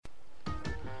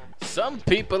Some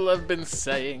people have been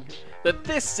saying that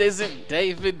this isn't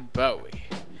David Bowie.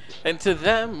 And to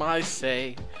them I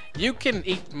say, you can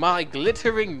eat my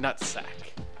glittering nutsack.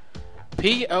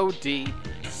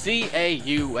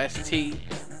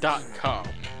 PODCAUST.com.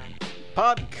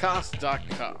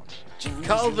 Podcast.com.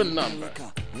 Call the number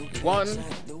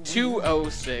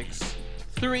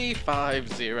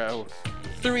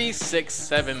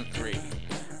 1-206-350-3673.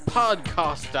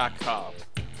 Podcast.com.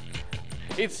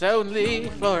 It's only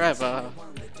forever.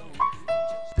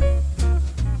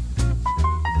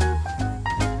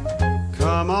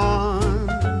 Come on,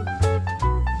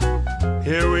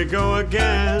 here we go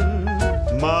again,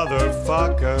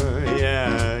 motherfucker,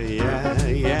 yeah.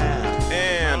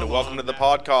 And welcome to the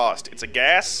podcast. It's a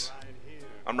gas.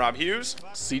 I'm Rob Hughes.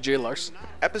 CJ Larson.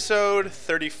 Episode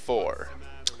 34.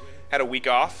 Had a week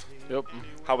off. Yep.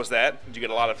 How was that? Did you get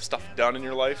a lot of stuff done in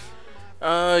your life?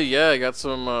 Yeah, I got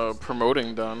some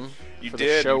promoting done. You for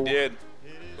did. The show, you did.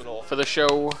 Little faux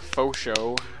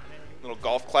show. Little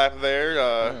golf clap there.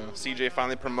 CJ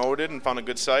finally promoted and found a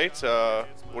good site.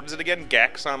 What is it again?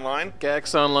 GAX Online?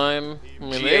 GAX Online. I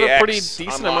mean, they have a pretty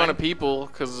decent amount of people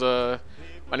because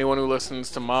anyone who listens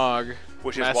to Mog,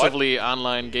 which is massively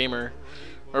online gamer.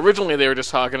 Originally, they were just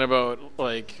talking about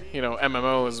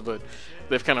MMOs, but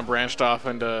they've kind of branched off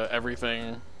into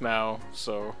everything now.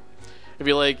 So, if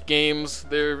you like games,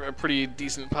 they're a pretty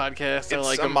decent podcast. I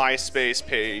like It's a them. MySpace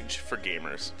page for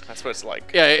gamers. That's what it's like.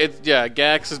 Yeah,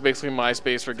 GAX is basically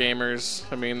MySpace for gamers.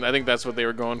 I mean, I think that's what they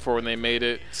were going for when they made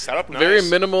it. Set up nice. Very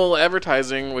minimal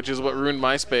advertising, which is what ruined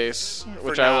MySpace,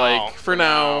 which I like. For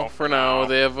now.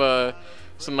 They have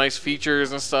some nice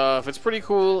features and stuff. It's pretty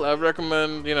cool. I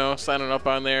recommend, signing up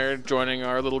on there, joining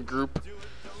our little group.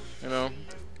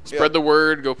 Spread the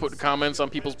word. Go put comments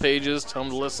on people's pages. Tell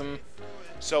them to listen.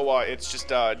 So it's just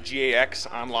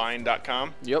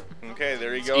gaxonline.com. Yep. Okay,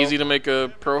 there you It's go. easy to make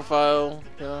a profile.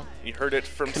 You heard it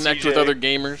from Connect CJ. with other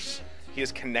gamers. He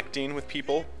is connecting with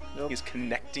people. Yep. He's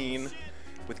connecting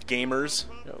with gamers.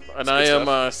 Yep. And That's I good am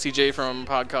stuff. CJ from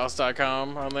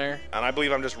podcast.com on there. And I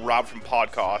believe I'm just Rob from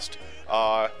Podcast.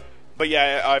 But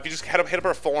yeah, if you just hit up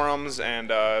our forums,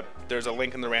 and there's a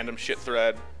link in the random shit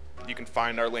thread. You can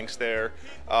find our links there.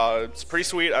 It's pretty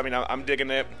sweet. I mean, I'm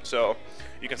digging it. So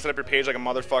you can set up your page like a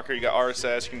motherfucker. You got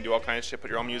RSS. You can do all kinds of shit.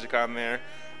 Put your own music on there.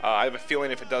 I have a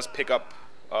feeling if it does pick up,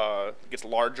 gets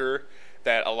larger,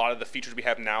 that a lot of the features we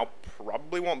have now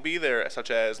probably won't be there,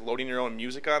 such as loading your own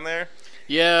music on there.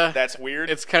 Yeah. That's weird.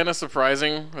 It's kind of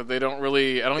surprising that they don't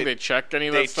really... I don't think they check any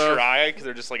of that stuff. They try, because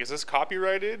they're just like, is this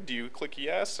copyrighted? Do you click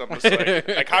yes? I'm just like,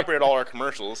 I copyright all our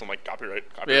commercials. I'm like, copyright.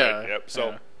 Yeah. Yep. So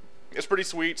yeah. It's pretty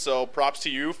sweet. So props to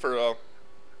you for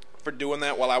doing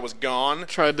that while I was gone.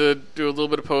 Tried to do a little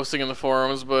bit of posting in the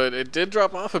forums, but it did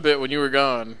drop off a bit when you were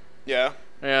gone. Yeah.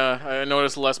 Yeah, I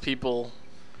noticed less people.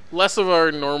 Less of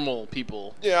our normal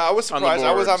people. Yeah, I was surprised. On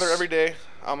I was on boards. there every day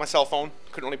on my cell phone.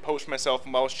 Couldn't really post myself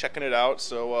while I was checking it out.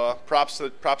 So props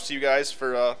to you guys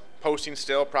for posting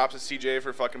still. Props to CJ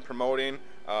for fucking promoting.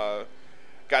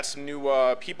 Got some new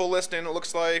people listening, it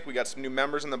looks like. We got some new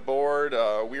members on the board.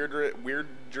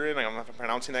 Weirdrin, I don't know if I'm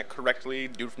pronouncing that correctly.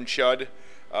 Dude from Chud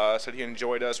said he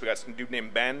enjoyed us. We got some dude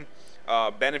named Ben.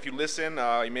 Ben, if you listen,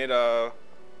 you made a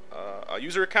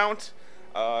user account.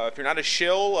 If you're not a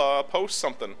shill, post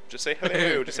something. Just say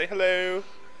hello. Just say hello.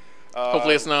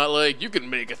 Hopefully it's not like, you can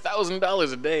make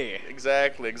 $1,000 a day.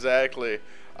 Exactly.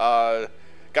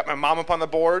 Got my mom up on the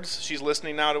boards. She's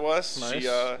listening now to us. Nice.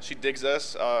 She digs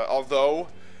us. Although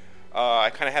I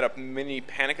kind of had a mini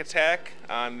panic attack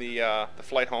on the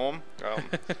flight home.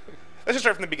 Let's just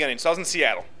start from the beginning. So I was in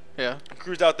Seattle. Yeah.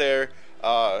 Cruised out there.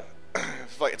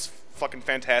 It's fucking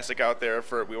fantastic out there.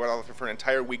 We went out for an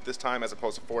entire week this time as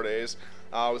opposed to 4 days.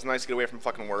 It was nice to get away from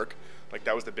fucking work. Like,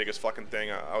 that was the biggest fucking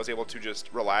thing. I was able to just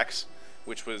relax,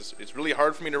 it's really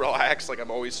hard for me to relax. Like,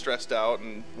 I'm always stressed out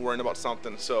and worrying about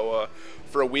something. So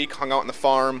for a week, hung out on the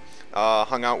farm,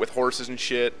 hung out with horses and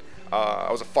shit.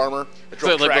 I was a farmer. I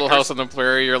drove It's like Little tractors. House on the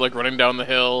Prairie, you're like running down the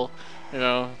hill,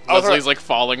 Leslie's like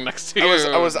falling next to you.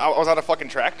 I was on a fucking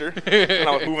tractor and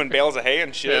I was moving bales of hay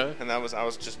and shit, Yeah. and I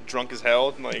was just drunk as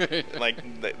hell. And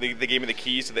they gave me the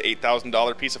keys to the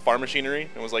 $8,000 piece of farm machinery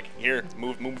and was like, here,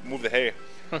 move the hay.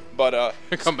 But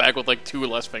come back with like 2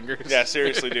 less fingers. yeah,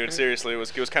 seriously, dude, seriously, it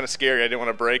was kind of scary. I didn't want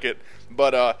to break it,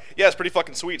 but yeah, it's pretty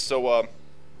fucking sweet. So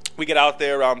we get out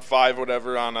there around 5 or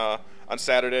whatever on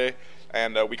Saturday,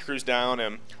 and we cruise down.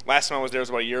 And last time I was there was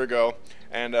about a year ago,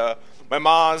 and my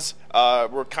ma's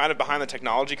were kind of behind the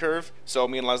technology curve, so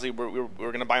me and Leslie we were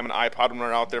going to buy him an iPod when we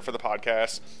were out there for the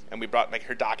podcast, and we brought like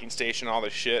her docking station and all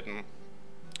this shit. And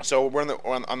so we're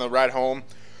on the ride home.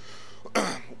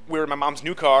 we were in my mom's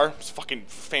new car. It's fucking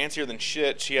fancier than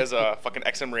shit. She has a fucking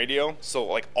XM radio, so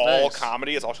like all Nice.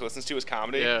 comedy is all she listens to is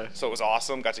comedy. Yeah. So it was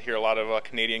awesome. Got to hear a lot of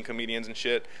Canadian comedians and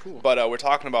shit. Cool. But we're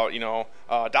talking about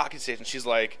docking stations. She's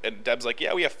like, and Deb's like,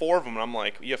 yeah, we have 4 of them. And I'm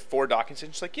like, you have 4 docking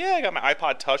stations? She's like, yeah, I got my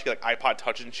iPod Touch. Got like iPod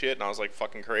Touch and shit. And I was like,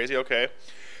 fucking crazy. Okay.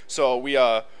 So we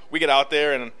get out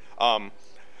there and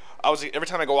every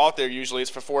time I go out there, usually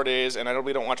it's for 4 days, and I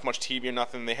really don't watch much TV or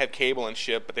nothing. They have cable and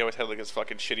shit, but they always have like this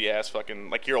fucking shitty ass fucking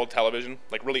like your old television,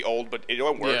 like really old, but it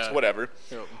works, Yeah. whatever.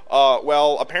 Yep.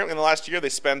 Well, apparently in the last year they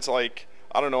spent like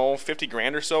I don't know,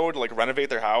 $50,000 or so to like renovate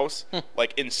their house,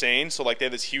 like insane. So like they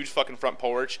have this huge fucking front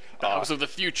porch. The house of the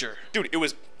future. Dude, it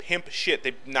was pimp shit.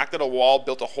 They knocked out a wall,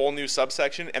 built a whole new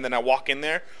subsection, and then I walk in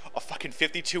there, a fucking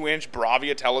 52-inch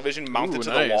Bravia television mounted Ooh, to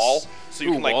nice. the wall, so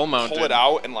you Ooh, can like wall-mounted. pull it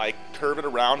out and like curve it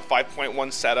around.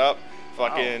 5.1 setup,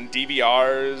 fucking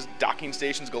DVRs, docking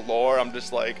stations galore. I'm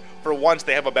just like, for once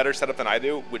they have a better setup than I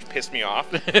do, which pissed me off.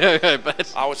 I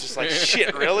bet. I was just like,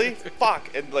 shit, really?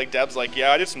 Fuck. And like Deb's like,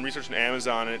 yeah, I did some research on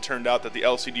Amazon, and it turned out that the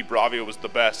LCD Bravia was the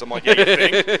best. I'm like, yeah,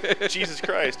 you think? Jesus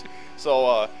Christ.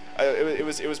 So it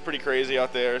was pretty crazy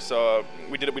out there. So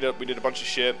we did a bunch of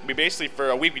shit. We basically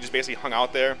for a week we just basically hung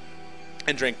out there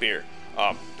and drank beer.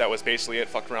 That was basically it.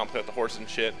 Fucked around, played with the horses and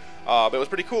shit. But it was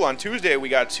pretty cool. On Tuesday we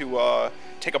got to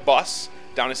take a bus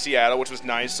down to Seattle, which was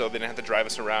nice, so they didn't have to drive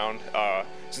us around.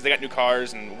 Since they got new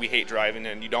cars, and we hate driving,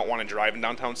 and you don't want to drive in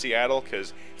downtown Seattle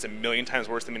because it's a million times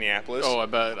worse than Minneapolis. Oh, I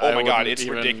bet. Oh I my god, wouldn't it's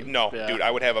even- ridiculous. No, yeah. dude, I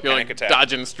would have a You're panic like attack.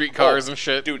 dodging streetcars and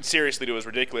shit. Dude, seriously, dude, it was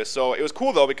ridiculous. So it was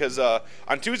cool though because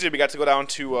on Tuesday we got to go down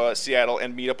to Seattle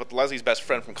and meet up with Leslie's best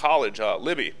friend from college,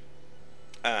 Libby.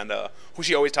 And who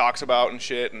she always talks about and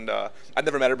shit, and I'd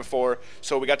never met her before,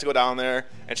 so we got to go down there,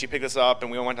 and she picked us up, and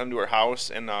we went down to her house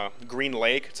in Green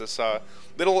Lake. It's this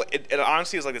it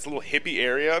honestly is like this little hippie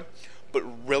area, but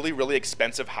really, really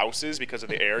expensive houses because of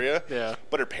the area. Yeah.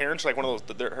 But her parents are like one of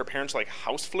those, her parents are like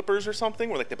house flippers or something,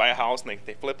 where like they buy a house and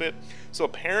they flip it. So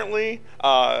apparently,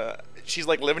 she's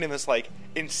like living in this like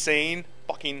insane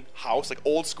fucking house, like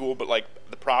old school, but like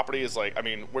the property is like, I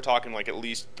mean, we're talking like at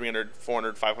least 300,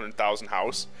 400, 500,000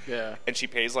 house. Yeah. And she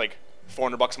pays like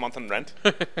 $400 a month on rent.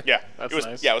 Yeah. That's it was,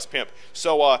 nice. Yeah, it was pimp.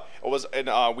 So it was, and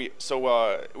we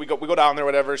go down there,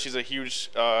 whatever. She's a huge,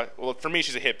 well, for me,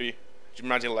 she's a hippie. She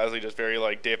reminds me of Leslie, just very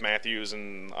like Dave Matthews,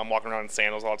 and I'm walking around in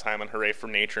sandals all the time and hooray for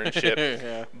nature and shit.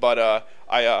 Yeah. But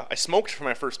I smoked for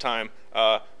my first time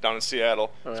down in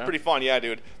Seattle. Oh, It's yeah? pretty fun, yeah,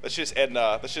 dude. Let's just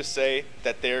say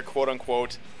that they're quote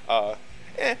unquote,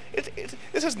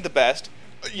 this isn't the best.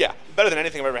 Yeah, better than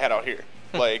anything I've ever had out here.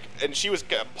 Like, and she was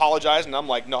apologizing, and I'm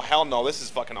like, no, hell no, this is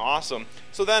fucking awesome.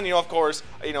 So then, of course,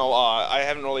 I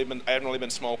haven't really been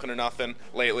smoking or nothing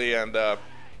lately, and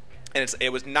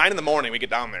it was 9 in the morning we get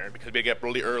down there because we get up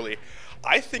really early.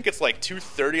 I think it's like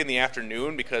 2:30 in the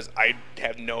afternoon because I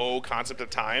have no concept of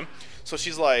time. So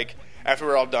she's like, after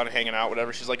we're all done hanging out,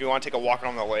 whatever, she's like, you want to take a walk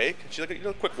around the lake? She's like,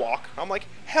 a quick walk. I'm like,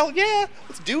 hell yeah,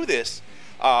 let's do this.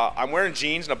 I'm wearing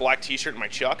jeans and a black t-shirt and my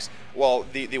Chucks. Well,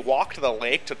 the walk to the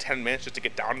lake took 10 minutes just to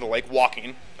get down to the lake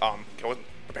walking. I wasn't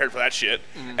prepared for that shit.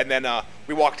 And then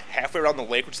we walked halfway around the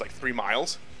lake, which is like 3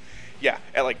 miles. Yeah,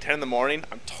 at like 10 in the morning,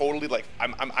 I'm totally like,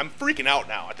 I'm freaking out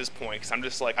now at this point because I'm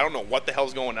just like, I don't know what the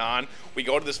hell's going on. We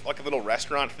go to this fucking little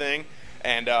restaurant thing,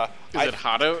 and Is it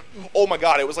hot out? Oh my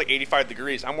god, it was like 85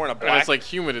 degrees. I'm wearing a And black. it's like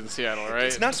humid in Seattle, right?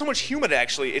 It's not so much humid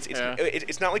actually. It's Yeah.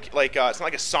 it's not like it's not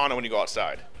like a sauna when you go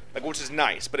outside, like, which is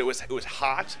nice. But it was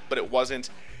hot, but it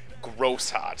wasn't gross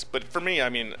hot. But for me, I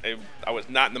mean, I was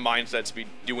not in the mindset to be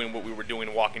doing what we were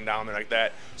doing, walking down there like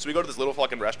that. So we go to this little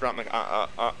fucking restaurant like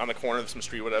on the corner of some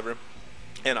street, whatever.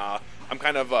 And I'm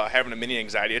kind of having a mini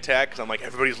anxiety attack because I'm like,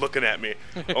 everybody's looking at me.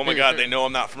 Oh my god, they know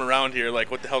I'm not from around here.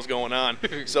 Like, what the hell's going on?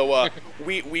 So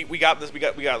we got this. We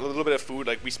got a little bit of food.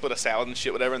 Like, we split a salad and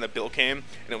shit, whatever. And the bill came,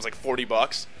 and it was like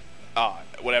 $40.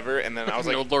 Whatever. And then I was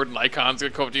like, Lord Nikon's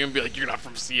gonna come up to you and be like, "You're not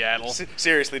from Seattle."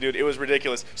 Seriously, dude, it was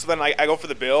ridiculous. So then I go for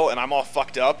the bill, and I'm all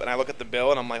fucked up, and I look at the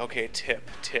bill, and I'm like, okay, tip,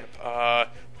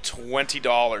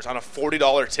 $20 on a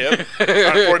 $40 tip, on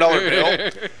a $40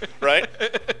 bill, right?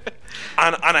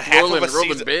 On a half Rolling of a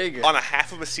Caesar, big. on a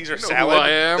half of a Caesar know who salad I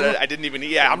am. that I didn't even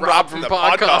eat. Yeah, I'm Rob Rob from from the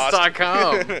podcast.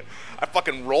 podcast.com. I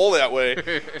fucking roll that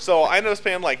way. So I ended up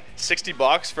paying like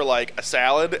 $60 for like a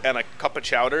salad and a cup of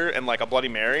chowder and like a Bloody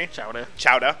Mary. Chowder.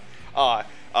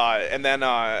 And then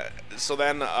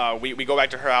we go back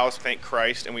to her house, thank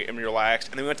Christ, and we relaxed.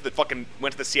 And then we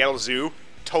went to the Seattle Zoo,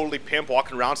 totally pimp,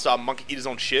 walking around, saw a monkey eat his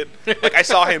own shit. Like, I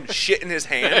saw him shit in his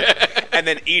hand and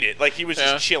then eat it. Like, he was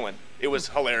just chilling. It was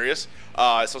hilarious. So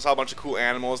I saw a bunch of cool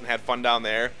animals and had fun down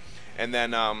there. And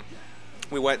then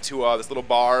we went to this little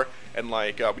bar and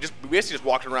like we basically just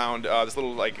walked around this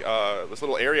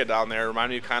little area down there.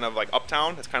 Reminded me kind of like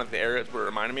Uptown. That's kind of the area where it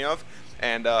reminded me of.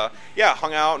 And yeah,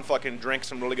 hung out and fucking drank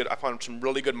some really good. I found some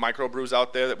really good microbrews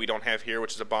out there that we don't have here,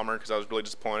 which is a bummer because I was really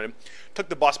disappointed. Took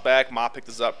the bus back. Ma picked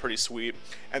us up, pretty sweet.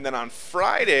 And then on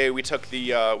Friday we took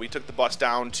the bus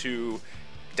down to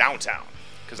downtown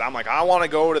because I'm like, I want to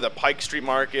go to the Pike Street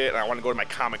Market and I want to go to my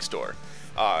comic store.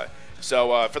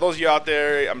 So for those of you out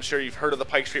there, I'm sure you've heard of the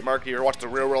Pike Street Market. You ever watched The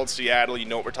Real World Seattle? You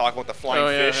know what we're talking about, the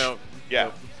flying fish.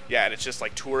 Yeah, and it's just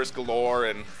like tourists galore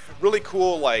and really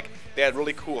cool. Like they had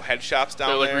really cool head shops down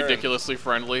there. They're like ridiculously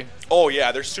friendly. Oh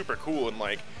yeah, they're super cool and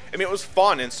like I mean it was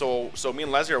fun. And so me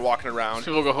and Leslie are walking around.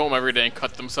 People go home every day and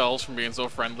cut themselves from being so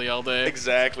friendly all day.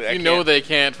 Exactly. You know they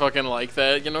can't fucking like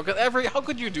that. You know, cause how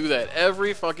could you do that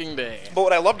every fucking day? But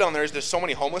what I love down there is there's so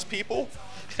many homeless people.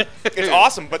 It's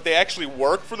awesome, but they actually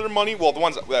work for their money. Well, the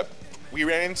ones that we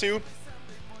ran into.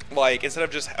 Like, instead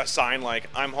of just a sign like,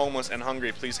 I'm homeless and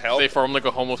hungry, please help. They form like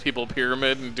a homeless people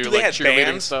pyramid and do they like had cheerleading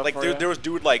bands. stuff. Like, there was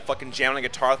dude like fucking jamming a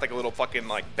guitar with like a little fucking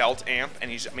like belt amp,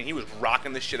 and he was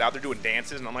rocking this shit out. They're doing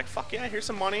dances, and I'm like, fuck yeah, here's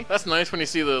some money. That's nice when you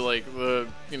see the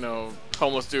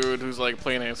homeless dude who's like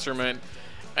playing an instrument,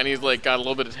 and he's like got a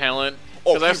little bit of talent.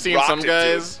 Because I've seen some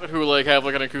guys who like have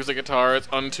like an acoustic guitar, it's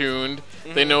untuned.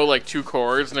 Mm-hmm. They know like 2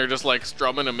 chords, and they're just like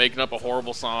strumming and making up a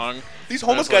horrible song. These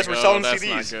homeless guys were selling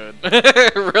CDs. That's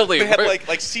not good. Really? They had like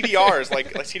CDRs,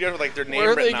 like CDRs with like their name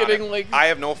written on it. Where are they getting like? I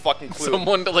have no fucking clue.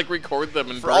 Someone to like record them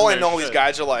and for all I know, shit. These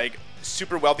guys are like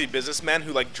super wealthy businessmen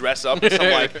who like dress up in some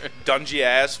like dungy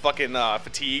ass fucking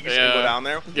fatigues and go down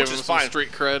there, which is fine.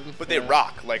 Street cred, but they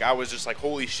rock. Like I was just like,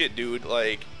 holy shit, dude!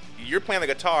 Like. You're playing the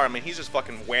guitar. I mean, he's just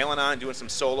fucking wailing on it, doing some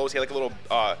solos. He had like a little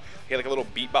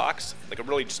beatbox, like a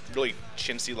really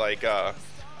chintzy like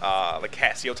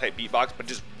Casio type beatbox, but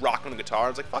just rocking the guitar. I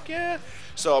was like, fuck yeah!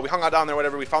 So we hung out down there,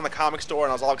 whatever. We found the comic store,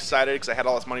 and I was all excited because I had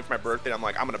all this money for my birthday. I'm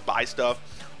like, I'm gonna buy stuff.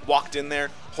 Walked in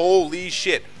there, holy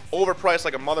shit, overpriced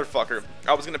like a motherfucker.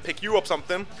 I was gonna pick you up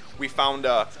something. We found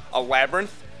a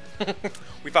Labyrinth.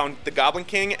 We found the Goblin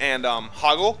King and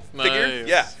Hoggle figure.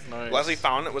 Yeah. Nice. Leslie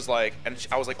found it, was like, and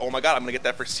I was like, oh my god, I'm gonna get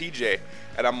that for CJ.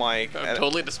 And I'm like,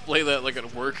 totally display that like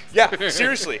at work. Yeah,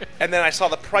 seriously. And then I saw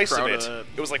the price of it.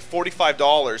 It was like $45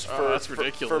 that's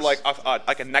ridiculous. for like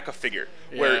a NECA figure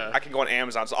where I can go on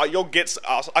Amazon. So you'll get.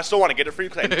 I still want to get it for you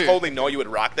because I totally know you would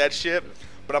rock that shit.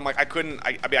 But I'm like, I couldn't.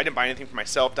 I mean, I didn't buy anything for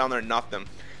myself down there, nothing.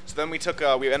 So then we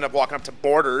ended up walking up to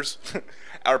Borders.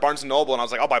 Or Barnes & Noble, and I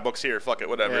was like, I'll buy books here, fuck it,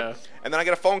 whatever. Yeah. And then I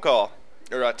get a phone call,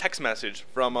 or a text message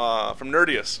from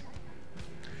Nerdius.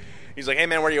 He's like, hey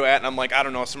man, where you at? And I'm like, I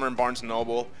don't know, somewhere in Barnes &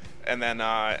 Noble. And then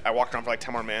I walked around for like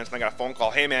 10 more minutes, and I got a phone call,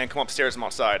 hey man, come upstairs, I'm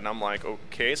outside. And I'm like,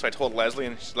 okay. So I told Leslie,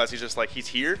 and Leslie's just like, he's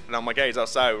here? And I'm like, yeah, he's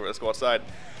outside, let's go outside.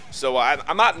 So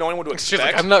I'm not knowing what to expect. She's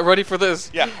like, I'm not ready for this.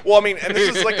 Yeah. Well, I mean, and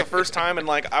this is like the first time, and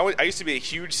like I used to be a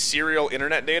huge serial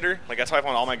internet dater. Like that's how I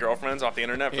found all my girlfriends off the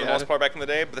internet for the most part back in the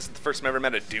day. But this is the first time I ever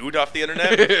met a dude off the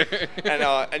internet.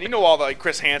 And you know all the like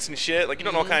Chris Hansen shit. Like you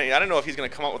don't know I don't know if he's gonna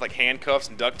come up with like handcuffs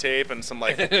and duct tape and some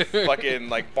like fucking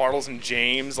like Bartles and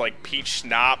James like peach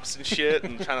schnapps and shit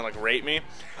and trying to like rape me.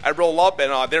 I roll up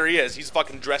and there he is. He's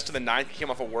fucking dressed to the nines. He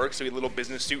came off of work, so he had a little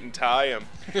business suit and tie.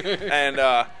 And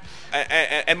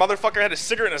motherfucker had a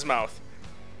cigarette in his mouth.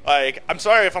 Like, I'm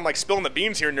sorry if I'm like spilling the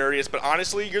beans here, Nerdius, but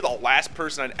honestly, you're the last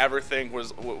person I'd ever think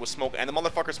was smoking. And the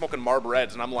motherfucker's smoking Marb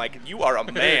Reds, and I'm like, you are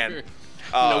a man.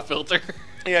 No filter.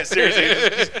 Yeah,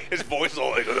 seriously. His voice is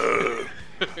all like, I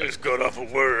just got off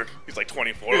of work. He's like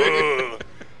 24.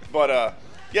 But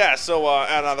yeah, so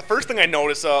the first thing I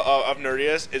noticed of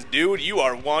Nerdius is, dude, you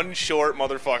are one short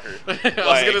motherfucker. I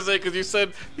was going to say, because you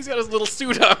said he's got his little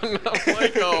suit on. I'm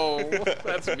like, oh,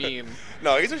 that's mean.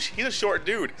 No, he's a short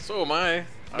dude. So am I.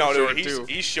 No, dude,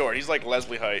 he's short. He's like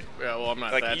Leslie height. Yeah, well, I'm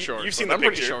not like, that short. You've seen the I'm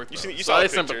picture. Pretty short, you saw the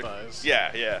picture. Sympathize.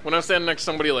 Yeah. When I'm standing next to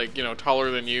somebody like,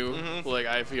 taller than you, like,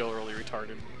 I feel really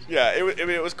retarded. Yeah,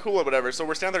 it was cool or whatever. So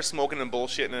we're standing there smoking and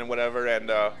bullshitting and whatever,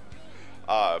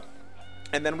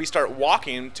 and then we start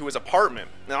walking to his apartment.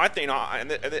 Now I think I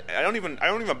don't even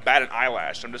bat an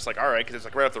eyelash. I'm just like, all right, because it's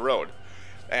like right up the road.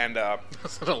 And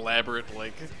that's an elaborate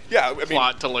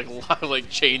plot to like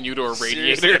chain you to a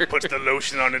radiator. Seriously, it puts the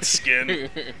lotion on its skin.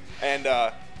 And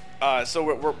so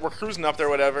we're cruising up there,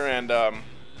 whatever. And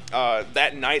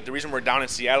that night, the reason we're down in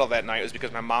Seattle that night was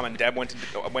because my mom and Deb went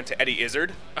to Eddie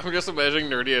Izzard. I'm just imagining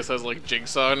Nerdius has like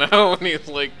Jigsaw now, and he's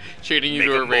like chaining you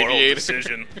to a radiator.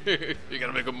 Decision. You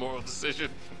gotta make a moral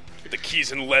decision. The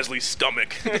key's in Leslie's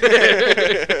stomach.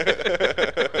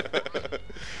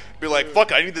 Be like,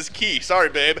 fuck, I need this key. Sorry,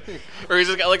 babe. Or he's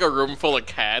just got like a room full of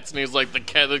cats, and he's like,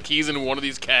 the key's in one of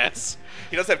these cats.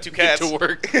 He does have 2 cats. To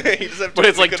work. He does have 2, but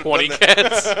it's like 20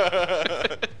 cats.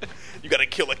 You gotta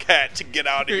kill a cat to get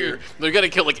out of here. You gotta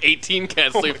kill like 18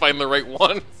 cats till you find the right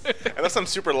one. Unless I'm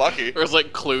super lucky. There's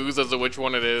like clues as to which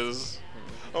one it is.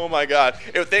 Oh my god!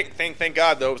 Thank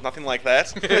God though, it was nothing like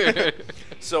that.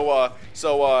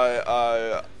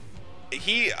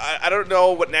 I don't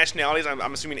know what nationalities.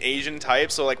 I'm assuming Asian type.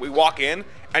 So like we walk in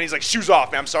and he's like, shoes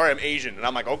off, man. I'm sorry, I'm Asian. And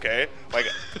I'm like, okay. Like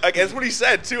that's what he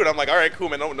said too. And I'm like, all right, cool,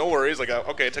 man. No worries. Like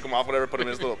okay, took him off, whatever. Put him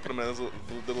in his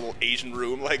little Asian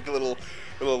room, like the little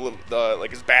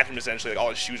like his bathroom essentially. Like all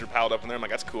his shoes are piled up in there. I'm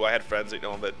like, that's cool. I had friends that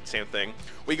that same thing.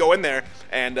 We go in there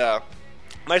and.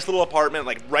 Nice little apartment,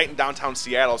 like right in downtown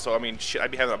Seattle. So I mean, shit, I'd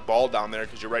be having a ball down there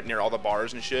because you're right near all the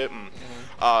bars and shit.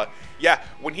 And yeah,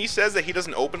 when he says that he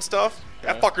doesn't open stuff,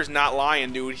 that fucker's not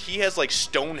lying, dude. He has like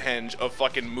Stonehenge of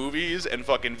fucking movies and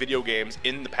fucking video games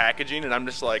in the packaging, and I'm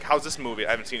just like, how's this movie?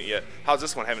 I haven't seen it yet. How's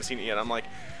this one? I haven't seen it yet. I'm like,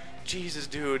 Jesus,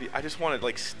 dude, I just want to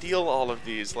like steal all of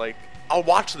these. Like, I'll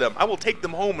watch them. I will take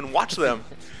them home and watch them.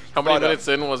 How many minutes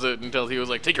in was it until he was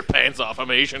like, take your pants off, I'm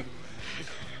Asian?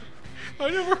 I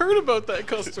never heard about that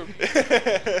custom.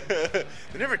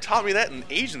 They never taught me that in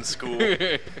Asian school.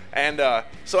 And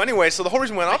so anyway, so the whole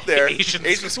reason we went up there, Asian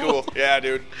school. Yeah,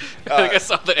 dude. I think I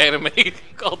saw the anime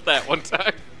called that one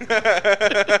time.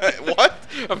 What?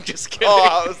 I'm just kidding.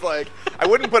 Oh, I was like, I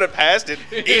wouldn't put it past it.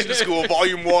 Asian School,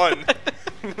 Volume 1.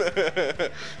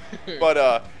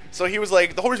 But so he was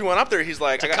like, the whole reason we went up there, he's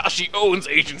like, Takashi owns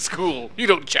Asian School. You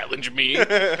don't challenge me.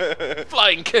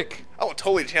 Flying kick. I will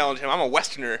totally challenge him. I'm a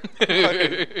Westerner.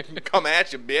 Come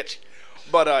at you, bitch.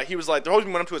 But he was like, the whole reason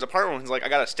we went up to his apartment, and he's like, I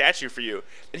got a statue for you.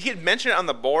 And he had mentioned it on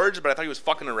the boards, but I thought he was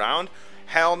fucking around.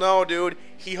 Hell no, dude.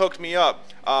 He hooked me up.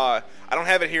 I don't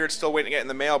have it here. It's still waiting to get in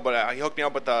the mail, but he hooked me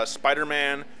up with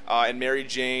Spider-Man and Mary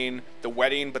Jane, the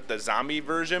wedding, but the zombie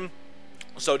version.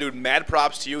 So, dude, mad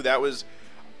props to you. That was...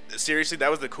 Seriously, that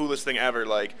was the coolest thing ever.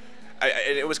 Like,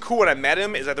 it was cool when I met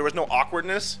him. Is that there was no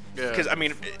awkwardness? Because I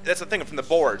mean, that's the thing from the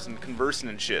boards and conversing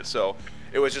and shit. So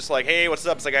it was just like, hey, what's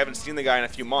up? It's like I haven't seen the guy in a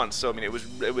few months. So I mean, it was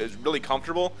really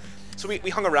comfortable. So we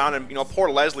hung around, and poor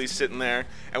Leslie's sitting there,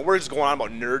 and we're just going on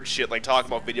about nerd shit, like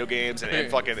talking about video games and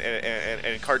fucking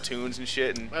and cartoons and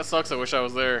shit. And that sucks. I wish I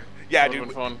was there. Yeah, that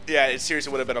dude. Fun. Yeah, it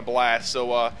seriously would have been a blast.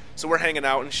 So we're hanging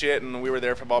out and shit, and we were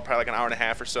there for about probably like an hour and a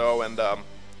half or so, and.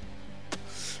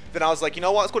 Then I was like, you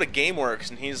know what, let's go to GameWorks.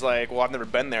 And he's like, well, I've never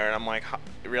been there. And I'm like,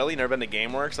 really? Never been to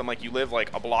GameWorks? I'm like, you live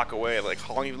like a block away. Like,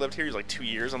 how long have you lived here? He's like, 2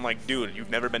 years. I'm like, dude, you've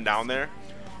never been down there?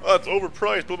 Oh, it's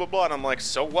overpriced, blah, blah, blah. And I'm like,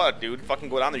 so what, dude? Fucking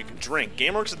go down there. You can drink.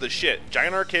 GameWorks is the shit.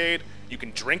 Giant arcade. You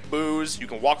can drink booze. You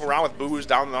can walk around with booze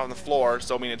down on the floor.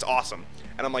 So, I mean, it's awesome.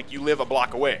 And I'm like, you live a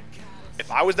block away.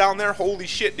 If I was down there, holy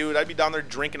shit, dude, I'd be down there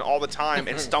drinking all the time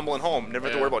and stumbling home. Never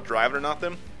have to worry about driving or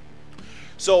nothing.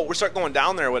 So we start going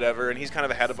down there or whatever, and he's kind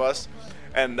of ahead of us.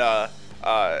 And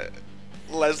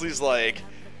Leslie's like,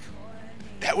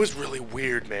 that was really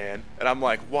weird, man. And I'm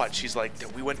like, what? She's like,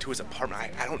 we went to his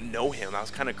apartment. I don't know him. I was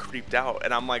kind of creeped out.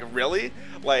 And I'm like, really?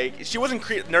 Like, she wasn't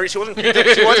creeped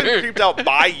out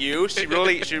by you. She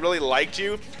really liked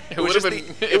you. It was just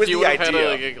it was the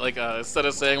idea. Had instead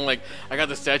of saying like, I got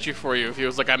the statue for you, if he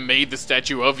was like, I made the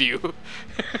statue of you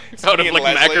out of like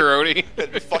Leslie, macaroni.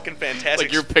 That'd be fucking fantastic.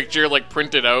 Like your picture like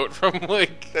printed out from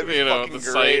like the great.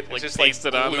 site, like just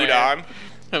pasted like, on glued there. on.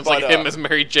 It's like him as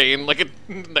Mary Jane, like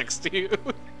next to you.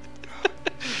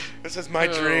 This is my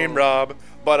dream, Rob.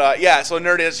 But yeah, so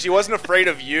Nerd is, she wasn't afraid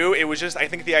of you. It was just, I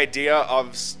think, the idea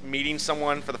of meeting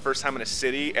someone for the first time in a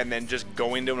city and then just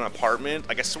going to an apartment.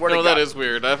 Like, I swear to God. that is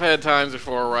weird. I've had times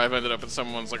before where I've ended up in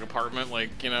someone's like apartment,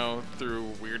 like, through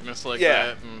weirdness like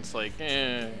that, and it's like,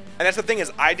 And that's the thing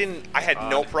is, I had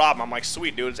no problem. I'm like,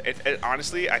 sweet, dude.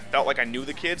 Honestly, I felt like I knew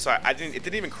the kid, so it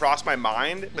didn't even cross my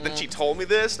mind. But then she told me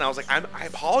this, and I was like, I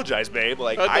apologize, babe.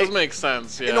 Like, that does make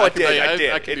sense. Yeah, it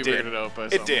did. I could be weirded out by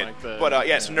something like that. But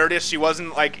yeah, so Nerdist, she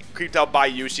wasn't like creeped out by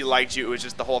you. She liked you. It was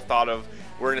just the whole thought of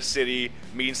we're in a city,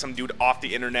 meeting some dude off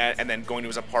the internet, and then going to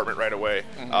his apartment right away.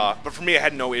 But for me, I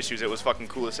had no issues. It was fucking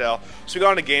cool as hell. So we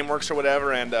got into GameWorks or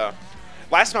whatever, and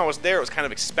last time I was there, it was kind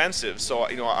of expensive. So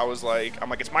I was like, I'm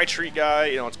like, it's my treat, guy.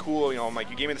 It's cool. I'm like,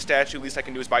 you gave me the statue. Least I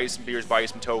can do is buy you some beers, buy you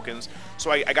some tokens.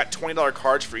 So I got $20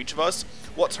 cards for each of us.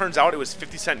 Well, it turns out it was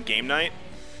 50-cent game night.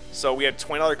 So we had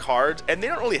 $20 cards, and they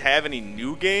don't really have any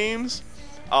new games.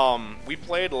 We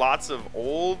played lots of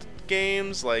old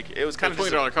games. Like, it was kind of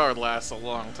 $20 card lasts a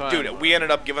long time. Dude, we ended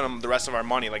up giving him the rest of our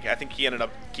money. Like, I think he ended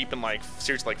up keeping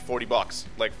seriously $40.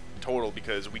 Like, total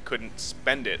because we couldn't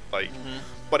spend it.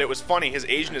 But it was funny. His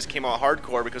Asianness came out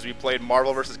hardcore because we played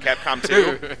Marvel vs. Capcom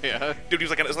 2. Yeah. Dude, he was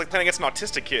like, it was like playing against an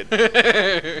autistic kid.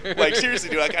 Like, seriously,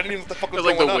 dude, like, I didn't even know what the fuck was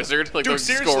like going the on. wizard, like dude, the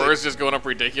seriously. scores just going up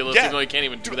ridiculous. Yeah. Even though you can't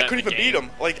even do Dude, that. I couldn't in the even beat game.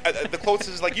 him. Like, the closest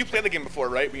is, like, you played the game before,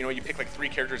 right? You know, you pick, like, 3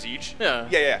 characters each. Yeah.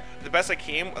 Yeah. The best I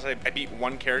came was I beat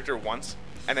 1 character once.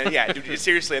 And then, yeah, dude,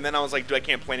 seriously. And then I was like, dude, I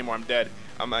can't play anymore. I'm dead.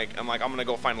 I'm going to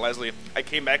go find Leslie. I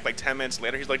came back, like, 10 minutes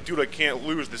later. He's like, dude, I can't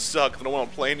lose. This sucks. I don't want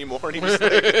to play anymore. And he was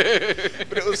like,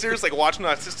 but it was seriously like watching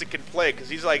an autistic kid play because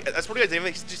he's like, that's what he guys.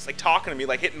 He's just like talking to me,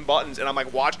 like hitting buttons, and I'm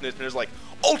like watching this, and there's like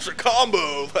ultra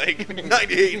combo, like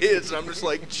 98 hits, and I'm just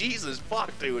like, Jesus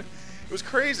fuck, dude, it was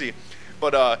crazy.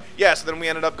 But yeah, so then we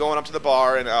ended up going up to the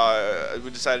bar, and we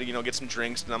decided, you know, get some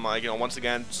drinks, and I'm like, you know, once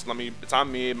again, just it's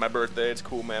on me, my birthday, it's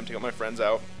cool, man, I'm taking my friends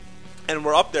out, and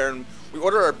we're up there, and we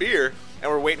order our beer, and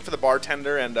we're waiting for the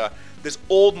bartender, and this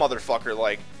old motherfucker,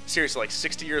 like, seriously, like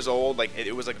 60 years old, like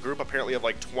it was like a group apparently of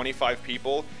like 25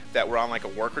 people that were on like a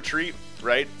work retreat,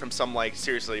 right, from some like,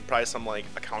 seriously, probably some like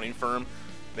accounting firm.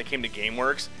 They came to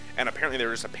GameWorks, and apparently they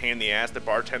were just a pain in the ass. The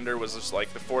bartender was just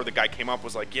like, before the guy came up,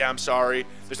 was like, yeah, I'm sorry,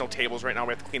 there's no tables right now,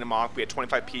 we have to clean them off, we had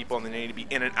 25 people and they need to be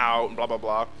in and out and blah blah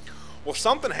blah. Well,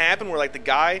 something happened where like the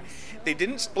guy, they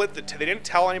didn't they didn't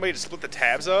tell anybody to split the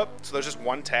tabs up, so there's just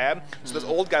one tab. So this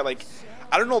old guy, like,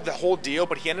 I don't know the whole deal,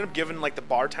 but he ended up giving like the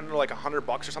bartender like $100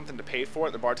 or something to pay for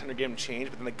it. The bartender gave him change,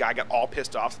 but then the guy got all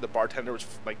pissed off that the bartender was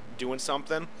like doing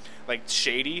something like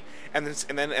shady, and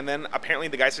then apparently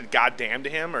the guy said "God damn" to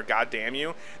him or "God damn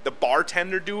you." The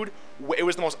bartender, dude, it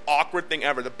was the most awkward thing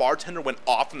ever. The bartender went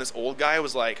off on this old guy.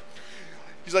 Was like,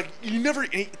 he's like, you never,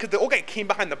 because the old guy came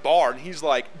behind the bar, and he's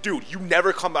like, dude, you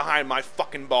never come behind my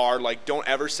fucking bar, like, don't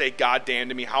ever say goddamn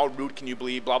to me, how rude can you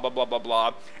be, blah, blah, blah, blah,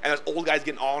 blah, and this old guy's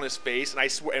getting all in his face, and I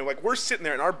swear, and like, we're sitting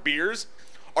there, and our beers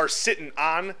are sitting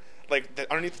on, like,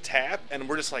 underneath the tap, and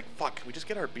we're just like, fuck, can we just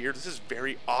get our beer? This is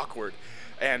very awkward.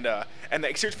 And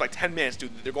like, seriously, for like 10 minutes,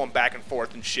 dude, they're going back and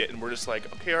forth and shit, and we're just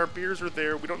like, okay, our beers are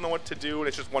there, we don't know what to do, and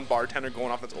it's just one bartender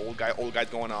going off, this old guy's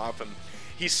going off, and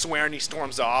he's swearing, he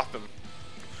storms off, and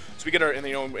so we get our, and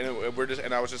you know, and we're just,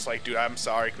 and I was just like, dude, I'm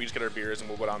sorry, can we just get our beers and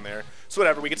we'll go down there? So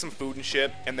whatever, we get some food and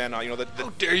shit, and then you know how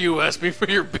dare you ask me for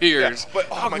your beers? Yeah, but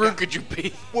how rude could you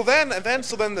be? Well, then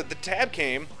the tab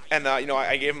came, and you know,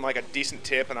 I gave him like a decent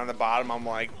tip, and on the bottom, I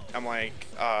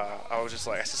was just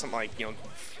like, I said something like, you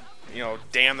know,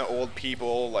 damn the old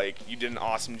people, like you did an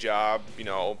awesome job, you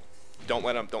know, don't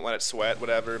let it sweat,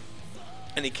 whatever.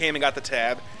 And he came and got the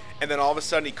tab. And then all of a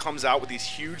sudden he comes out with these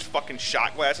huge fucking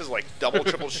shot glasses, like double,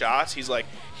 triple shots. He's like,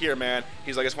 here, man.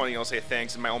 He's like, I just want to, you know, say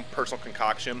thanks. It's my own personal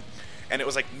concoction. And it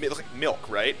was like milk,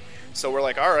 right? So we're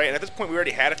like, all right. And at this point we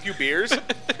already had a few beers.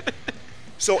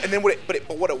 So, and then what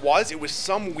it was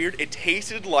some weird, it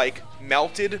tasted like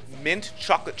melted mint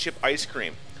chocolate chip ice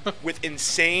cream with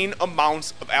insane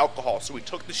amounts of alcohol. So we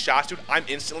took the shots, dude. I'm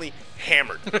instantly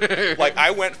hammered. Like,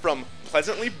 I went from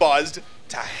pleasantly buzzed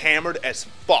to hammered as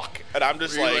fuck, and I'm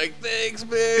just like, thanks,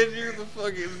 man, you're the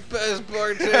fucking best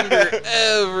bartender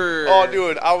ever. Oh,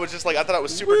 dude, I was just like, I thought it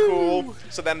was super cool.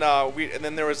 So then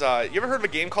then there was you ever heard of a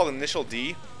game called Initial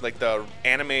D, like the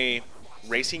anime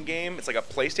racing game? It's like a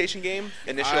PlayStation game.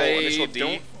 Initial D. I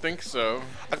don't think so.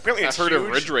 Apparently, it's I've heard huge.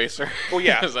 of Ridge Racer. Oh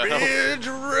yeah, Ridge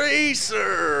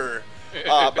Racer.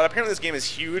 But apparently this game is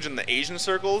huge in the Asian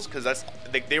circles because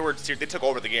they took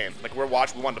over the game. Like, we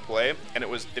wanted to play, and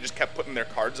they just kept putting their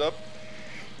cards up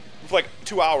for like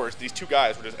 2 hours. These two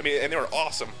guys were and they were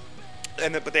awesome.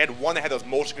 But they had one that had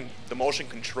the motion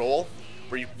control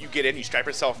where you get in, you strap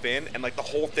yourself in, and like the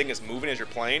whole thing is moving as you're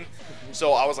playing.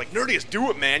 So I was like, Nerdius, do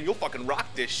it, man. You'll fucking rock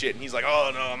this shit. And he's like,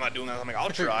 oh no, I'm not doing that. I'm like, I'll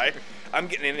try. I'm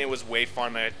getting in. It was way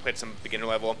fun. I played some beginner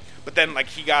level, but then like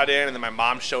he got in, and then my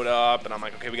mom showed up, and I'm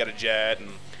like, okay, we got a jet, and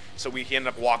so he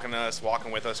ended up walking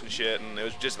with us and shit, and it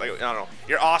was just like, I don't know.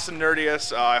 You're awesome,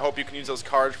 Nerdius. I hope you can use those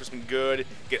cards for some good.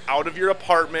 Get out of your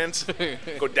apartment,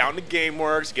 go down to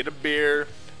GameWorks, get a beer.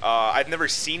 I've never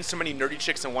seen so many nerdy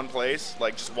chicks in one place.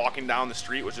 Like, just walking down the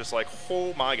street was just like,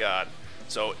 oh my god.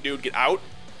 So, dude, get out,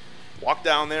 walk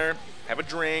down there, have a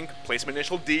drink, play some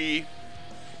Initial D.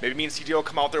 Maybe me and CJ will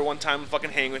come out there one time and fucking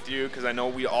hang with you, because I know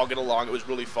we all get along. It was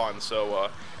really fun. So,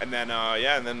 and then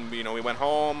you know, we went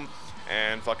home,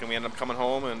 and fucking we ended up coming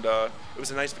home, and it was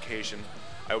a nice vacation.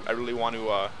 I really want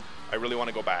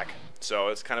to go back. So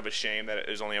it's kind of a shame that it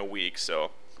was only a week.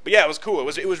 So. But yeah, it was cool.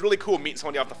 It was really cool meeting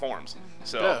somebody off the forums.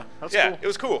 So yeah, that's cool. It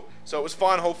was cool. So it was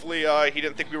fun. Hopefully he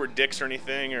didn't think we were dicks or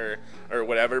anything or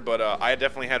whatever. But I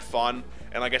definitely had fun.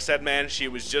 And like I said, man, she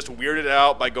was just weirded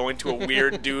out by going to a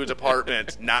weird dude's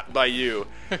apartment, not by you.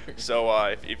 So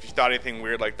if you thought anything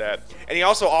weird like that, and he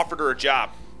also offered her a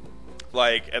job.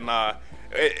 Like, and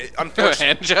unfortunately,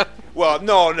 hand job. well,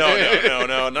 no,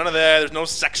 none of that. There's no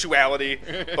sexuality.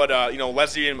 But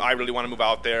Leslie and I really want to move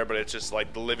out there, but it's just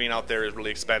like the living out there is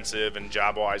really expensive, and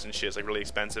job wise and shit is like really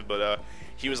expensive. But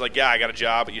he was like, yeah, I got a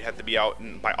job, but you'd have to be out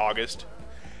by August,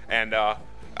 and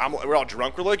we're all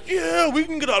drunk. We're like, yeah, we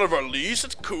can get out of our lease.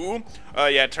 It's cool.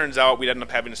 Yeah, it turns out we'd end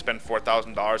up having to spend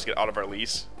 $4,000 to get out of our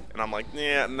lease. And I'm like,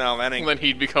 yeah, no, that ain't. And then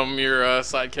he'd become your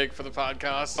sidekick for the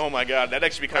podcast. Oh my god, that'd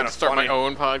actually be kind of start funny. my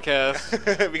own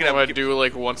podcast. We can I'd do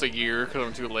like once a year because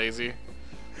I'm too lazy.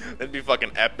 That'd be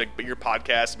fucking epic. But your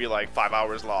podcast would be like 5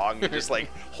 hours long. You just like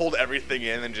hold everything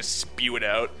in and just spew it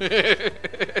out.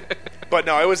 But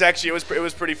no, it was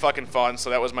pretty fucking fun. So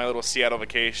that was my little Seattle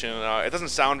vacation. It doesn't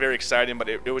sound very exciting, but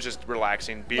it was just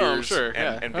relaxing. Beers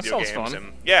and video games. Fun.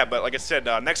 And yeah, but like I said,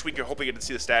 next week you'll hopefully get to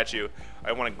see the statue.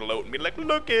 I want to gloat and be like,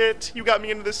 look it, you got me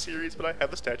into this series, but I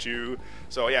have the statue.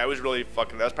 So yeah, it was really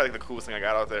fucking. That was probably the coolest thing I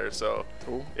got out there. So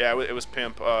cool. Yeah, it was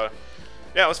pimp. Yeah,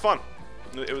 it was fun.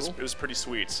 It was pretty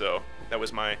sweet. So that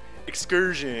was my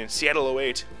excursion, Seattle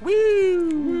 08.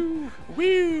 Woo!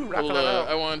 Well,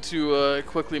 I want to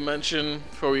quickly mention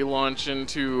before we launch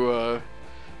into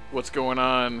what's going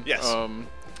on. Yes.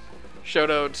 Shout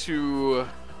out to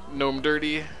Gnome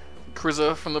Dirty,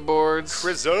 Krizza from the boards.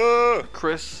 Chris.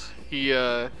 He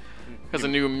has a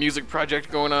new music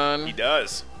project going on. He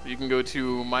does. You can go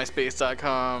to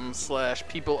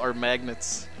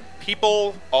myspace.com/peoplearemagnets.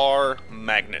 People are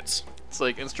magnets. It's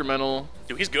like instrumental.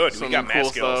 Dude, he's good. Some He got mad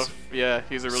cool skills. stuff. Yeah,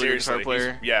 he's a really good guitar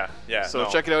player. Yeah. So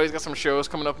check it out. He's got some shows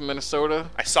coming up in Minnesota.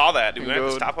 I saw that. Dude, we have to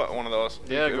go- stop at one of those.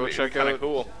 Yeah, go check Kind out. of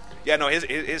cool. Yeah, no,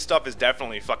 his stuff is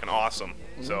definitely fucking awesome.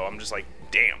 So I'm just like,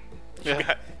 damn.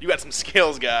 Yeah. You got some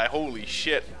skills, guy. Holy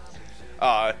shit.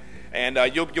 And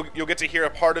you'll get to hear a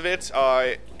part of it.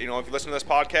 If you listen to this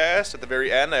podcast, at the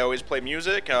very end, I always play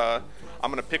music. I'm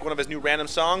gonna pick one of his new random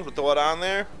songs. We'll throw it on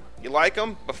there. You like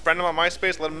him? Befriend him on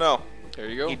MySpace. Let him know. There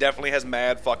you go. He definitely has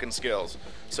mad fucking skills.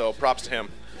 So props to him.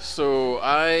 So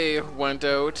I went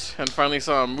out and finally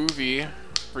saw a movie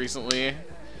recently.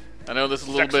 I know this is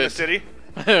a little Sex in the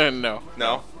bit. City? No.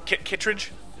 No.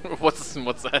 Kittredge? What's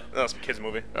that? No, it's a kid's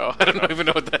movie. Oh, I don't even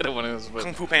know what that one is. Kung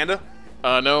But Fu Panda?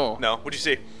 no. No. What'd you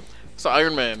see? So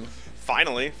Iron Man.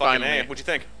 Finally. Fucking Finally. A. What'd you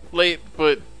think? Late,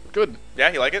 but good.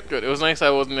 Yeah, you like it? Good. It was nice I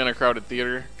wasn't in a crowded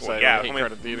theater. 'Cause I Yeah, hate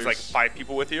crowded theaters. there's like 5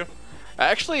 people with you.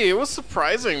 Actually, it was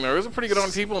surprising. There was a pretty good amount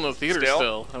of people in the theater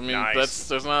still. I mean, Nice.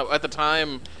 there's not at the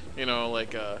time. A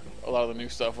lot of the new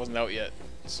stuff wasn't out yet.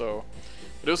 So,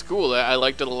 but it was cool. I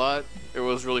liked it a lot. It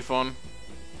was really fun.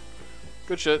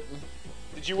 Good shit.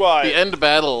 Did you? The end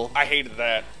battle I hated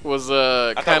that. was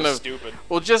I thought kind it was of stupid.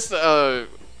 well, just so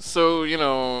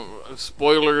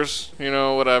spoilers.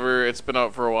 Whatever. It's been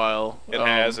out for a while. It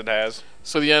has.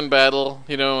 So the end battle.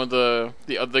 The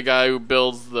guy who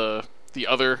builds the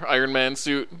other Iron Man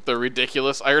suit, the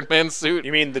ridiculous Iron Man suit.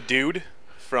 You mean the dude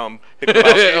from Big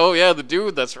Lebowski? Oh yeah, the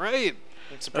dude. That's right.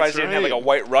 I'm surprised he didn't have like a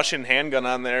white Russian handgun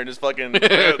on there and just fucking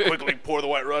quickly pour the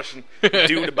white Russian. The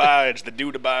dude abides.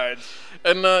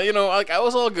 And I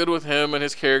was all good with him and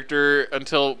his character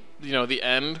until the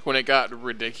end when it got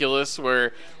ridiculous.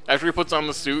 Where after he puts on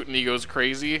the suit and he goes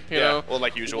crazy, you know, well,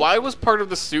 like usual. Why was part of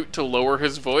the suit to lower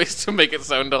his voice to make it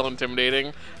sound all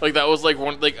intimidating? Like that was like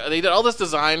they did all this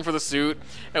design for the suit,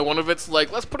 and one of it's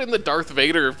like let's put in the Darth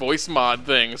Vader voice mod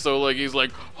thing. So like he's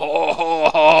like, ha ha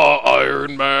ha,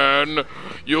 Iron Man,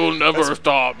 you'll never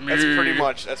stop me. That's pretty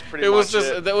much. It was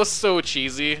just that was so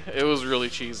cheesy. It was really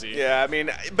cheesy. Yeah, I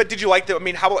mean, but did you like the? I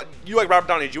mean, how about you like Robert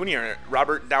Downey Jr.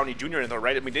 in there,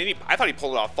 right? I mean, I thought he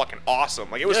pulled it off fucking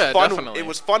awesome. Like it was fun. Definitely. It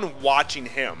was fun watching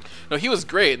him. No, he was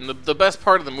great, and the best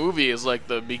part of the movie is like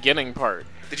the beginning part.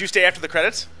 Did you stay after the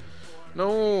credits?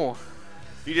 No.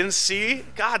 You didn't see?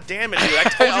 God damn it, dude! I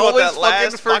told I you about always that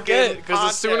last forget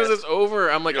because as soon as it's over,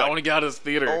 I'm like, I want to get out of this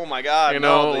theater. Oh my god!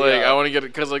 I want to get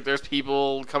it because like there's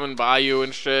people coming by you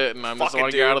and shit, and I just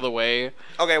want to get out of the way.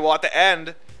 Okay, well at the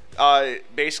end,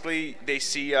 basically they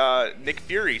see Nick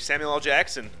Fury, Samuel L.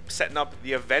 Jackson setting up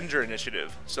the Avenger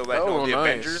Initiative. So that the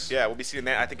Avengers, we'll be seeing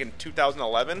that. I think in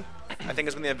 2011. I think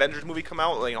is when the Avengers movie come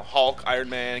out. Like, Hulk, Iron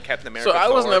Man, Captain America. So I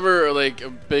Thor. was never like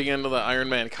big into the Iron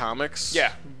Man comics.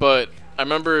 Yeah, but I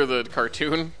remember the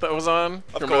cartoon that was on.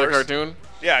 Of Remember course. the cartoon?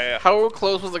 Yeah. How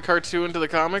close was the cartoon to the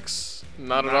comics?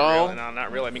 Not at all? Really, no,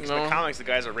 not really. I mean, because in the comics, the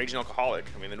guy's a raging alcoholic.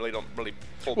 I mean, they really don't really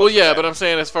pull. Well, yeah, but I'm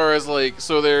saying as far as like,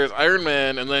 so there's Iron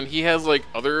Man, and then he has like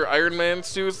other Iron Man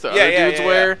suits that other dudes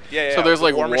wear. Yeah. So there's the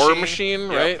like War Machine,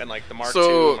 right? And like the Mark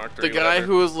so II, Mark III, the guy whatever.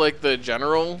 who is like the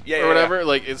general or whatever,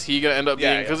 like, is he gonna end up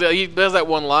being? Because he does that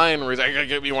one line where he's like, "I gotta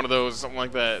get me one of those," something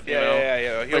like that.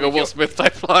 Yeah. Like a Will Smith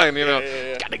type line, you know.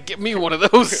 Yeah. Gotta get me one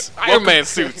of those Iron Man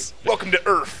suits. Welcome to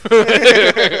Earth.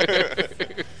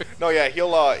 No, yeah,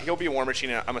 he'll be War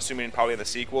Machine. I'm assuming probably in the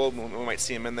sequel. We might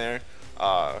see him in there.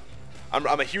 I'm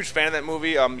a huge fan of that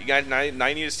movie. You guys now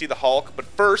need to see the Hulk, but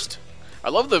first, I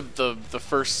love the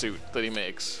first suit that he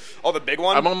makes. Oh, the big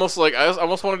one. I'm almost like I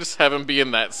almost want to just have him be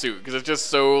in that suit because it's just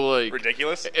so like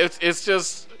ridiculous. It's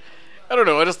just I don't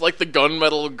know. I just like the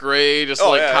gunmetal gray, just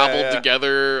cobbled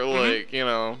together, like you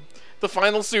know. The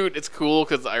final suit, it's cool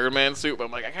because it's the Iron Man suit, but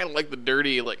I'm like, I kind of like the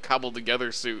dirty, like cobbled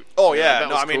together suit. Oh yeah, that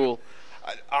was cool.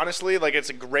 Honestly, like it's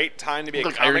a great time to be a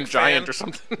like comic Iron fan. Giant or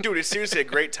something. Dude, it's seriously a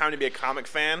great time to be a comic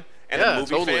fan and a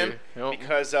movie fan Yep.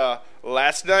 because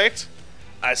last night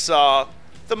I saw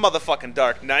the motherfucking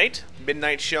Dark Knight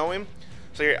midnight showing.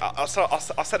 So here, I'll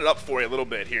set it up for you a little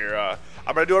bit here.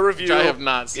 I'm gonna do a review. Which I have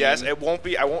not seen. Yes, it won't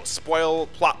be. I won't spoil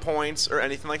plot points or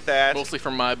anything like that. Mostly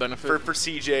for my benefit. For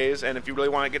CJ's, and if you really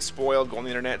want to get spoiled, go on the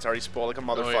internet. It's already spoiled like a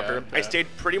motherfucker. Yeah. I stayed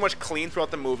pretty much clean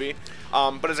throughout the movie,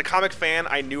 but as a comic fan,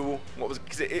 I knew what was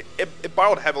because it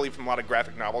borrowed heavily from a lot of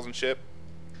graphic novels and shit.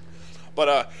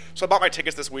 But so I bought my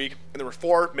tickets this week, and there were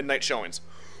 4 midnight showings.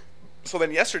 So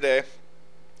then yesterday,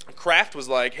 Kraft was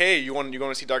like, "Hey, you're going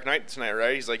to see Dark Knight tonight,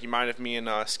 right?" He's like, "You mind if me and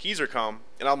Skeezer come?"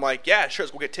 And I'm like, "Yeah, sure.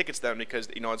 Let's go get tickets then because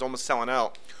it's almost selling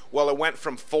out." Well, it went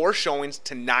from 4 showings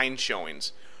to 9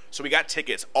 showings. So we got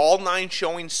tickets. All 9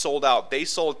 showings sold out. They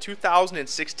sold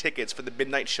 2,006 tickets for the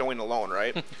midnight showing alone,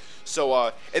 right?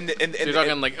 So and you're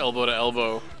talking like elbow to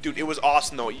elbow. Dude, it was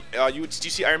awesome though. Did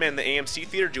you see Iron Man in the AMC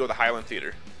theater? Or did you go to the Highland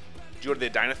theater? Did you go to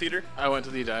the Edina theater? I went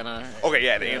to the Edina. Okay,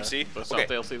 yeah, the AMC. Okay.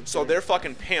 So they're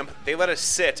fucking pimp. They let us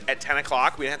sit at 10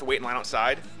 o'clock. We didn't have to wait in line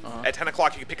outside. At 10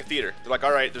 o'clock, you could pick a theater. They're like,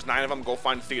 all right, there's 9 of them. Go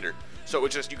find a theater. So it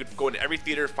was just, you could go into every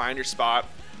theater, find your spot.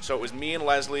 So it was me and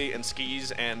Leslie and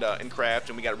Skis and Kraft,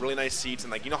 and we got really nice seats.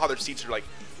 And like, you know how their seats are like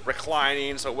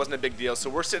reclining, so it wasn't a big deal.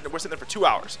 So we're sitting there for 2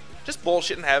 hours, just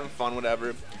bullshitting, having fun,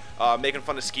 whatever. Making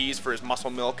fun of Skis for his muscle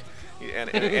milk.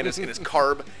 And his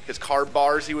carb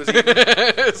bars he was eating.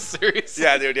 Seriously?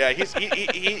 Yeah, dude. Yeah,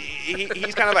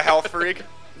 he's kind of a health freak.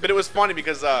 But it was funny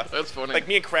because that's funny. Like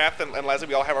me and Kraft and Leslie,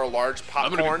 we all have our large popcorns.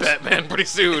 I'm gonna be Batman pretty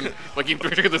soon. Like you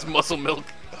drinking this muscle milk.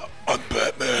 I'm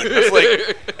Batman. It's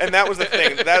like, and that was the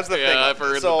thing. That's the thing. I've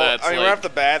heard so, that's right off the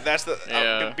bat, that's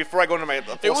the. Before I go into my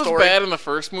full it was story, bad in the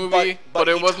first movie, but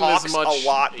it wasn't as much. A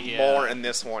lot more in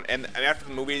this one, and after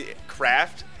the movie,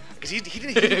 Kraft. Because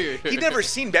he'd never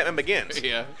seen Batman Begins.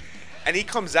 Yeah. And he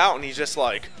comes out and he's just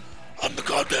like, I'm the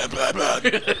goddamn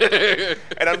Batman.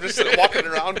 And I'm just walking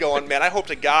around going, man, I hope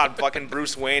to God fucking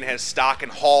Bruce Wayne has stock in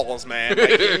Halls, man.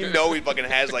 Like, he fucking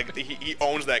has, like, he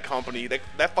owns that company.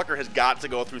 That fucker has got to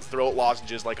go through throat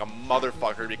lozenges like a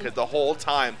motherfucker because the whole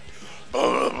time.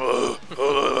 And,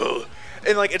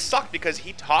 like, it sucked because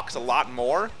he talks a lot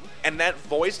more. And that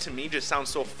voice to me just sounds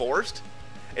so forced.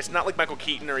 It's not like Michael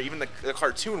Keaton or even the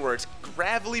cartoon where it's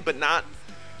gravelly, but not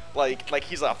like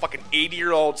he's a fucking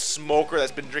 80-year-old smoker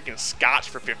that's been drinking scotch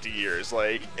for 50 years.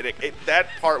 Like, that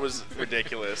part was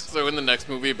ridiculous. So in the next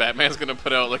movie, Batman's going to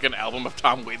put out like an album of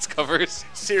Tom Waits covers?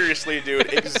 Seriously,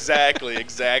 dude. Exactly.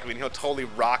 And he'll totally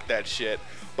rock that shit.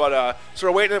 But, so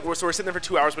we're waiting, so we're sitting there for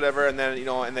 2 hours, whatever, and then,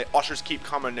 and the ushers keep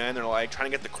coming in. They're like trying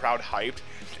to get the crowd hyped.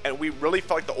 And we really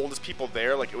felt like the oldest people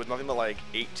there. Like, it was nothing but, like,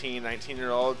 18,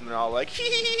 19-year-olds. And they're all like,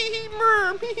 hee,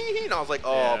 merm, hee. And I was like,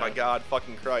 oh, my God,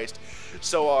 fucking Christ.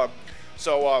 So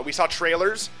we saw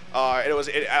trailers.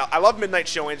 I love midnight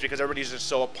showings because everybody's just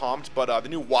so pumped. But the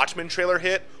new Watchmen trailer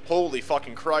hit. Holy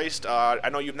fucking Christ. I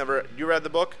know you read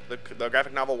the book, the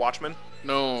graphic novel Watchmen?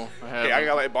 No, I haven't. Okay, I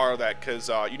gotta let you borrow that because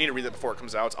you need to read it before it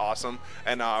comes out. It's awesome.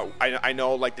 And I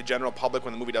know, like, the general public,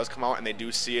 when the movie does come out and they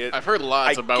do see it, I've heard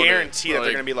lots about it. I guarantee that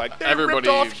they're gonna be like, they ripped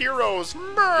off heroes.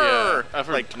 Murr! Yeah, I've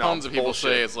heard like, tons of people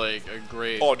bullshit. say it's like a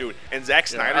great. Oh, dude, and Zack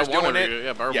Snyder's doing it.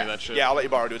 Yeah, borrow me that shit. Yeah, I'll let you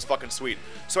borrow, dude. It's fucking sweet.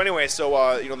 So anyway,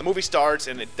 the movie starts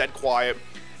and it's dead quiet,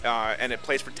 and it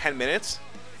plays for 10 minutes,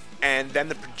 and then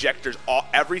the projectors,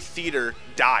 every theater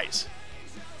dies.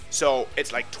 So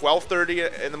it's like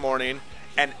 12:30 in the morning,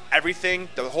 and everything,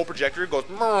 the whole projector goes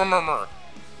murr, murr, murr.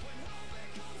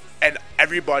 And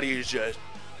everybody is just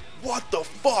what the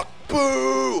fuck,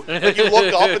 boo! Like, you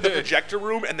look up in the projector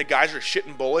room, and the guys are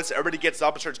shitting bullets. Everybody gets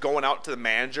up and starts going out to the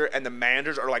manager, and the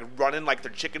managers are, like, running like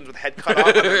they're chickens with head cut off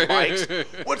on their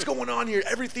mics. What's going on here?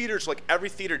 Every theater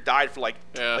died for, like,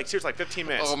 seriously, like 15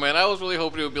 minutes. Oh, man, I was really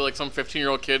hoping it would be, like, some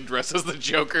 15-year-old kid dressed as the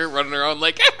Joker running around,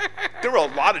 like... There were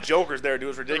a lot of Jokers there, dude. It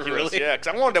was ridiculous. Really? Yeah,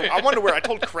 because I wanted to wear... I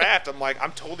told Kraft, I'm like,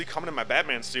 I'm totally coming in my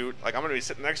Batman suit. Like, I'm going to be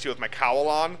sitting next to you with my cowl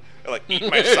on, and, like,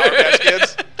 eating my Sour Patch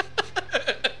Kids.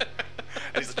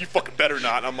 And he's like, you fucking better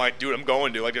not. And I'm like, dude, I'm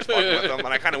going to. Like, just fucking with him. And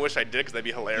I kind of wish I did because that'd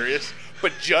be hilarious.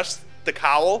 But just the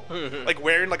cowl, like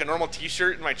wearing like a normal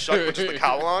T-shirt and my Chuck with just the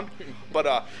cowl on.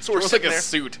 But so we're sitting like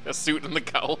there. A suit and the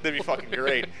cowl. That'd be fucking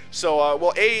great. So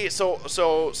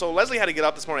so Leslie had to get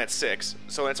up this morning at 6.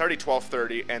 So it's already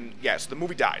 12:30, and yeah, so the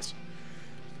movie dies.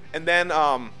 And then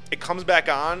it comes back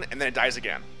on, and then it dies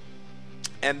again.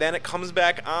 And then it comes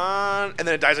back on, and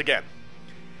then it dies again.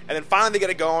 And then finally they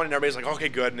get it going, and everybody's like, okay,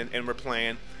 good, and we're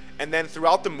playing. And then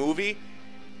throughout the movie,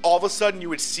 all of a sudden you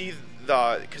would see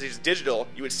because it's digital,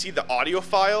 you would see the audio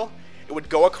file. It would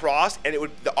go across, and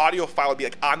the audio file would be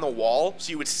like on the wall,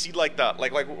 so you would see like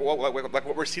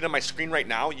what we're seeing on my screen right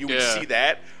now. You would see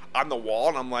that on the wall,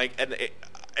 and I'm like,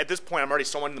 at this point, I'm already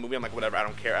so into the movie. I'm like, whatever, I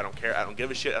don't care, I don't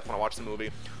give a shit. I just want to watch the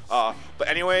movie. But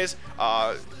anyways,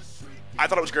 I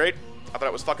thought it was great. I thought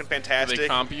it was fucking fantastic. Did they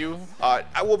comp you?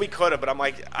 We could have, but I'm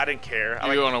like, I didn't care.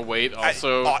 You want to wait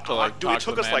also to like dude, talk it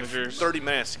took to us the managers? like 30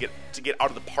 minutes to get out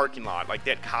of the parking lot. Like,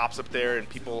 they had cops up there, and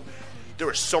people. There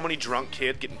were so many drunk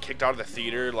kids getting kicked out of the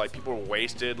theater. Like, people were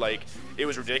wasted. Like, it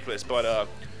was ridiculous. But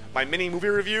my mini movie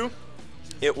review,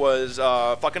 it was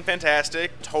fucking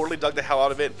fantastic. Totally dug the hell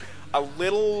out of it. A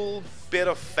little bit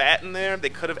of fat in there. They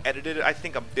could have edited it, I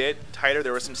think, a bit tighter.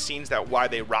 There were some scenes that why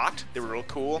they rocked. They were real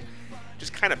cool.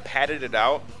 Just kind of padded it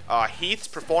out. Heath's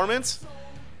performance,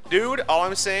 dude, all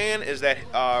I'm saying is that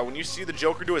when you see the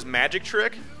Joker do his magic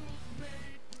trick,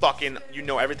 fucking, you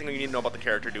know everything you need to know about the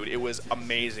character, dude. It was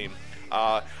amazing.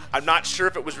 I'm not sure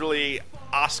if it was really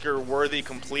Oscar worthy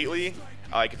completely.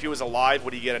 Like, if he was alive,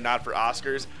 would he get a nod for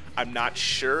Oscars? I'm not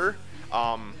sure.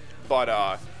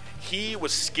 But he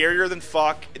was scarier than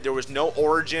fuck. There was no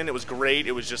origin. It was great.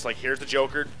 It was just like, here's the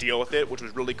Joker, deal with it, which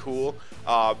was really cool.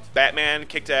 Batman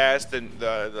kicked ass.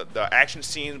 The action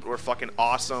scenes were fucking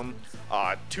awesome.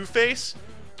 Two-Face,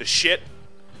 the shit.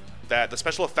 The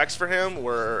special effects for him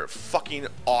were fucking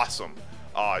awesome.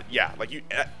 Yeah, like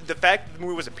the fact that the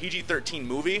movie was a PG-13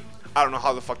 movie, I don't know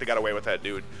how the fuck they got away with that,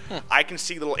 dude. I can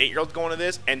see little 8-year-olds going to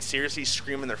this and seriously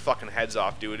screaming their fucking heads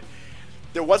off, dude.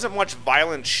 There wasn't much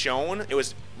violence shown. A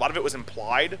lot of it was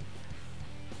implied.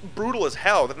 Brutal as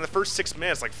hell. Within the first 6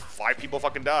 minutes, like 5 people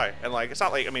fucking die, and like it's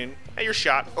not like, I mean, hey, you're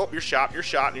shot. Oh, you're shot,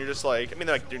 and you're just like, I mean,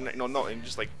 like, and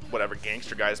just like whatever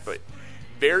gangster guys, but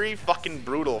very fucking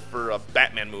brutal for a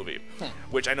Batman movie.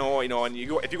 Which I know, and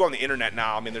if you go on the internet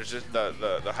now, I mean, there's just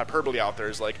the hyperbole out there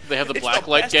is like, they have the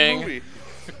Blacklight gang.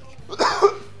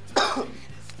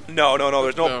 No.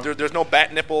 There's no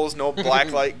bat nipples, no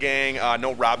Blacklight gang,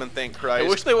 no Robin. Thank Christ. I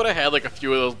wish they would have had like a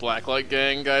few of those Blacklight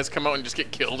gang guys come out and just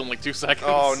get killed in like 2 seconds.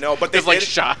 Oh no, but they like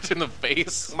shot in the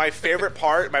face. My favorite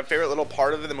little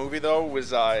part of the movie though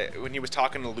was when he was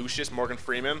talking to Lucius Morgan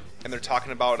Freeman, and they're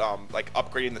talking about like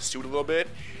upgrading the suit a little bit.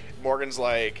 Morgan's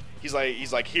like, he's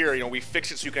like, here, we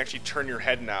fixed it so you can actually turn your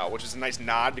head now, which is a nice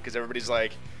nod because everybody's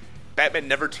like, Batman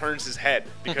never turns his head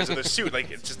because of the suit.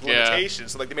 Like, it's just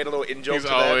limitations. So, like, they made a little in-joke to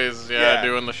that. He's always,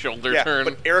 doing the shoulder turn.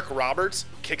 But Eric Roberts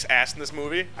kicks ass in this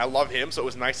movie. I love him, so it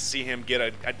was nice to see him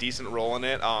get a decent role in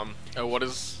it. Who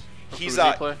does he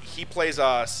play? He plays,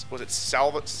 was it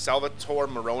Salvatore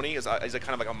Maroni? He's a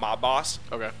kind of like a mob boss.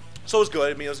 Okay. So it was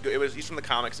good. I mean, it was good. He's from the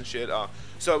comics and shit.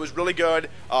 So it was really good.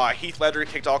 Heath Ledger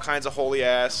kicked all kinds of holy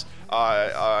ass.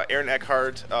 Aaron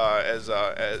Eckhart as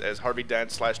Harvey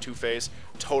Dent / Two-Face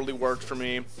totally worked for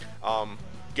me.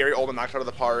 Gary Oldman knocked it out of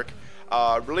the park.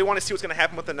 Really want to see what's going to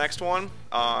happen with the next one.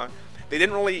 They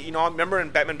didn't really, remember in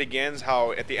Batman Begins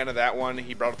how at the end of that one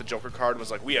he brought up the Joker card and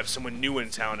was like, we have someone new in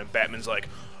town, and Batman's like,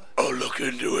 I'll look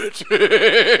into it.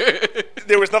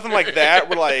 There was nothing like that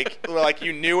where like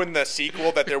you knew in the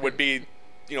sequel that there would be,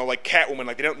 like Catwoman.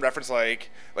 Like, they don't reference like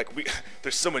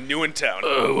there's someone new in town.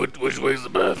 Which way's the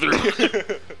bathroom?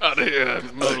 Out of here.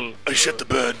 I shit the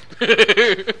bed.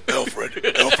 Alfred,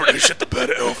 I shit the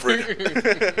bed,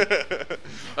 Alfred.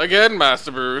 Again,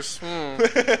 Master Bruce.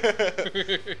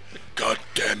 God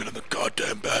damn it, I'm the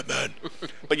goddamn Batman.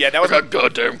 But yeah, that was I got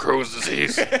goddamn crow's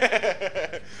disease.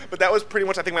 But that was pretty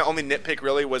much, I think, my only nitpick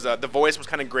really was the voice was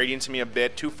kind of grating to me a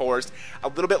bit, too forced, a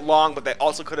little bit long, but that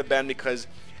also could have been because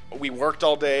we worked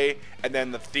all day, and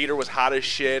then the theater was hot as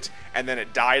shit, and then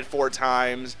it died 4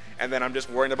 times, and then I'm just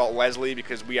worrying about Leslie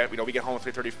because we get home at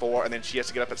 3:34, and then she has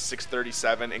to get up at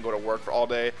 6:37 and go to work for all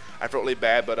day. I felt really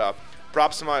bad, but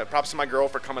props to my girl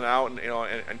for coming out and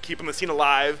and keeping the scene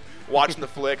alive, watching the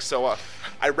flick. So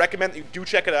I recommend that you do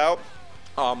check it out.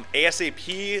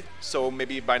 ASAP, so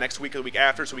maybe by next week or the week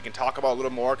after, so we can talk about it a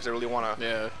little more because I really want to.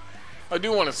 Yeah. I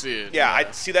do want to see it. Yeah,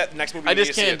 I see that next movie. I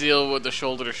just can't deal with the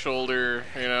shoulder to shoulder,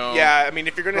 Yeah, I mean,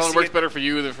 if you're gonna see it works better for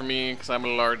you than for me because I'm a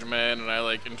large man and I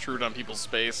like intrude on people's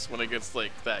space when it gets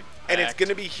like that. And it's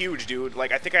gonna be huge, dude.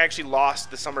 Like, I think I actually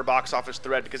lost the summer box office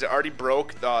thread because it already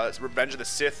broke the Revenge of the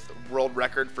Sith world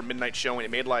record for midnight showing.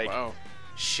 It made like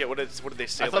shit. What did they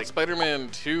say? I thought Spider-Man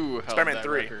 2 held Spider-Man that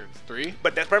 3. record. 3?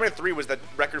 But that Spider-Man 3 was the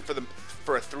record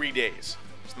for 3 days.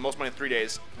 It's the most money in 3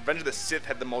 days. Revenge of the Sith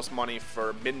had the most money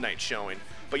for midnight showing.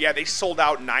 But yeah, they sold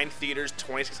out 9 theaters,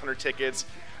 2,600 tickets.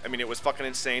 I mean, it was fucking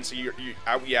insane. So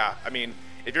I mean,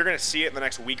 if you're gonna see it in the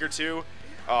next week or two,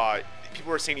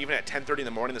 people were saying even at 10:30 in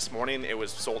the morning this morning it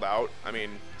was sold out. I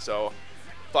mean, so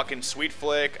fucking sweet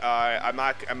flick. I'm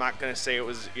not gonna say it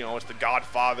was it's the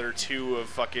Godfather 2 of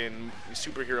fucking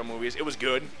superhero movies. It was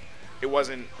good. It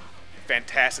wasn't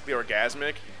fantastically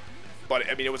orgasmic, but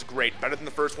I mean it was great. Better than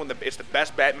the first one. It's the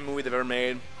best Batman movie they've ever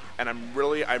made. And I'm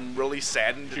really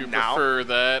saddened now. Do you prefer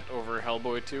that over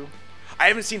Hellboy 2? I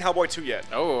haven't seen Hellboy 2 yet.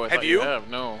 Oh, have you?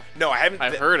 No. No, I haven't.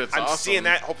 I've heard it's I'm awesome. seeing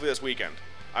that hopefully this weekend.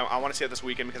 I want to see it this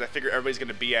weekend because I figure everybody's going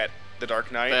to be at The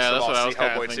Dark Knight, yeah, so that's what I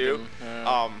I'll was see Hellboy 2.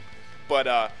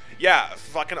 Yeah. Yeah,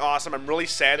 fucking awesome. I'm really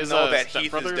sad to know that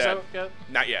Heath is dead. Out yet?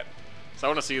 Not yet. So I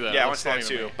want to see that. Yeah, I want to see that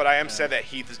too. But I am sad that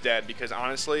Heath is dead because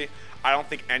honestly, I don't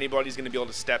think anybody's going to be able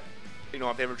to step.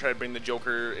 If they ever try to bring the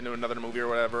Joker into another movie or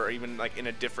whatever, or even like in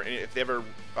a different, if they ever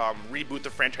reboot the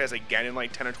franchise again in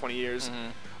like 10 or 20 years,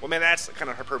 well, man, that's kind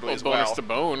of hyperbole as well. Bonus to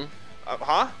Bone.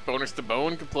 Bonus to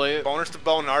Bone could play it. Bonus to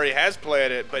Bone already has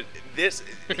played it, but this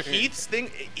Heath's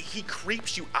thing, he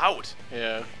creeps you out.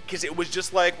 Yeah. Because it was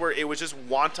just like where it was just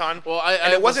wanton. Well,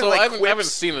 it wasn't like I haven't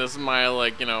seen it. This is my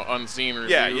unseen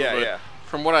review. Yeah.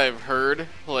 From what I've heard,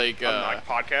 like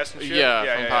podcasts and shit.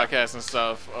 Yeah, podcasts and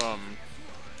stuff.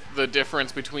 The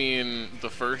difference between the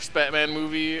first Batman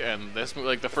movie and this movie,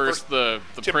 like the Prince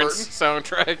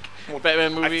soundtrack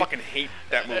Batman movie. I fucking hate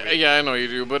that movie. Yeah, I know you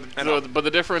do, but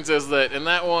the difference is that in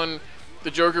that one,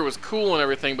 the Joker was cool and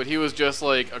everything, but he was just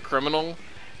like a criminal.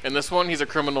 In this one, he's a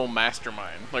criminal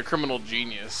mastermind, like criminal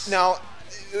genius. Now,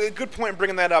 a good point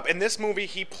bringing that up. In this movie,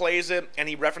 he plays it and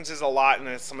he references a lot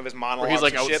in some of his monologues.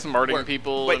 Where he's like outsmarting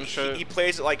people but and shit. He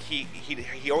plays it like he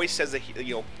always says that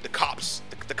the cops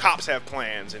have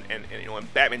plans and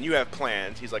and Batman, you have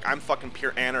plans. He's like, I'm fucking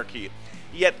pure anarchy.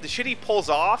 Yet the shit he pulls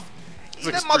off,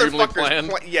 that motherfucker's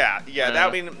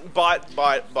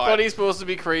but he's supposed to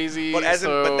be crazy. But that's a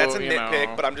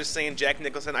nitpick. But I'm just saying, Jack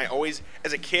Nicholson. I always,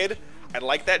 as a kid, I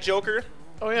liked that Joker.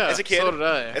 Oh yeah, as a kid, so did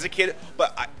I. As a kid,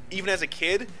 but even as a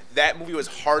kid, that movie was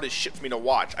hard as shit for me to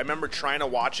watch. I remember trying to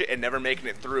watch it and never making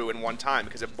it through in one time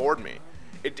because it bored me.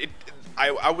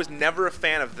 I was never a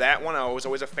fan of that one. I was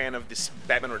always a fan of this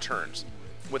Batman Returns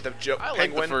with the I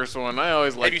Penguin. Like the first one. I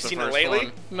always liked the first one. Have you seen it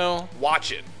lately? No.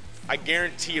 Watch it. I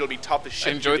guarantee it'll be tough as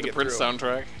shit. I enjoyed the Prince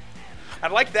soundtrack. I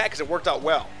like that because it worked out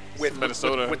well with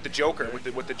Minnesota with the Joker,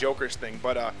 with the Joker's thing.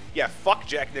 But yeah, fuck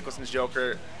Jack Nicholson's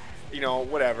Joker.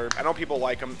 Whatever. I know people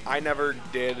like him. I never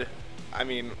did. I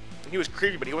mean, he was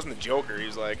creepy, but he wasn't the Joker.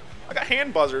 He's like, I got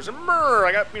hand buzzers and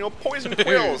I got poison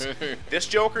quills. This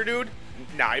Joker, dude,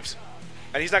 knives,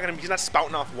 and he's not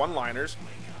spouting off one-liners.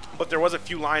 But there was a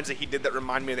few lines that he did that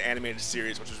remind me of the animated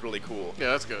series, which was really cool.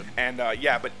 Yeah, that's good. And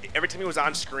but every time he was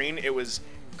on screen, it was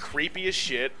creepy as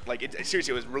shit. Like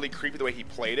seriously, it was really creepy the way he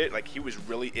played it. Like he was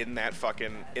really in that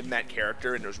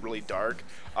character, and it was really dark.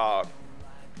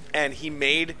 And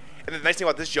the nice thing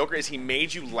about this Joker is he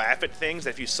made you laugh at things that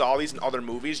if you saw these in other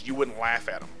movies, you wouldn't laugh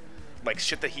at them. Like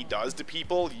shit that he does to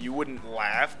people, you wouldn't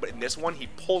laugh. But in this one, he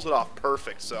pulls it off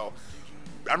perfect. So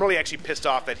I'm really actually pissed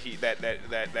off that he's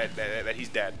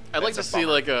dead. I'd like to see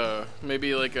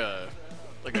maybe a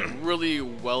really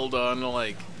well done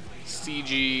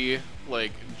CG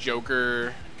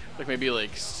Joker, maybe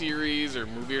series or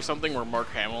movie or something where Mark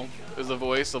Hamill is the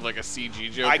voice of a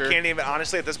CG Joker. I can't even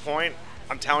honestly at this point.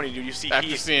 I'm telling you, dude. You see,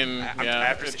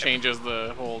 it changes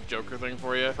the whole Joker thing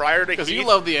for you. Prior to because you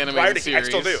love the animated series. I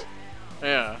still do.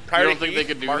 Yeah. Prior you don't think they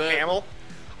could do Mark that? Hamill,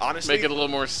 honestly, make it a little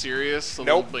more serious.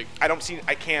 Nope. I don't see.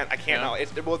 I can't. Yeah. No.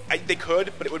 They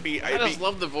could, but it would be. I just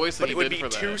love the voice that he did for that. But it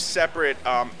would be two separate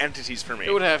entities for me.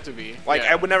 It would have to be.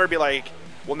 I would never be like.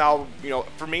 Well, now,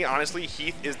 for me, honestly,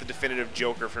 Heath is the definitive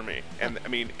Joker for me. And, I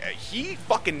mean, he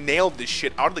fucking nailed this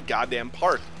shit out of the goddamn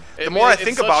park. The more I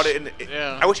think about it,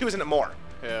 yeah. I wish he was in it more.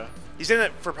 Yeah. He's in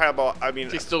it for probably about, I mean...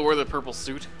 Does he still wear the purple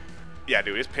suit? Yeah,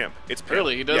 dude, it's pimp. It's pimp.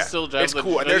 Really? He does still have it's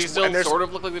cool. Does he still sort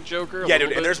of look like the Joker? Yeah,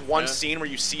 dude, and there's one scene where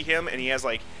you see him, and he has,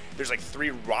 like, there's, like, 3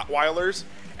 Rottweilers,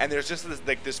 and there's just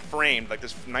this frame, like,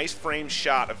 this nice frame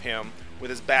shot of him with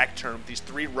his back turned with these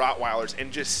 3 Rottweilers,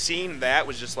 and just seeing that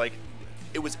was just, like,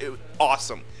 it was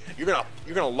awesome. You're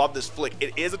gonna love this flick.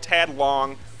 It is a tad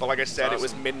long, but like I said, awesome. It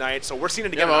was midnight, so we're seeing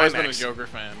it again. I've always IMAX. been a Joker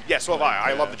fan. Yeah, so have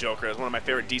I. I love the Joker. It's one of my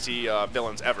favorite DC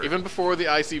villains ever. Even before the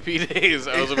ICP days,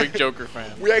 I was a big Joker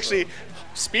fan. We actually,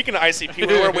 speaking of ICP, when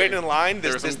we were waiting in line,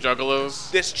 there were some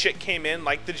juggalos. This chick came in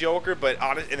like the Joker, but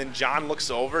and then John looks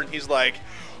over and he's like,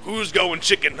 "Who's going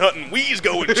chicken hunting? We's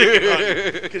going chicken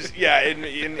hunting." Because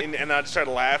and I just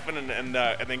started laughing, and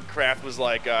then Kraft was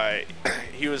like,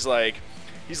 he's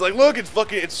like, "Look,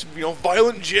 it's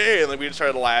Violent J," and like we just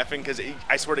started laughing because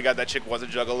I swear to God that chick was a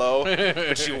juggalo,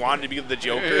 but she wanted to be the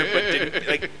Joker, but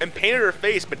didn't and painted her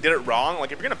face, but did it wrong.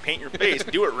 Like if you're gonna paint your face,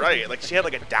 do it right. Like she had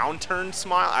like a downturned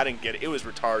smile. I didn't get it. It was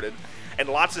retarded, and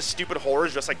lots of stupid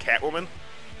horrors just like Catwoman.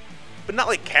 But not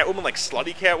like Catwoman, like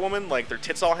slutty Catwoman, like their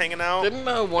tits all hanging out. Didn't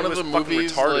one of the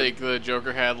movies, like, the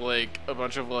Joker had, like, a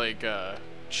bunch of, like,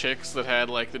 chicks that had,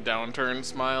 like, the downturn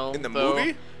smile? In the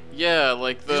movie? Yeah,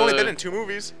 like the... He's only been in 2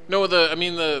 movies? No, the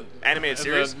animated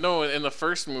series? No, in the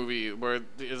first movie, where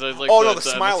it's like the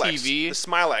Smilex. TV. The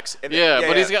Smilex.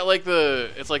 But he's got, like,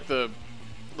 it's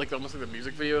like almost like the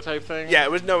music video type thing. Yeah, it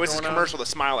was his commercial, the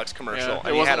Smilex commercial. Yeah,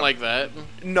 it wasn't like that.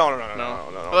 No. I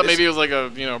thought maybe it was like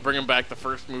a bringing back the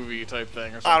first movie type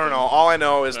thing or something. I don't know. All I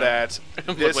know is that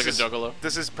this like a juggalo.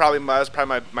 This is probably my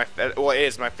it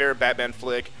is my favorite Batman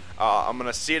flick. I'm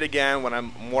gonna see it again when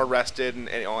I'm more rested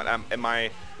and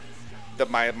my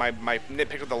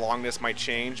nitpick with the longness might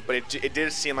change, but it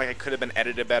did seem like it could have been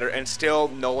edited better. And still,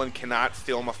 Nolan cannot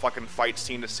film a fucking fight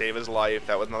scene to save his life.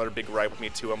 That was another big gripe with me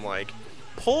too. I'm like,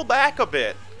 pull back a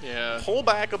bit. Yeah. Pull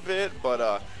back a bit.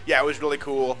 But it was really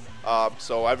cool.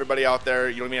 So everybody out there,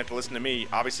 you don't even have to listen to me.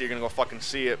 Obviously, you're gonna go fucking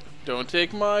see it. Don't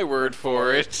take my word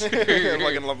for it. Fucking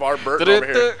LeVar Burton over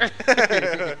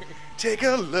here. Take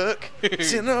a look.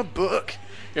 It's in a book.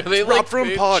 Yeah, they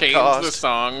changed the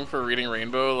song for Reading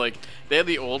Rainbow. Like they had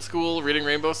the old school Reading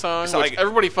Rainbow song, which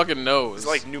everybody fucking knows. It's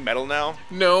like new metal now.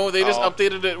 No, they just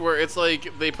updated it where it's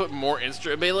like they put more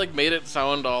instrument. They like made it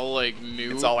sound all like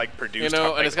new. It's all like produced,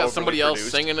 and it's got somebody else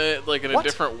singing it like in a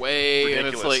different way,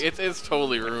 ridiculous. And it's like it's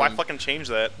totally ruined. Why fucking change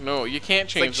that? No, you can't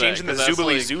change it's like changing the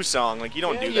Zoobly Zoo song. Like you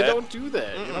don't do that. You don't do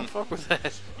that. You don't fuck with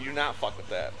that. You do not fuck with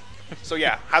that. So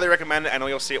yeah, highly recommend it. I know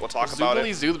you'll see it. We'll talk about it.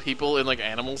 Zoobly Zoo, the people in like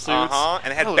animal suits.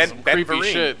 And it had Ben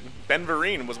Vereen. Shit. Ben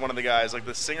Vereen was one of the guys, like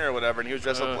the singer or whatever, and he was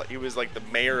dressed up like he was like the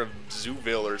mayor of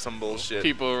Zooville or some bullshit.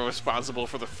 People are responsible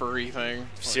for the furry thing.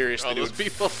 Seriously, those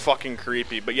people. Fucking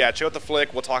creepy. But yeah, check out the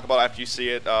flick. We'll talk about it after you see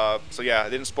it. So yeah, I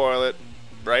didn't spoil it,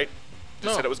 right?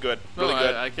 Just said it was good. Really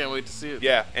good. I can't wait to see it.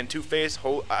 Yeah, and Two-Face.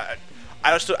 I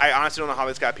honestly don't know how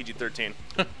this got PG-13.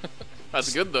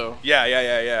 That's good though.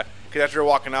 Yeah. Because after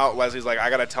walking out, Leslie's like, I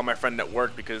gotta tell my friend at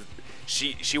work because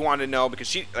she wanted to know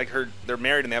because they're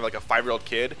married and they have like a 5-year-old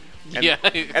kid. And,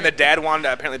 and the dad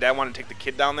wanted to take the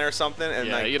kid down there or something.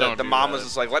 And the mom was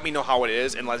just like, let me know how it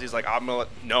is. And Leslie's like, I'm gonna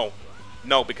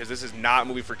no, because this is not a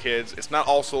movie for kids. It's not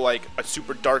also like a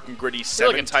super dark and gritty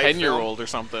 7 like a type 10-year-old or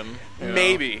something.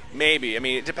 Maybe. I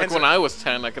mean, it depends. Like when I was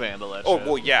 10, I could handle that. Oh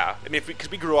well, yeah. I mean, because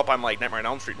we grew up on like Nightmare on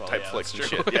Elm Street type flicks and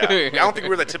shit. Yeah, I don't think we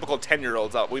were the typical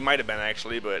 10-year-olds. We might have been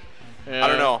actually, but I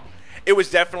don't know. It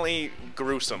was definitely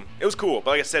gruesome. It was cool,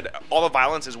 but like I said, all the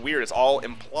violence is weird. It's all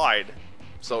implied.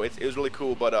 So it was really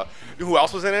cool. But who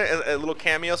else was in it? A little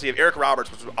cameo. So you have Eric Roberts,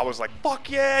 which I was like,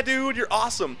 fuck yeah, dude, you're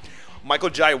awesome.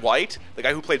 Michael Jai White, the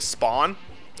guy who played Spawn.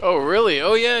 Oh really?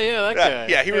 Oh yeah, that guy.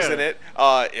 Yeah, he was in it.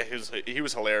 He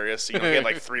was hilarious. He had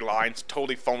like 3 lines,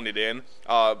 totally phoned it in.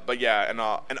 But yeah,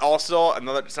 and also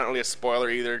another. It's not really a spoiler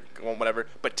either. Well, whatever.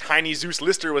 But Tiny Zeus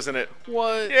Lister was in it.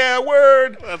 What? Yeah,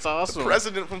 word. That's awesome. The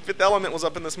president from Fifth Element was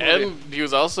up in this movie. And he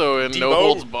was also in Debo. No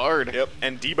Holds Barred. Yep,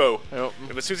 and Debo. Yep.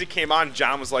 And as soon as he came on,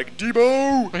 John was like,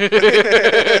 Debo!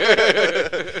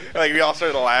 Like, we all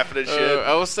started laughing and shit.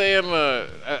 I was saying,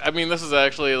 I mean, this is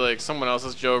actually, like, someone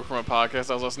else's joke from a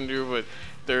podcast I was listening to, but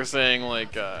they're saying,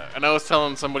 like, and I was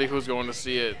telling somebody who was going to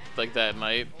see it, like, that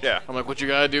night. Yeah. I'm like, what you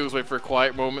gotta do is wait for a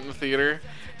quiet moment in the theater,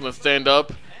 and then stand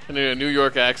up, and in a New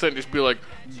York accent, just be like,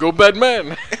 go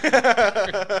Batman!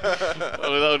 That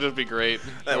would just be great.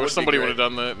 I wish somebody would have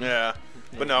done that. Yeah.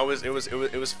 But no, it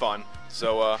was fun.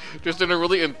 So just in a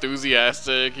really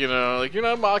enthusiastic, like you're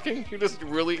not mocking, you're just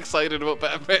really excited about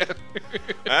Batman.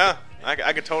 Yeah,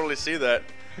 I could totally see that.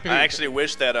 I actually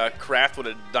wish that Kraft would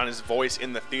have done his voice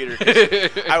in the theater.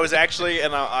 'Cause I was actually,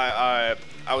 and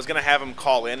I was gonna have him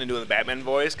call in and do the Batman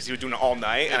voice because he was doing it all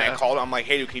night. And I called him. I'm like,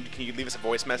 "Hey, dude, can you leave us a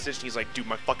voice message?" And he's like, "Dude,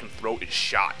 my fucking throat is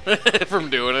shot from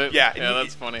doing it." Yeah,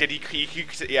 that's funny. Did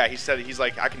he said he's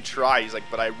like, "I can try." He's like,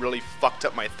 "But I really fucked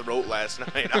up my throat last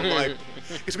night." I'm like,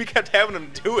 because we kept having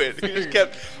him do it. He just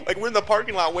kept like we're in the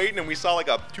parking lot waiting, and we saw like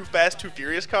a Too Fast, Too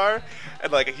Furious car,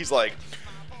 and like he's like,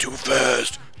 "Too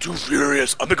fast, too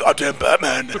furious, I'm the goddamn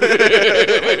Batman." Like,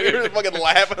 we were fucking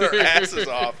laughing our asses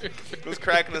off. It was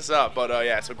cracking us up. But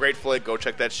yeah, so great flick. Go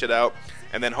check that shit out.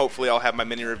 And then hopefully I'll have my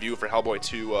mini review for Hellboy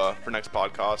 2 for next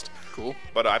podcast. Cool.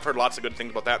 But I've heard lots of good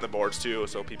things about that in the boards too,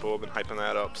 so people have been hyping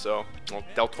that up. So, well,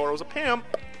 Del Toro's a pimp.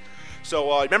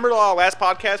 So remember the last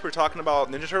podcast we were talking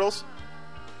about Ninja Turtles?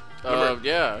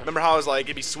 Yeah. Remember how I was like,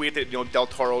 it'd be sweet that Del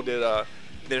Toro did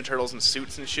Ninja Turtles in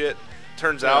suits and shit?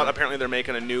 Turns out, apparently they're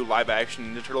making a new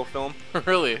live-action Ninja Turtle film.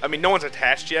 Really? I mean, no one's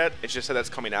attached yet. It's just that that's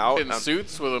coming out. In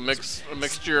suits with a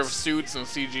mixture of suits and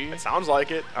CG. It sounds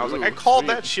like it. I was like, I called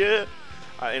that shit.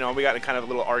 We got in kind of a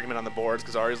little argument on the boards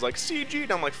because Ari's like CG,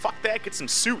 and I'm like, fuck that, get some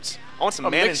suits. I want some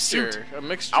man in suit. A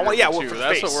mixture. I want, yeah, well, for for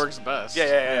that's face. what works best.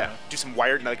 Yeah. Do some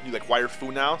wired, like do like wire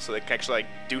fu now, so they can actually like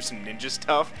do some ninja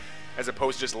stuff, as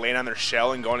opposed to just laying on their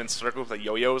shell and going in circles with like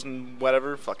yo-yos and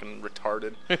whatever. Fucking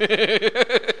retarded.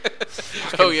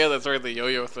 Oh yeah, that's right, the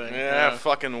yo-yo thing. Yeah,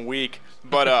 fucking weak.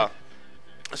 But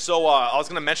so I was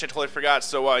gonna mention, I totally forgot.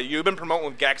 So you've been promoting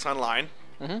with Gax Online,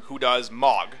 who does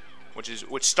MOG.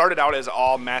 Which started out as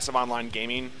all massive online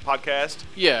gaming podcast.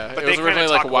 Yeah, but it was originally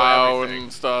like WoW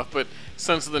and stuff, but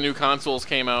since the new consoles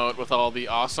came out with all the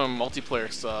awesome multiplayer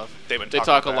stuff, they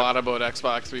talk a lot about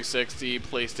Xbox 360,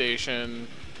 PlayStation.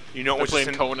 You know what's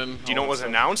Conan. Do you know what was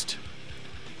announced?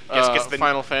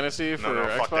 Final Fantasy for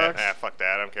Xbox. Fuck that. Fuck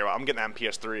that. I don't care. I'm getting that on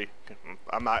PS3.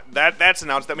 I'm not. That's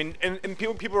announced. I mean, and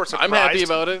people were surprised. I'm happy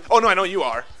about it. Oh no, I know you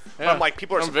are. Yeah. But I'm like,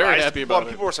 people are surprised. I'm very happy about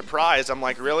it. People were surprised. I'm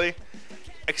like, really?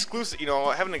 Exclusive,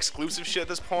 having exclusive shit at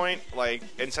this point, like,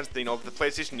 and since the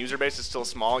PlayStation user base is still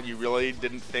small, you really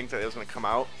didn't think that it was going to come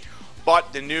out.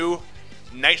 But the new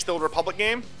Knights of the Old Republic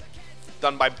game,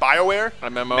 done by BioWare,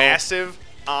 MMO. massive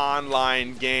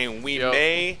online game.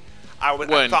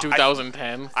 When?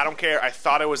 2010? I don't care. I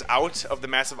thought I was out of the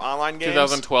massive online games.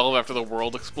 2012, after the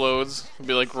world explodes. It'd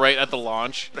be like right at the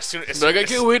launch. I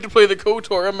can't wait to play the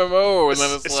KOTOR MMO. And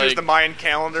then it's as soon as the Mayan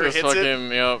calendar hits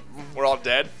it, yep. we're all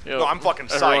dead. Yep. No, I'm fucking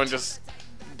psyched. Everyone just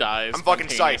dies. I'm fucking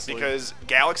psyched because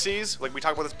Galaxies, like we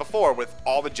talked about this before, with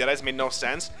all the Jedis made no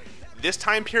sense. This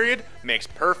time period makes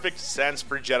perfect sense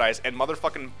for Jedis, and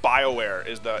motherfucking BioWare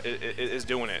is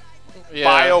doing it.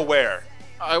 Yeah. BioWare.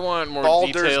 I want more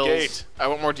Baldur's details. Gate. I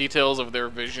want more details of their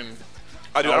vision.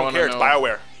 I don't care. It's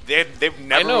BioWare. They've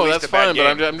never. I know released that's a bad fine,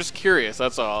 game. but I'm just curious.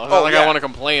 That's all. It's not like I want to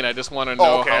complain. I just want to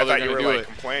know how they're going to do it.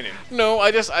 Complaining. No,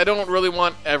 I don't really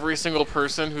want every single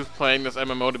person who's playing this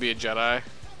MMO to be a Jedi.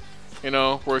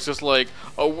 Where it's just like,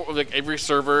 like every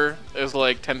server is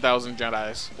like 10,000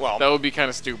 Jedis. Well, that would be kind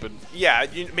of stupid. Yeah,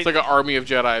 it's like an army of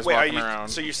Jedis walking around.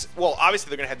 So obviously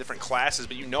they're gonna have different classes,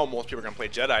 but most people are gonna play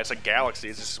Jedi. It's like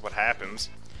Galaxies. This is what happens.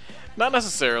 Not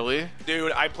necessarily,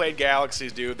 dude. I played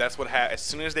Galaxies, dude. That's what happened. As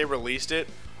soon as they released it,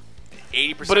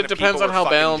 80%. But it depends on how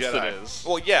balanced Jedi. it is.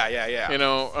 Well, yeah.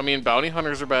 I mean, bounty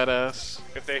hunters are badass.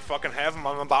 If they fucking have them,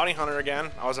 I'm a bounty hunter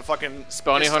again. I was a fucking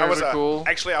bounty hunters are cool.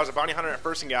 Actually, I was a bounty hunter at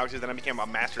first in Galaxies, then I became a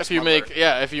master smuggler.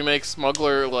 If you make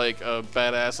smuggler like a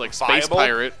badass like space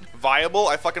pirate. Viable.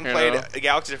 I fucking played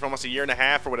Galaxies for almost a year and a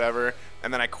half or whatever,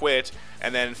 and then I quit.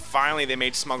 And then finally they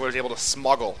made smugglers able to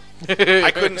smuggle.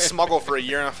 I couldn't smuggle for a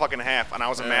year and a fucking half, and I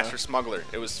was a master smuggler.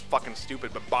 It was fucking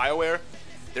stupid. But BioWare,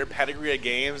 their pedigree of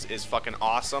games is fucking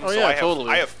awesome. Oh, yeah, totally.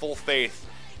 I have full faith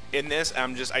in this.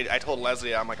 I told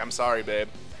Leslie, I'm like, I'm sorry, babe.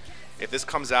 If this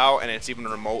comes out and it's even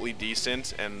remotely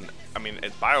decent, and I mean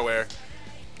it's BioWare,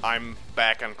 I'm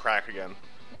back on crack again.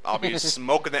 I'll be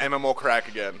smoking the MMO crack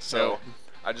again. So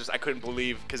I couldn't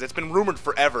believe, because it's been rumored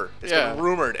forever. It's been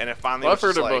rumored, and it finally was I've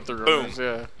heard just about the rumors. boom,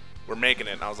 yeah, we're making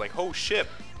it. And I was like, oh shit.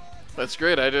 That's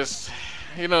great. I just,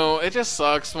 it just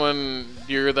sucks when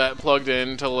you're that plugged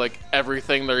into like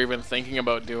everything they're even thinking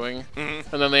about doing, and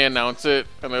then they announce it,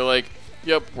 and they're like,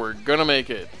 "Yep, we're gonna make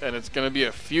it, and it's gonna be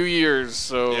a few years,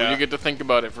 so you get to think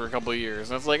about it for a couple of years."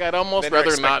 And it's like I'd almost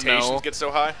rather not know. Expectations get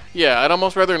so high. Yeah, I'd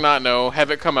almost rather not know.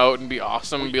 Have it come out and be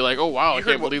awesome, and be like, "Oh wow, I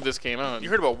can't believe this came out." You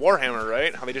heard about Warhammer,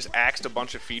 right? How they just axed a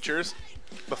bunch of features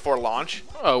before launch.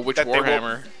 Oh, which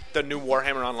Warhammer? The new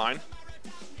Warhammer Online.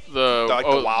 The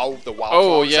WoW.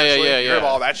 Oh yeah. You heard about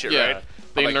all that shit, right?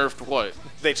 They nerfed what?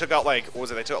 They took out what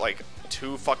was it? They took out like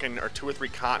two or three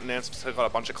continents. Took out a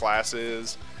bunch of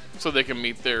classes. so they can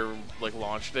meet their like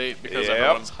launch date because Yep.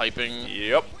 everyone's hyping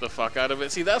Yep. the fuck out of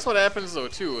it. See, that's what happens though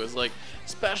too. Is like,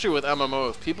 especially with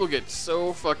MMOs, people get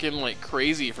so fucking like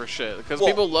crazy for shit because Well,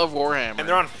 people love Warhammer And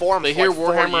they're on forums. They for hear like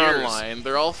 4 Warhammer years. Online.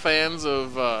 They're all fans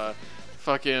of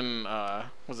fucking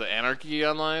was it Anarchy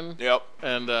Online? Yep.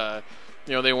 And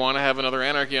you know, they want to have another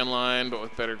Anarchy Online, but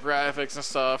with better graphics and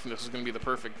stuff. And this is going to be the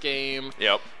perfect game.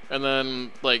 Yep. And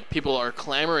then, like, people are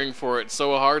clamoring for it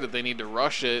so hard that they need to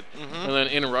rush it. And then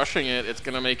in rushing it, it's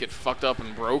going to make it fucked up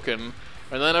and broken.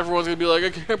 And then everyone's going to be like, I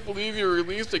can't believe you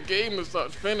released a game that's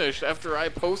not finished after I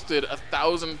posted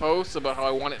 1,000 posts about how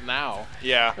I want it now.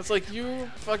 Yeah. It's like,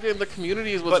 you fucking, the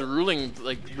community is what's ruining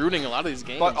a lot of these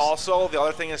games. But also, the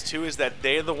other thing is, too, is that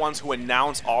they're the ones who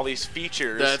announce all these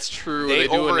features. That's true. They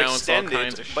do announce all overextend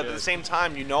kinds it, of shit. but at the same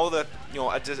time, you know that, you know,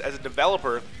 as a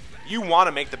developer, you want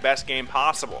to make the best game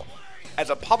possible. As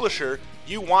a publisher,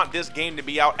 you want this game to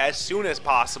be out as soon as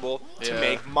possible to Yeah.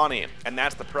 make money, and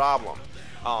that's the problem.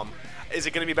 Is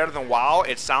it going to be better than WoW?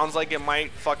 It sounds like it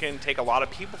might fucking take a lot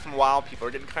of people from WoW. People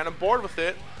are getting kind of bored with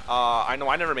it. I know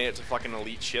I never made it to fucking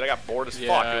Elite shit. I got bored as Yeah,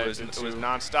 fuck. I It was did too.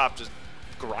 nonstop, just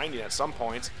grinding at some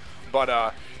points.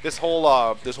 But this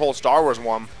whole Star Wars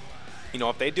one, you know,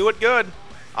 if they do it good,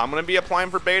 I'm gonna be applying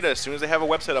for beta as soon as they have a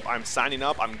website up. I'm signing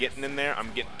up. I'm getting in there.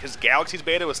 Because Galaxy's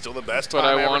beta was still the best. But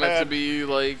time I ever want it to had. be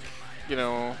like, you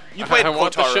know, You played I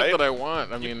want the KOTOR, shit right? that I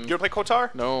want. I mean, You ever play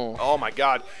KOTOR? no. Oh my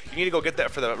god, you need to go get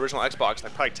that for the original Xbox.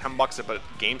 Like probably $10 at a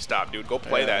GameStop, dude. Go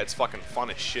play Yeah. that. It's fucking fun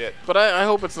as shit. But I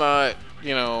hope it's not,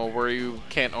 you know, where you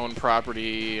can't own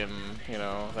property and, you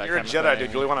know, that You're a kind of Jedi, thing. dude.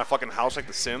 You really want a fucking house like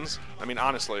The Sims? I mean,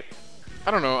 honestly, I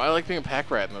don't know. I like being a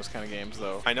pack rat in those kind of games,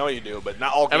 though. I know you do, but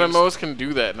not all games. MMOs can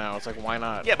do that now. It's like, why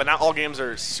not? Yeah, but not all games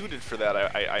are suited for that.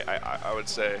 I would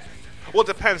say. Well, it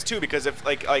depends too, because if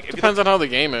if you Depends on how the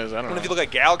game is. I don't And know. if you look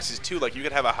at Galaxies too, like you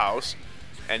could have a house,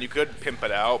 and you could pimp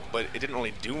it out, but it didn't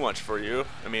really do much for you.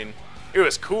 I mean, it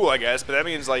was cool, I guess, but that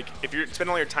means like if you're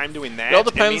spending all your time doing that, It all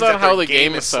means depends that on how their the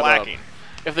game is set slacking. up.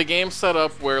 If the game's set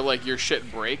up where like your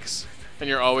shit breaks and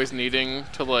you're always needing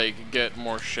to like get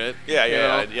more shit, Yeah, you yeah,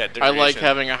 know, yeah, I like degradation.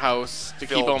 having a house to keep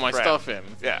Filled all my crap. stuff in.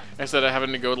 Yeah. Instead of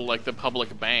having to go to like the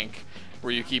public bank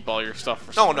where you keep all your stuff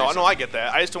for No, some no, reason. no, I get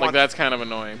that. I just don't Like want. that's kind of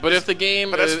annoying. But if the game,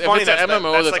 But that's if funny, it's an that's-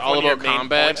 MMO that's that's like all one of your about main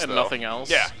combat points, and though. nothing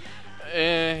else,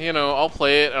 Yeah. you know, I'll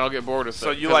play it and I'll get bored with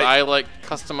So it. you 'Cause like- I like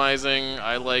customizing.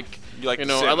 I like, You like you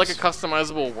The know, I like a Sims.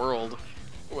 customizable world,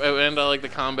 and I like the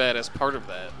combat as part of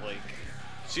that. Like,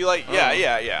 So you like,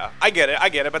 yeah. I get it.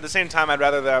 But at the same time, I'd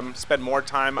rather them spend more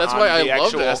time that's on why I the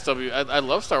loved actual. SW. I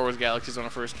love Star Wars Galaxies when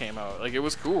it first came out. Like, it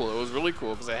was cool. It was really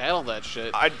cool because it had all that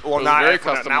shit. Well, it was not very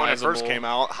now when it first customizable. came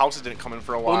out. Houses didn't come in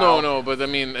for a while. Well, no, but I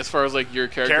mean, as far as like your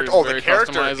character, Character, very the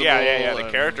character, customizable. yeah. The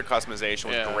and- character customization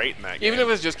was yeah. great in that game. Even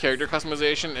if it's just character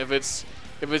customization,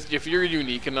 if you're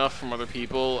unique enough from other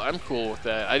people, I'm cool with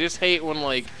that. I just hate when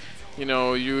like, you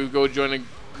know, you go join a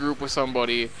group with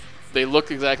somebody, they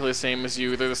look exactly the same as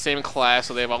you, they're the same class,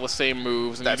 so they have all the same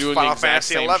moves, and That's you're doing Final the exact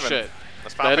Fantasy same 11. shit.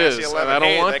 That's Final That Fantasy is, 11. and I don't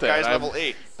Hey, want that guy's that. level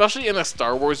 8. Especially in the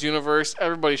Star Wars universe,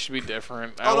 everybody should be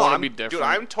different. I Oh, no, want to I'm, be different. dude,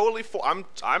 I'm totally full.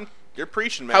 You're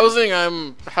preaching, man. housing.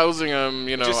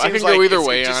 You know, Just I can seems go like either it's-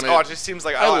 way just, on Oh, it. it just seems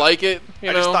like I like it. You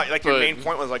I know, just thought like your but main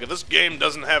point was like, if this game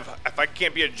doesn't have, if I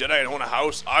can't be a Jedi and own a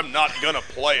house, I'm not gonna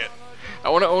play it. I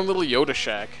want to own a little Yoda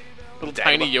shack, little Damn,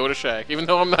 tiny Yoda shack. Even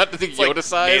though I'm not the It's like Yoda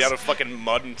size, made out of fucking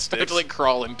mud and I have sticks. to like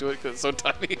crawl into it because it's so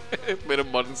tiny. Made of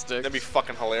mud and sticks. That'd be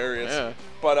fucking hilarious. Yeah.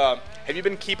 But have you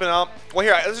been keeping up? Well,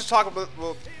 here, let's just talk about.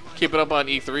 Well, Keep it up on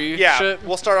E3 yeah, shit.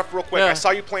 we'll start off real quick. Yeah. I saw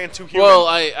you playing 2 Human. Well,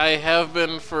 I have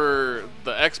been for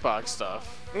the Xbox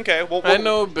stuff. okay, well, I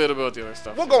know a bit about the other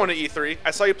stuff. We'll go into E3.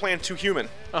 I saw you playing 2 Human.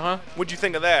 Uh-huh. What'd you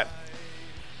think of that?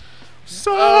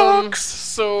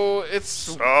 So it's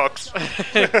Sucks.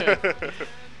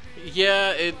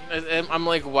 yeah. I'm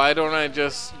like, why don't I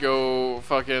just go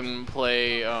fucking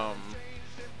play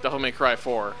Devil May Cry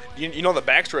 4? You know the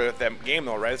backstory of that game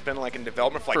though, right? It's been like in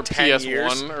development for like For 10 PS1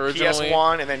 years. originally.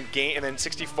 PS1 and then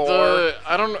 64.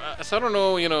 I don't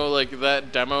know, you know, like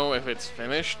that demo if it's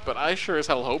finished, but I sure as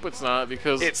hell hope it's not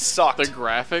because It sucked. the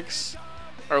graphics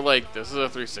are like, this is a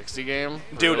 360 game.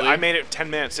 Dude, Really? I made it 10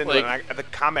 minutes into Like- it, and the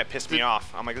combat pissed me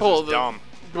off. I'm like, this Well, is dumb.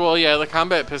 Well, yeah, the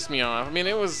combat pissed me off. I mean,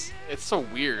 it's so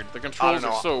weird. The I controls don't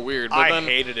know. are so weird. But I then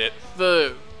hated it.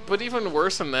 But even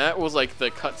worse than that was like the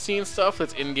cutscene stuff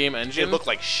that's in-game engine. It looked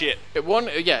like shit. It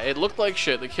looked like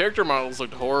shit. The character models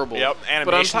looked horrible. Yep, But on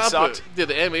animation top sucked. of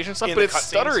the animation sucked, In but the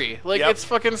it's cutscenes. stuttery. Like Yep. it's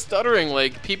fucking stuttering.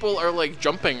 Like people are like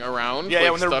jumping around. Yeah, like,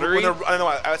 yeah. When they're, stuttery. I don't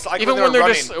know. It's like Even when when they're they're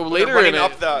running, just when later they're running in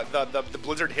up it. the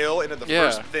Blizzard Hill into the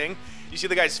Yeah. first thing. You see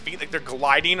the guy's feet, like they're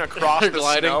gliding across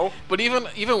the snow. But even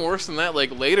worse than that,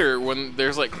 like later when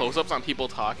there's like close-ups on people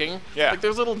talking, like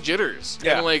there's little jitters.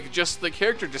 Yeah. And like just the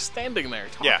character just standing there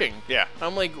talking. Yeah.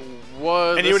 I'm like,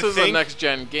 what? And this is a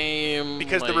next-gen game.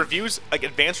 Because like, the reviews, like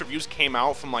advanced reviews, came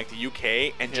out from like the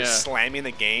UK and just slamming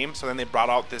the game. So then they brought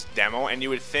out this demo, and you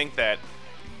would think that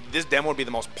this demo would be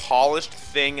the most polished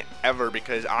thing ever.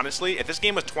 Because honestly, if this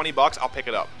game was $20, I'll pick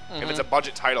it up. If it's a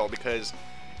budget title, because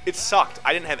it sucked.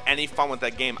 I didn't have any fun with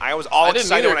that game. I was all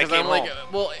excited when I came home.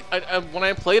 Well, when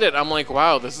I played it, I'm like,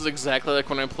 wow, this is exactly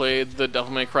like when I played the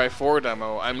Devil May Cry 4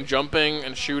 demo. I'm jumping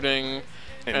and shooting,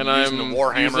 and I'm the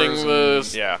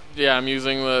Warhammers using I'm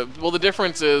using the. Well, the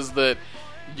difference is that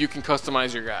you can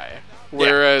customize your guy,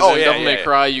 whereas in Devil May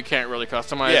Cry you can't really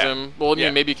customize him. Well,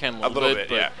 maybe you can a little bit,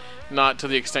 but not to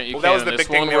the extent you can. That was the big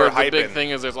thing they were hyping. The big thing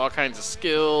is there's all kinds of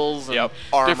skills and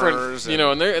armors, different,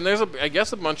 and there's I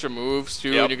guess a bunch of moves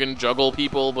too, and you can juggle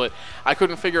people. But I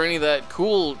couldn't figure any of that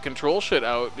cool control shit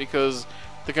out because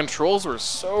the controls were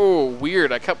so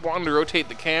weird. I kept wanting to rotate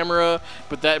the camera,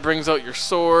 but that brings out your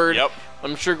sword.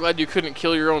 I'm sure glad you couldn't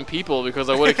kill your own people because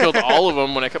I would have killed all of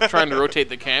them when I kept trying to rotate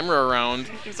the camera around.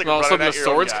 Like and all of a sudden the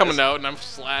sword's coming out and I'm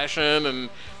slashing and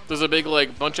there's a big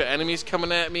like bunch of enemies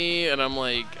coming at me and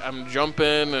I'm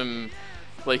jumping and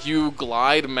like you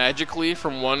glide magically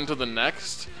from one to the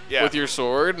next with your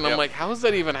sword and I'm like, how is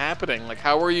that even happening? Like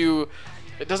how are you?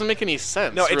 It doesn't make any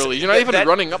sense, really. You're not even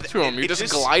running up to him. You're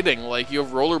just gliding like you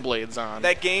have rollerblades on.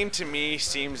 That game, to me,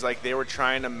 seems like they were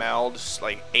trying to meld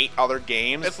like 8 other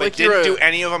games, but like didn't do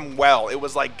any of them well. It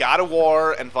was like God of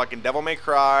War and fucking Devil May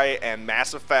Cry and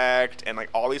Mass Effect and like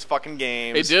all these fucking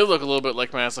games. It did look a little bit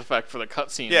like Mass Effect for the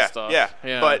cutscene and stuff.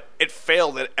 Yeah. But it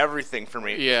failed at everything for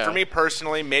me. Yeah. For me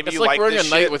personally, maybe it's you like like this running a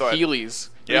shit, knight with but Heelys.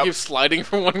 You keep sliding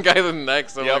from one guy to the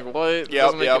next. I'm like, what? It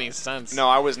doesn't make any sense. No,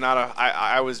 I was not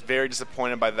I was very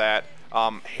disappointed by that.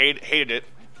 Hated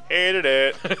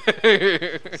it.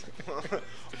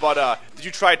 But did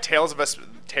you try Tales of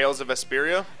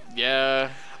Vesperia? Yeah.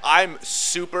 I'm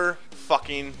super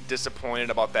fucking disappointed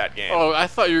about that game. Oh, I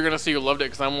thought you were gonna say you loved it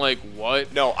because I'm like,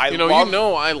 what? No, I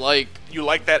I like you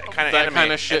like that kind of anime,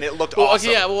 kind of shit. And it looked awesome.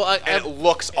 Okay, yeah, well, it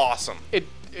looks awesome.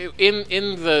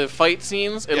 In the fight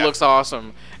scenes, it looks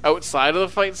awesome. Outside of the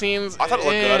fight scenes, I thought it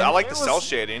looked good. I like the cell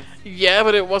shading. Yeah,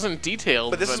 but it wasn't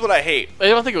detailed. But this is what I hate. I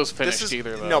don't think it was finished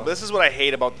either, though. No, but this is what I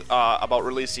hate about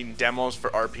releasing demos for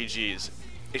RPGs,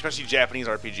 especially Japanese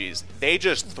RPGs. They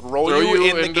just throw you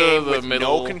in the game with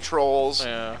no controls.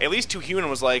 Yeah. At least 2Human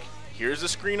was like, here's the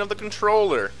screen of the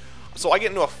controller. So I get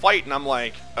into a fight and I'm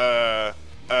like,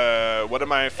 what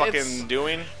am I fucking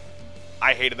doing?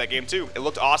 I hated that game too. It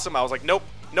looked awesome. I was like, nope.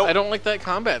 I don't like that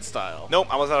combat style. Nope,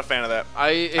 I was not a fan of that.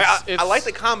 I like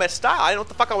the combat style. I don't know what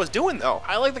the fuck I was doing though.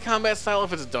 I like the combat style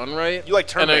if it's done right. You like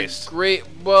turn-based. You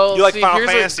like Final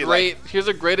Fantasy. Here's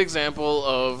a great example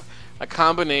of a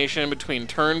combination between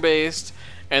turn-based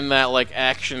and that like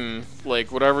action,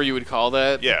 like whatever you would call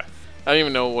that. Yeah. I don't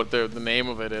even know what the name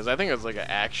of it is. I think it's like an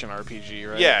action RPG,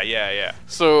 right? Yeah.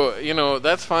 So,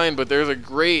 that's fine, but there's a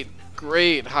great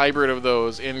hybrid of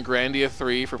those in Grandia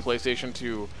 3 for PlayStation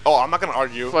 2. Oh, I'm not going to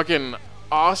argue. Fucking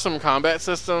awesome combat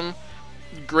system.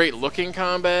 Great looking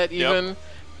combat, even.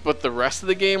 But the rest of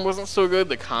the game wasn't so good.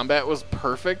 The combat was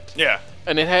perfect. Yeah.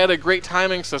 And it had a great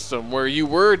timing system where you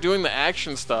were doing the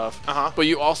action stuff, but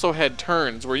you also had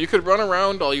turns where you could run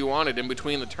around all you wanted in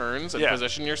between the turns and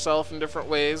position yourself in different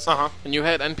ways. And you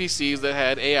had NPCs that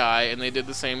had AI, and they did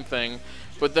the same thing.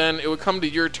 But then it would come to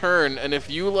your turn, and if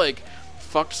you,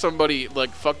 fucked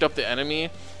up the enemy,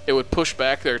 it would push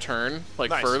back their turn,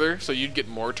 further, so you'd get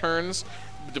more turns,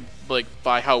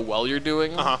 by how well you're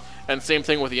doing. And same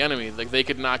thing with the enemy. Like, they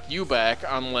could knock you back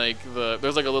on,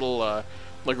 there's, a little...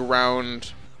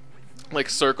 round,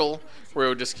 circle where it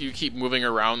would just you keep moving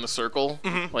around the circle,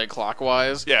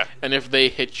 clockwise. Yeah. And if they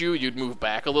hit you, you'd move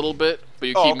back a little bit, but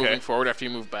you keep moving forward after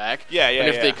you move back. Yeah. And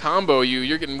if they combo you,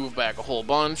 you're getting moved back a whole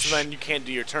bunch. So then you can't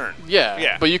do your turn.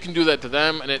 Yeah. But you can do that to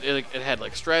them, and it had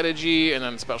strategy and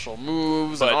then special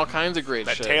moves and all kinds of great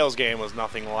shit. That Tales game was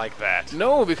nothing like that.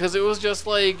 No, because it was just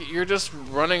you're just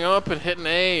running up and hitting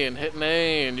A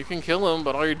and you can kill them,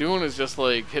 but all you're doing is just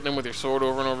hitting them with your sword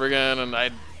over and over again. And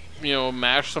I'd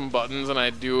mash some buttons and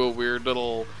I'd do a weird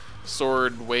little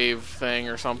sword wave thing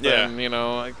or something.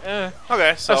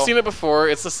 Okay, so I've seen it before.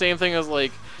 It's the same thing as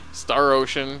Star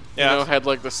Ocean. Had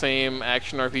the same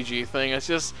action RPG thing.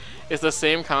 It's the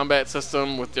same combat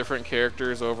system with different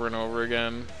characters over and over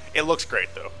again. It looks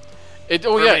great though. It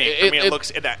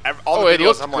looks. All the videos, it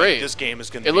looked I'm great. Like, this game is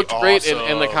going to be awesome. It looked great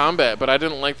in the combat, but I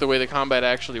didn't like the way the combat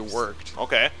actually worked.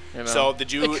 Okay. So did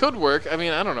you? It could work. I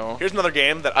mean, I don't know. Here's another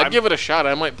game that I'd give it a shot.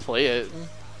 I might play it.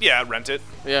 Yeah, rent it.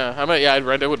 Yeah, I'd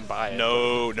rent it. I wouldn't buy it.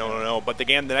 No. But the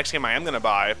next game I am gonna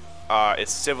buy is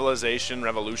Civilization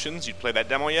Revolutions. You played that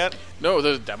demo yet? No,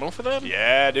 there's a demo for that?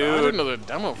 Yeah, dude. I didn't know there was a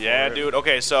demo for it. Yeah, dude.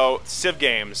 Okay, so Civ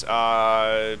games,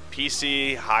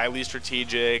 PC, highly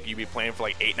strategic. You be playing for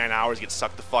like 8-9 hours, get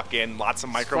sucked the fuck in. Lots of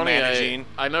micromanaging. Funny,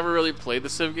 I never really played the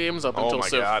Civ games up until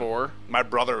Civ 4. My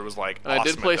brother was like, and awesome I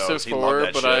did play at those. Civ He loved 4,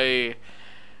 that but shit.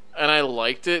 I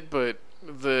liked it, but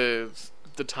the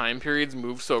time periods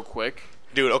move so quick.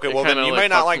 Dude, okay, It well then kinda, you like, might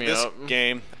not fucked like me this up.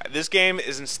 game. This game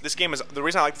is the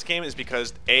reason I like this game is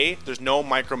because A, there's no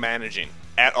micromanaging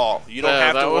at all. You don't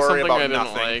have that to was worry something about I didn't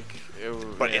nothing.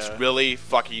 like. But it's really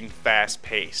fucking fast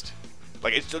paced.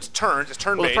 Like it's turn based.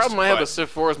 Well, the problem I had with Civ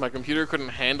 4 is my computer couldn't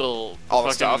handle all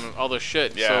the fucking stuff. all the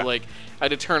shit. Yeah. So like I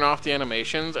had to turn off the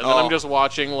animations, and then Oh. I'm just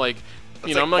watching like.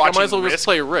 It's I'm like like, I might as well watching just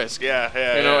play Risk. Yeah.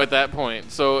 At that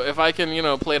point. So if I can,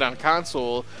 play it on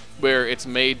console where it's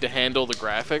made to handle the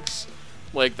graphics,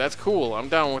 like that's cool. I'm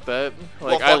down with that. Like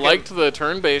Well, I fucking liked the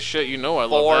turn-based shit. I love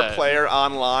that. 4-player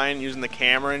online using the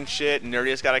camera and shit.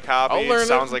 Nerdiest got a copy. I'll learn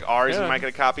Sounds it. like Ari's Yeah. might get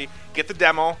a copy. Get the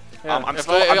demo. Yeah. I'm If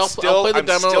still I'll play the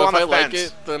demo. still on If I the like fence.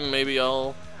 it, then maybe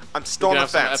I'll. I'm still we on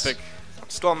can the have some fence. epic I'm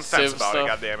still on the fence Civ about it. stuff.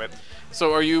 God damn it.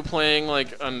 So are you playing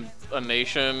like a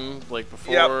nation like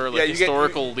before, Yep. like Yeah, you get-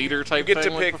 historical leader type You get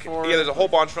thing to like pick. before? Yeah, there's a whole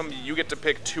bunch of them. You get to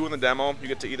pick 2 in the demo. You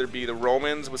get to either be the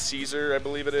Romans with Caesar, I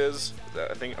believe it is.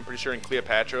 I'm pretty sure, in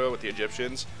Cleopatra with the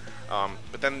Egyptians.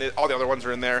 But then all the other ones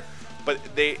are in there.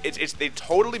 But they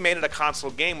totally made it a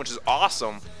console game, which is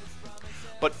awesome.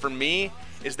 But for me,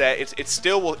 is that it's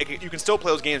still you can still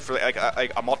play those games for like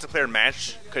a multiplayer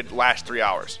match could last 3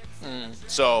 hours.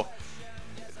 So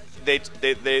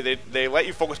they let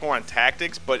you focus more on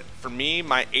tactics, but for me,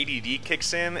 my ADD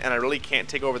kicks in, and I really can't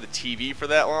take over the TV for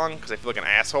that long because I feel like an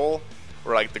asshole.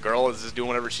 Or like the girl is just doing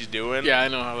whatever she's doing. Yeah, I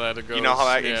know how that goes. You know how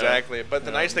that yeah. exactly. But the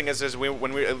nice thing is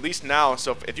when we at least now.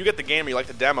 So if you get the game or you like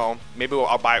the demo, maybe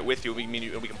I'll buy it with you. We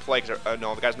can play because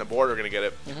no, the guys on the board are gonna get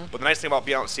it. But the nice thing about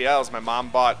being out in Seattle is my mom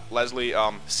bought Leslie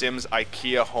Sims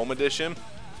IKEA Home Edition.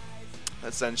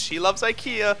 And she loves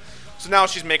IKEA. So now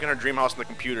she's making her dream house on the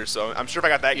computer. So I'm sure if I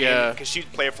got that game, because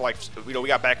she'd play it for we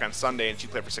got back on Sunday and she'd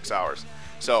play it for 6 hours.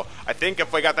 So I think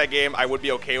if I got that game, I would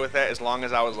be okay with that as long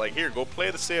as I was like, here, go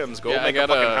play The Sims, go make a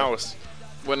fucking house.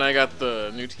 When I got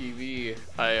the new TV,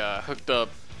 I hooked up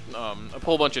a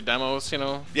whole bunch of demos, Yeah,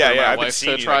 for my I've been wife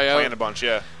seeing to you try out. playing a bunch,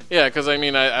 yeah. Yeah, because I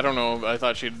don't know. I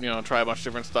thought she'd try a bunch of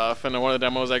different stuff, and one of the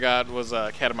demos I got was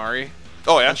Katamari.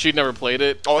 Oh yeah, and she'd never played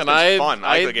it. Oh, and it's fun.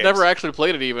 I like the games. never actually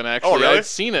played it even. Actually, Oh, really? I'd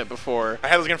seen it before. I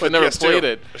had this game for but the never PS2. played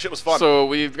it. The shit was fun. So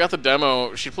we got the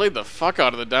demo. She played the fuck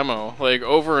out of the demo, like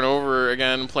over and over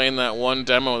again, playing that one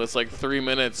demo that's like 3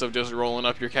 minutes of just rolling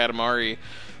up your Katamari.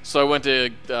 So I went to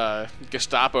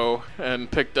Gestapo and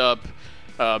picked up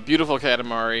beautiful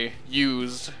Katamari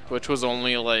used, which was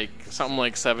only like something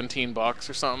like $17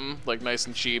 or something, like nice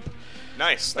and cheap.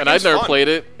 Nice. And I'd never played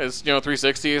it. It's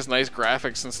 360. It's nice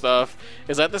graphics and stuff.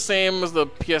 Is that the same as the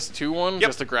PS2 one? Yep.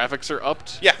 Just the graphics are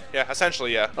upped. Yeah,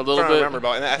 essentially, yeah. A little I bit. remember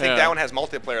about, and I think Yeah. that one has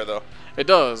multiplayer though. It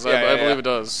does. Yeah, I yeah, believe yeah. it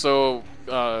does. So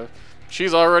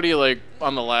she's already like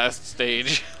on the last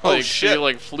stage. Oh, Like shit. she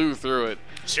like flew through it.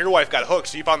 So your wife got hooked,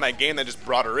 so you found that game that just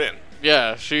brought her in.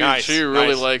 Yeah, she Nice, really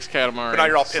nice. likes Katamari. But now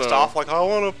you're all pissed so- off, like I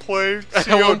want to play. COD.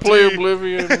 I want to play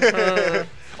Oblivion.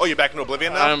 Oh, you're back into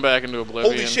Oblivion now. I'm back into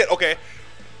Oblivion. Holy shit! Okay.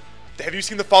 Have you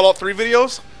seen the Fallout 3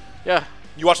 videos? Yeah,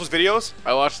 You watch those videos?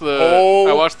 I watched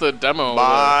the demo.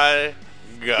 My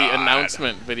God. the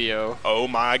announcement video. Oh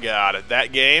my God!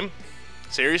 That game.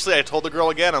 Seriously, I told the girl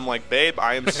again. I'm like, babe,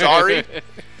 I am sorry.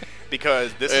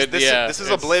 Because this is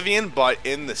Oblivion, but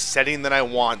in the setting that I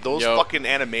want. Those Yup. fucking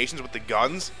animations with the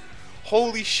guns.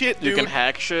 Holy shit, dude. You can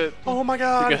hack shit. Oh my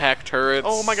God. You can hack turrets.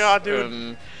 Oh my God, dude.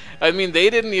 And, I mean, they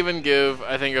didn't even give,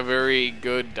 I think, a very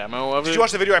good demo of it. Did you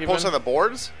watch the video I even. posted on the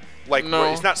boards? Like, No.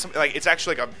 where it's not some, like it's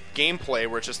actually like a gameplay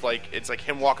where it's just like it's like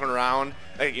him walking around.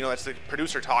 Like, that's the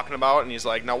producer talking about, and he's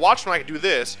like, "Now watch when I do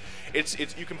this. It's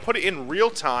you can put it in real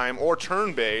time or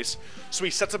turn based." So he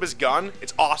sets up his gun.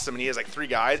 It's awesome, and he has like 3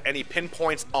 guys, and he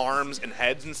pinpoints arms and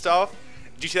heads and stuff.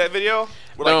 Did you see that video?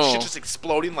 Where like No. shit's just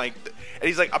exploding, like, and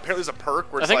he's like, apparently there's a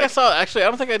perk where I it's think like, I saw. Actually, I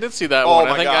don't think I did see that Oh one.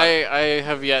 my I think God. I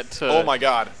have yet to. oh my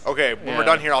God. Okay, when we're Yeah.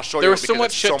 done here, I'll show you. There was because so much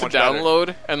it's shit so to much better.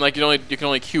 download, and like you can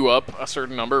only queue up a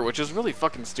certain number, which is really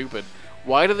fucking stupid.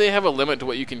 Why do they have a limit to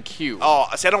what you can queue? Oh,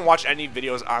 see, I don't watch any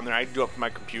videos on there. I do it up on my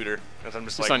computer because I'm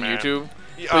just It's like, on man. YouTube.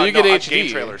 Yeah, But you no, get on HD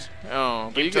game trailers. Oh,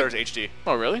 but Game you trailers get. HD.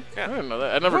 Oh, really? Yeah. I didn't know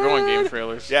that. I never go on game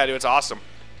trailers. Yeah, dude, it's awesome.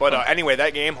 But anyway,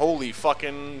 that game, holy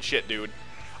fucking shit, dude.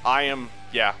 I'm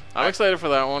excited for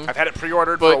that one. I've had it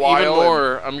pre-ordered but for a while. even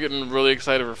more, I'm getting really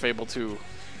excited for Fable 2.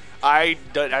 I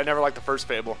never liked the first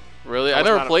Fable. Really? I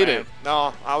never played it.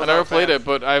 No, I never played it,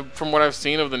 but from what I've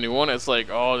seen of the new one, it's like,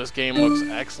 oh, this game looks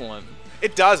excellent.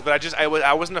 It does, but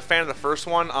I wasn't a fan of the first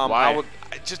one. Why?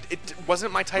 It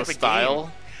wasn't my type The of style?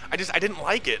 game. I didn't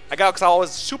like it. Because I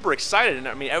was super excited, and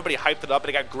I mean everybody hyped it up, and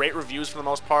it got great reviews for the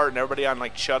most part, and everybody on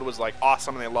like Chud was like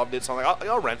awesome, and they loved it. So I'm like,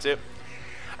 I'll rent it.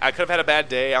 I could have had a bad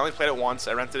day. I only played it once.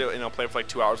 I rented it, played it for like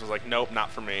 2 hours. I was like, nope, not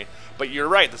for me. But you're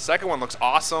right. The second one looks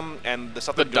awesome, and the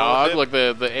stuff The they're doing with dog, it, like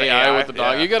the AI with the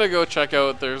dog. yeah. You gotta go check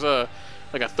out. There's a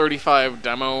 35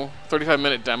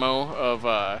 minute demo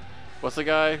of what's the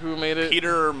guy who made it?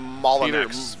 Peter Molyneux.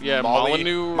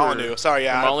 Molyneux. Sorry,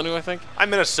 yeah. Molyneux, I think. I'm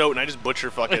Minnesotan. I just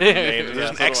butcher fucking names. If there's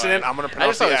an X in it, I'm gonna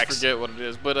pronounce the I just X. always forget what it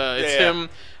is, but it's him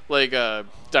like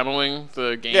demoing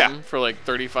the game for like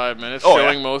 35 minutes,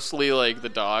 showing mostly like the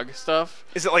dog stuff.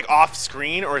 Is it like off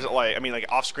screen, or is it like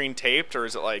off screen taped, or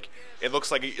is it like it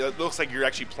looks like you're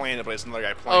actually playing it, but it's another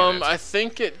guy playing it? I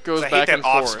think it goes back I hate that and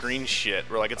forth. off screen shit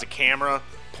where like it's a camera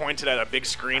pointed at a big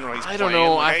screen when he's playing. I don't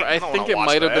know. Like, I think it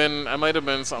might have been. I might have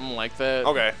been something like that.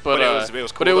 Okay, but it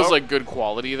was cool. But it was though? like good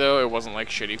quality though. It wasn't like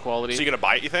shitty quality. So you gonna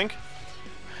buy it? You think?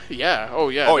 Yeah. Oh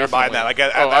yeah. Oh, you're buying that? Like,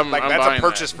 that's a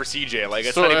purchase that. for CJ. Like,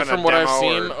 it's so not even from a what demo I've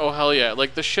seen, or... oh hell yeah!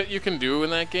 Like the shit you can do in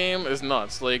that game is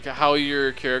nuts. Like how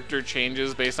your character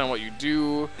changes based on what you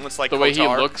do. It's like the way he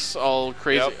KOTOR. looks, all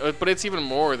crazy. Yep. But it's even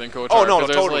more than KOTOR. Oh no, 'cause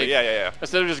there's, totally. Like, Yeah.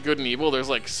 Instead of just good and evil, there's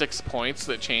like 6 points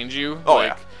that change you. Oh,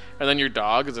 like, yeah. And then your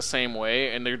dog is the same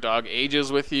way, and your dog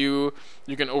ages with you.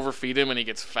 You can overfeed him and he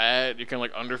gets fat. You can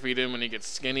like underfeed him and he gets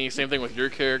skinny. Same thing with your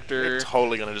character. You're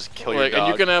totally gonna just kill your Like, dog.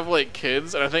 and you can have like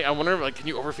kids, and I wonder like, can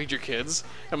you overfeed your kids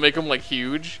and make them like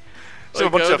huge? So a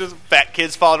bunch of fat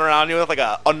kids following around you with like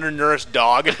a undernourished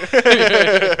dog, and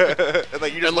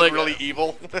like you just look really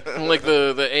evil. And like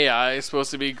the AI is supposed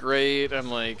to be great,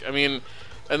 and like I mean,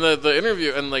 and the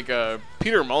interview and like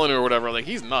Peter Molyneux or whatever, like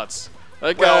he's nuts.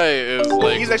 That guy is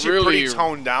like he's actually really pretty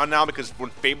toned down now because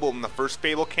when the first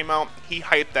Fable came out, he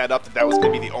hyped that up that was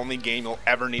going to be the only game you'll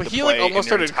ever need to play. He like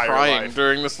almost in your started entire crying life.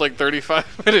 during this like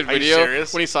 35-minute Are you video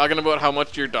serious? when he's talking about how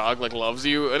much your dog like loves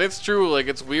you, and it's true. Like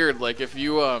it's weird. Like if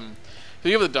you have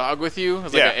the dog with you,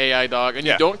 it's like an AI dog, and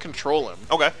you don't control him.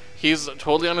 Okay. He's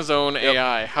totally on his own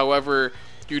AI. However,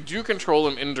 you do control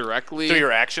him indirectly through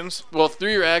your actions. Well,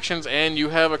 through your actions, and you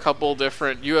have a couple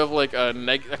different. You have like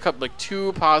like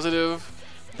 2 positive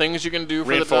things you can do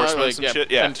for the dog, like and shit.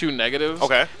 Yeah. and 2 negatives.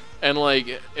 Okay. And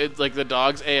like it, like the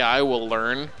dog's AI will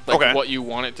learn like what you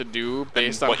want it to do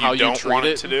based on how you don't treat want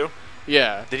it to do.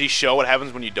 Yeah. Did he show what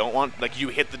happens when you don't want? Like you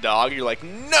hit the dog, you're like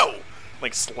no.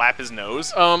 Like slap his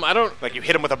nose. I don't. Like you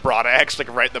hit him with a broad axe,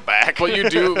 like right in the back. But you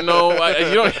do no.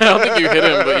 You don't. I don't think you hit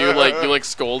him, but you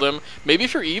scold him. Maybe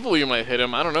if you're evil, you might hit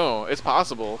him. I don't know. It's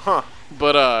possible. Huh.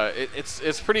 But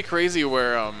it's pretty crazy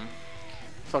where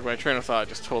fuck, my train of thought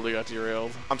just totally got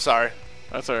derailed. I'm sorry.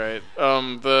 That's all right.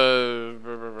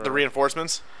 The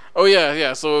reinforcements. Oh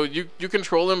yeah. So you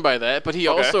control him by that, but he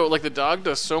also like the dog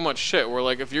does so much shit. Where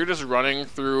like if you're just running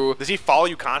through, does he follow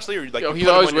you constantly, or like you he's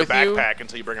put always him in your with backpack you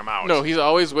until you bring him out? No, he's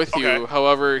always with you.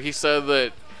 However, he said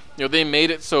that they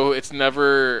made it so it's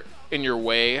never in your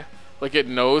way. Like it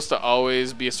knows to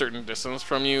always be a certain distance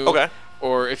from you. Okay.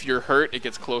 Or if you're hurt, it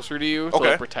gets closer to you to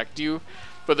like, protect you.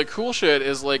 But the cool shit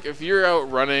is like if you're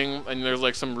out running and there's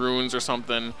like some ruins or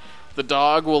something, the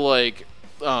dog will like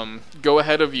go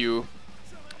ahead of you,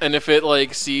 and if it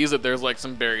like sees that there's like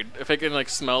if it can like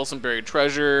smell some buried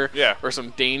treasure, or some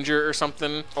danger or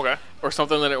something, or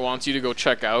something that it wants you to go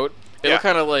check out, it'll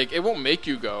kind of like, it won't make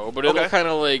you go, but it'll kind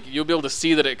of like, you'll be able to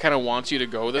see that it kind of wants you to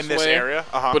go this way. In this area?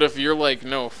 But if you're like,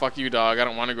 no, fuck you, dog, I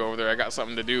don't want to go over there, I got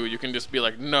something to do, you can just be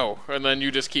like, no, and then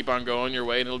you just keep on going your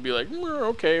way, and it'll be like,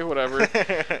 okay, whatever.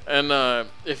 And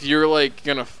if you're like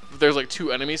there's like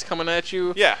 2 enemies coming at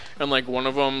you, and like one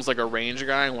of them's like a range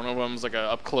guy, and one of them's like a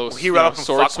up close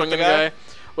sword swinging guy.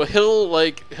 Well,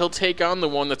 he'll take on the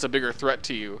one that's a bigger threat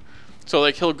to you. So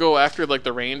like he'll go after like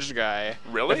the ranged guy.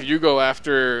 Really? If you go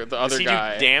after the other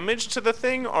guy. Does he do damage to the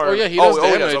thing? Or oh yeah, he does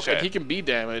damage. And he can be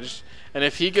damaged. And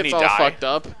if he gets all fucked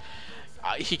up,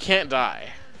 he can't die.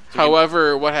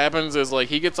 However, what happens is like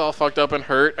he gets all fucked up and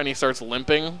hurt, and he starts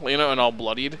limping, and all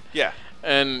bloodied. Yeah.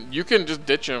 And you can just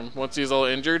ditch him once he's all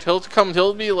injured.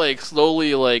 He'll be like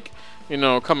slowly like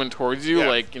coming towards you,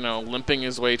 like limping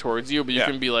his way towards you. But you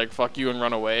can be like fuck you and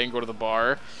run away and go to the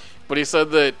bar. But he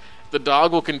said that the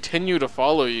dog will continue to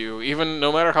follow you, even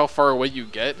no matter how far away you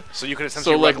get. So you can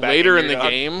essentially like later in the dog.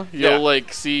 game, you'll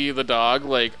like see the dog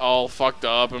like all fucked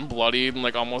up and bloodied and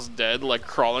like almost dead, like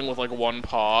crawling with like one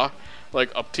paw,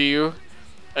 like up to you.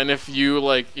 And if you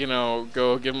like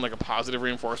go give him like a positive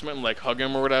reinforcement and like hug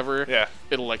him or whatever,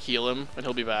 it'll like heal him and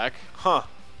he'll be back. Huh.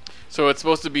 So it's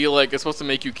supposed to be like it's supposed to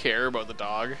make you care about the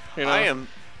dog. You know? I am.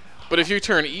 But if you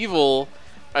turn evil,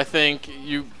 I think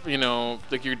you know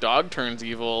like your dog turns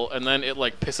evil, and then it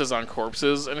like pisses on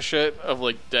corpses and shit of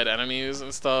like dead enemies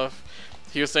and stuff.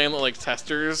 He was saying that like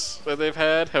testers that they've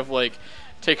had have like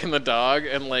taken the dog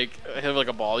and like have like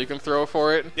a ball you can throw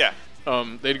for it. Yeah.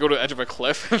 They'd go to the edge of a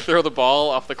cliff and throw the ball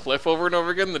off the cliff over and over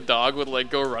again. The dog would like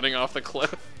go running off the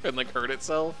cliff and like hurt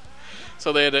itself.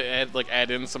 So they had to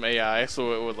add in some AI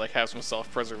so it would like have some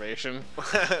self-preservation.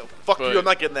 Fuck But you! I'm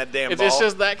not getting that damn ball. It's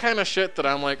just that kind of shit that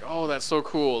I'm like, oh, that's so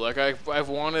cool. Like I've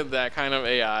wanted that kind of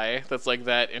AI that's like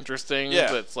that interesting.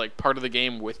 Yeah. That's like part of the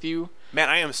game with you. Man,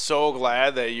 I am so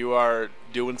glad that you are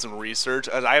doing some research.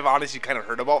 As I've honestly kind of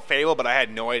heard about Fable, but I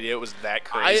had no idea it was that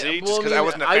crazy. Just because I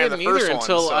wasn't a fan of the didn't first either one.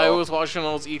 until So. I was watching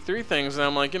all those E3 things, and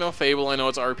I'm like, you know, Fable, I know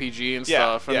it's RPG and Yeah,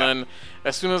 stuff. And yeah. then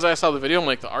as soon as I saw the video, I'm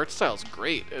like, the art style's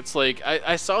great. It's like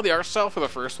I saw the art style for the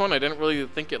first one. I didn't really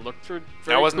think it looked very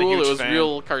wasn't a cool. huge It was fan.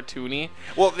 real cartoony.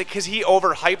 Well, because he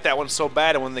overhyped that one so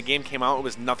bad, and when the game came out, it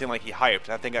was nothing like he hyped.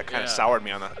 I think that kind of Yeah. soured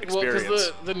me on the experience. Well,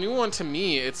 because the new one to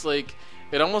me, it's like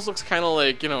it almost looks kind of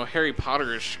like, you know, Harry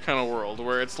Potterish kind of world,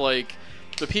 where it's like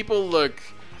the people look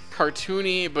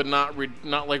cartoony, but not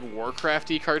like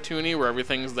Warcrafty cartoony, where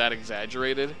everything's that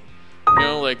exaggerated. You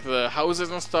know, like the houses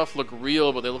and stuff look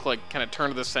real, but they look like kind of turn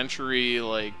of the century,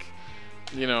 like,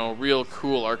 you know, real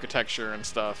cool architecture and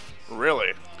stuff.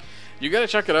 Really? You gotta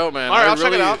check it out, man. All right, I'll really,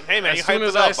 check it out. Hey, man, as you soon hyped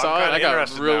as it I up. saw I'm it, kinda I got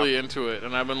interested really now. into it,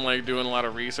 and I've been like doing a lot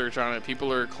of research on it.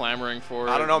 People are clamoring for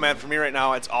it. I don't know, man. For me right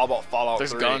now, it's all about Fallout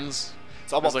There's 3. guns.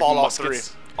 It's all about There's, like, Fallout muskets.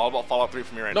 3. All about Fallout 3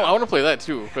 for me right No, now. I want to play that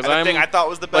too because And the I'm. thing I thought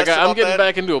was the best like I'm about getting that-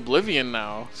 back into Oblivion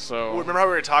now. So Remember how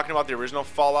we were talking about the original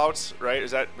Fallouts, right?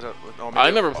 Was that no, maybe-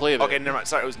 I never played it. Okay, never mind.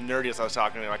 Sorry, it was nerdy as I was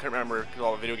talking to him. I couldn't remember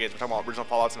all the video games. We're talking about original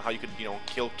Fallouts and how you could, you know,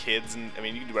 kill kids, and I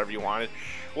mean, you could do whatever you wanted.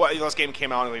 Well, you know, this game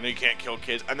came out and like, no, you can't kill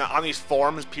kids. And then on these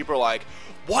forums, people are like,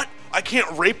 "What? I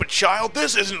can't rape a child?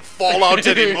 This isn't Fallout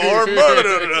anymore."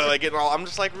 Like, you know, I'm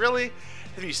just like, really?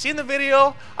 Have you seen the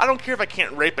video? I don't care if I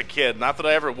can't rape a kid. Not that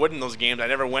I ever would in those games. I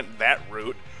never went that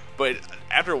route. But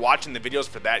after watching the videos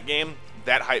for that game,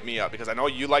 that hyped me up because I know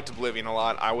you liked Oblivion a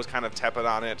lot. I was kind of tepid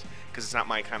on it because it's not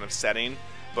my kind of setting.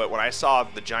 But when I saw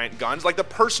the giant guns, like the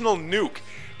personal nuke,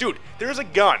 dude, there's a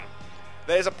gun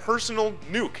that is a personal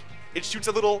nuke. It shoots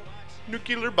a little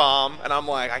nuclear bomb, and I'm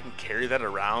like, I can carry that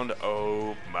around.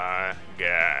 Oh my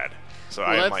god! So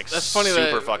I'm like that's funny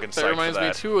super fucking that psyched reminds for me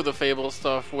that. too of the Fable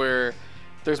stuff where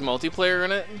there's multiplayer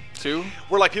in it too.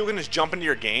 Where like people can just jump into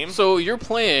your game. So you're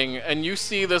playing and you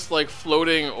see this like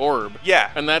floating orb. Yeah.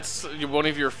 And that's one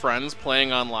of your friends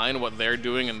playing online, what they're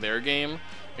doing in their game,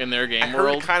 I heard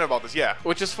world. kind of about this. Yeah.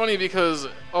 Which is funny because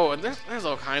and there's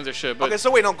all kinds of shit. But Okay,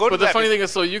 so wait, no, go to But the that. funny thing is,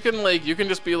 so you can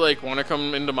just be like, want to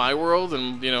come into my world,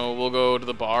 and you know we'll go to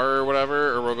the bar or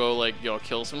whatever, or we'll go like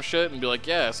kill some shit, and be like,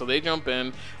 yeah. So they jump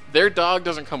in. Their dog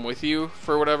doesn't come with you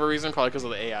for whatever reason, probably because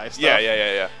of the AI stuff.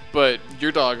 Yeah. But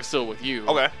your dog is still with you.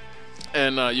 Okay.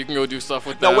 And you can go do stuff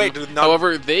with No, them. wait, dude, no.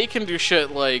 However, they can do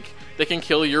shit like they can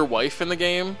kill your wife in the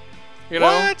game. You know?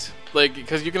 What? Like,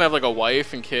 because you can have like a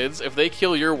wife and kids. If they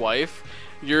kill your wife,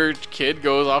 your kid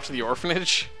goes off to the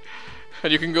orphanage.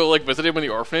 And you can go like visit him in the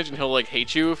orphanage, and he'll like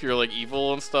hate you if you're like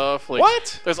evil and stuff. Like,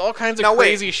 What? There's all kinds of Now, wait.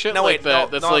 crazy shit Now, like wait. that. No,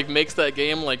 that's no. like makes that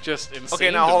game like just insane. Okay,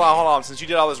 now to hold me. on. Since you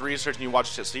did all this research and you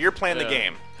watched it, so you're playing the Yeah.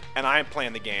 game, and I'm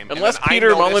playing the game. and Unless then I Peter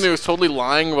notice- Molyneux is totally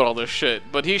lying about all this shit,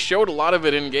 but he showed a lot of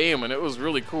it in game, and it was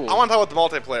really cool. I want to talk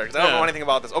about the multiplayer because I don't Yeah. know anything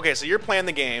about this. Okay, so you're playing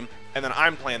the game, and then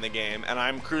I'm playing the game, and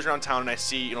I'm cruising around town, and I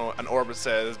see an orb that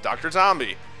says Dr.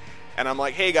 Zombie, and I'm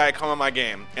like, hey guy, come on my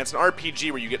game. And it's an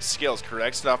RPG where you get skills,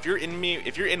 correct? So if you're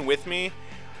in with me,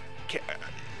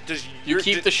 does You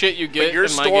keep the shit you but get your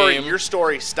in my story, game. your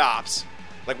story stops.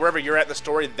 Like wherever you're at in the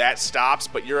story, that stops.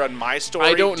 But you're on my story.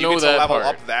 I don't do you know get to that level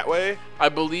part. up that way? I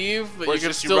believe that Or you it's can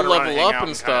just you still run around level and hang up out and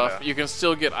and stuff. kinda- You can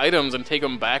still get items and take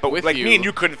them back But with like you. me and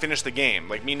you couldn't finish the game.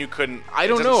 Like me and you couldn't. I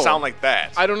don't it doesn't know. sound like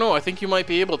that. I don't know. I think you might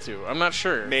be able to. I'm not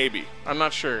sure. Maybe. I'm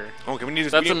not sure. Okay, we need to.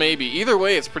 That's we a need- maybe. Either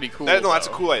way, it's pretty cool. No, that's a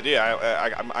though. cool idea.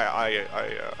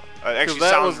 It actually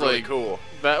that sounds was, really like, cool.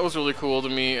 That was really cool to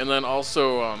me. And then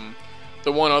also,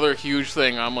 the one other huge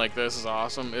thing I'm like, this is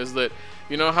awesome, is that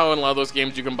you know how in a lot of those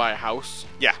games you can buy a house,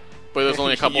 Yeah. but there's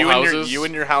only a couple you houses. you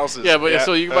and your houses. yeah, but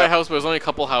so you can buy a house, but there's only a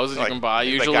couple houses like- you can buy. like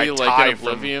Usually, guy like Ty in from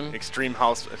Oblivion. Extreme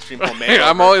Home Makeover.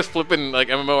 I'm always flipping like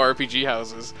MMORPG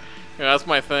houses. You know, that's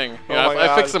my thing. You know, Oh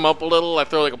my I fix God. them up a little. I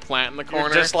throw like a plant in the You're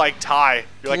corner. just like Ty.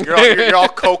 You're like you're all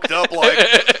coked up like.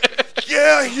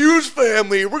 Yeah, Hughes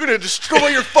family, we're gonna destroy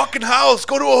your fucking house.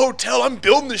 Go to a hotel. I'm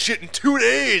building this shit in 2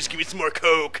 days. Give me some more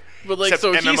coke. But like, Except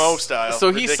so MMO he's, style.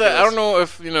 So he said, Ridiculous. I don't know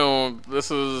if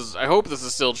this is. I hope this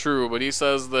is still true, but he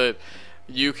says that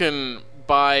you can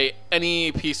buy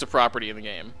any piece of property in the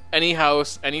game, any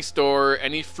house, any store,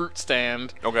 any fruit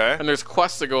stand. Okay. And there's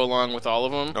quests that go along with all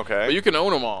of them. Okay. But you can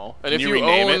own them all. And Can if you you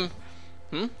rename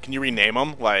own, it? Can you rename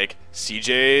them like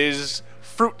CJ's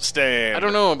Fruit Stand? I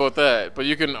don't know about that, but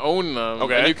you can own them.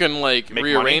 Okay. And you can like Make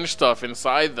rearrange money? stuff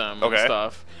inside them and Okay.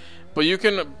 stuff. But you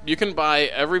can buy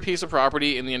every piece of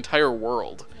property in the entire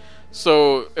world.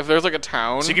 So if there's like a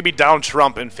town, So you could be Donald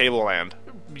Trump in Fableland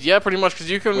yeah, pretty much,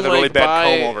 because you can with like a really bad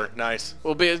buy. comb over. Nice.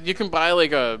 Well, you can buy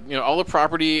like all the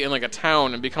property in like a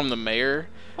town and become the mayor,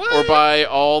 or buy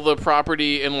all the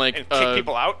property in like And kick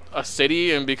people out? a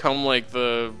city and become like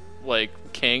the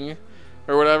king,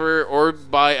 or whatever, or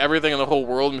buy everything in the whole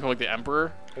world and become like the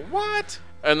emperor. What?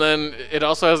 And then it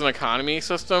also has an economy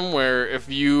system where if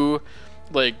you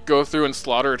like go through and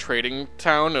slaughter a trading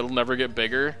town, it'll never get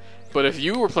bigger. But if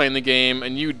you were playing the game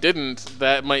and you didn't,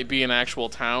 that might be an actual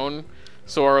town.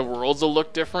 So our worlds will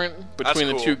look different between That's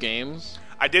the cool. two games.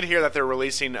 I did hear that they're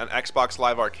releasing an Xbox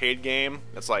Live Arcade game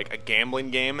that's like a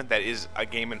gambling game that is a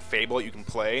game in Fable you can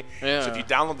play. Yeah. So if you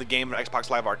download the game on Xbox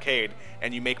Live Arcade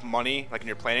and you make money, like when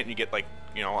you're playing it, and you get like,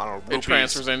 I don't know, rupees. It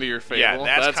transfers into your Fable. Yeah,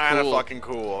 that's kind of cool. fucking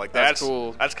cool. Like That's that's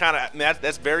cool. That's kind of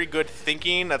that's very good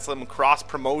thinking. That's some cross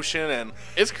promotion and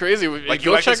It's crazy. like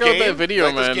Go check this out game? that video,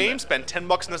 you like man. This game, spend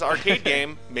 $10 in this arcade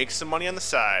game, make some money on the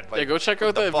side. Like, Yeah, go check what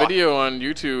out the that fuck? video on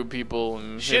YouTube, people,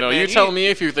 and Shit, man, you he- tell me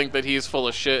if you think that he's full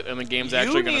of shit and the game's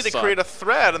actually You going need to suck. create a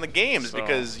thread in the games So.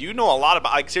 because you know a lot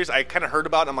about. Like seriously, I kind of heard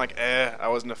about it. And I'm like, I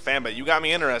wasn't a fan, but you got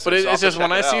me interested. But so I'll it's just check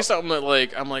when I it see out. something that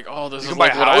like I'm like, oh, this You is can buy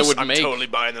like a what I house, would I'm make. totally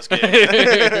buying this game.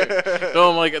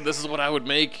 No, I'm like, this is what I would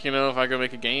make, if I could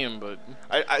make a game. But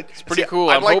It's pretty cool.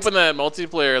 I'm hoping that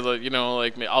multiplayer,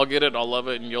 that I'll get it, I'll love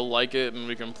it, and you'll like it, and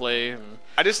we can play. And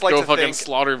I just like go to fucking think.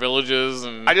 slaughter villages,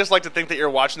 and I just like to think that you're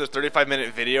watching this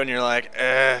 35-minute video and you're like,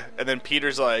 and then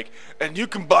Peter's like, and you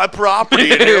can buy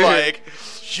property, and you're like,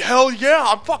 hell yeah,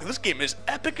 I'm fucking. This game is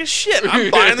epic as shit.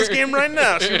 I'm buying this game right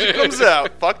now as soon as it comes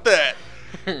out. Fuck that.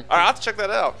 All right, I'll have to check that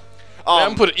out. I'm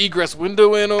gonna put an egress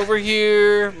window in over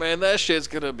here. Man, that shit's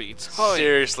gonna be tight.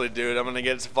 Seriously, dude, I'm gonna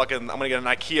get an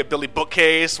IKEA Billy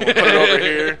bookcase. We'll put it over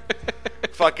here.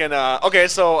 Fucking okay.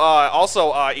 So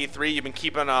also E3, you've been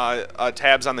keeping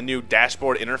tabs on the new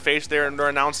dashboard interface they're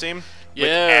announcing. With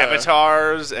Yeah.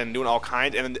 avatars and doing all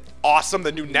kinds, and awesome.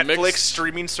 The new Netflix Mixed-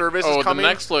 streaming service Oh, is coming.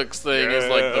 the Netflix thing is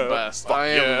like the Yeah. best. Fuck I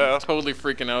am yeah. totally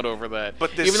freaking out over that.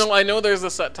 But this- even though I know there's a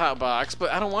set-top box,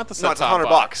 but I don't want the set-top No, it's $100.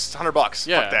 box. It's $100.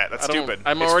 Yeah, Fuck that. That's I don't- stupid.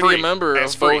 I'm It's already free. a member And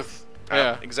it's of free. both.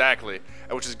 Yeah. Exactly.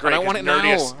 Which is great. I want 'cause it now.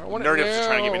 Nerdiest, I want it Nerdiest is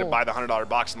trying to get me to now. buy the $100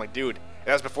 box. I'm like, dude.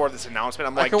 That was before this announcement.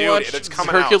 I'm I like, can dude, watch it's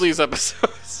coming Hercules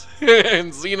episodes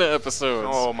and Xena episodes.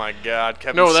 out. Oh my God,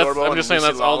 Kevin no, that's. Sorbo I'm and just saying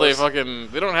Lucy that's all they Lawless. fucking.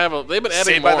 They don't have a. They've been adding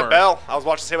Saved more. by the Bell. I was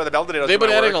watching Saved by the Bell today. They've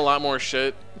been adding a lot more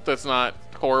shit that's not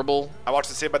horrible. I watched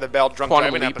the Saved by the Bell drunk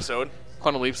Quantum driving Leap. episode.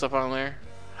 Quantum Leap stuff on there.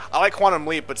 I like Quantum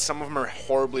Leap, but some of them are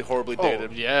horribly dated.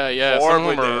 Oh, yeah. Some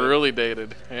Horribly of them are dated. really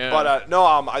dated. Yeah. But no,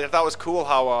 I thought it was cool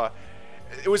how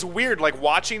it was weird, like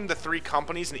watching the three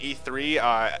companies in E3,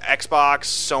 Xbox,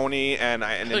 Sony, and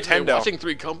Like, Nintendo. watching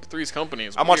three's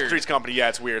companies. I'm watching Three's company. Yeah,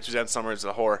 it's weird. Suzanne Summers is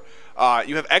a whore.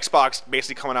 You have Xbox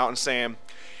basically coming out and saying,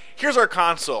 "Here's our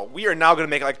console. We are now going to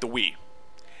make it like the Wii."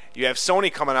 You have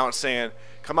Sony coming out and saying,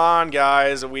 "Come on,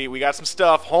 guys. We got some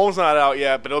stuff. Home's not out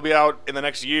yet, but it'll be out in the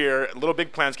next year. Little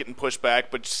Big Plan's getting pushed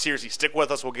back, but seriously, stick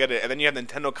with us. We'll get it." And then you have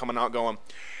Nintendo coming out going,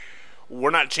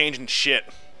 "We're not changing shit.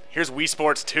 Here's Wii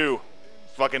Sports 2.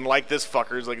 Fucking like this,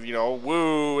 fuckers. Like,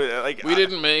 woo. Like We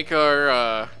didn't make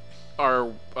our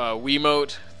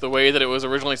Wiimote the way that it was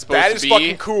originally supposed That to is be.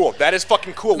 fucking cool. That is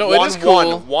fucking cool. No, one, it is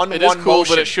cool. One it is cool,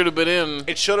 motion. but it should have been in.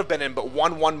 It should have been in, but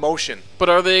one motion. But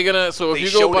are they gonna? So if They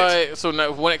you go showed buy, it. so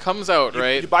now when it comes out,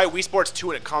 right? You buy Wii Sports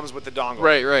 2 and it comes with the dongle.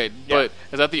 Right. Yeah. But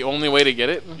is that the only way to get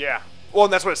it? Yeah. Well,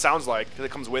 and that's what it sounds like because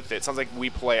it comes with it. It sounds like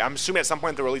Wii Play. I'm assuming at some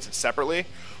point they'll release it separately,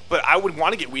 but I would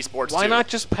want to get Wii Sports 2. Why not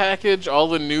just package all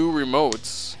the new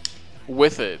remotes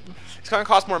with it? It's going to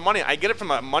cost more money. I get it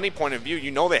from a money point of view.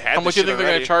 You know they had How this much do you shit think they're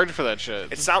gonna already. charge for that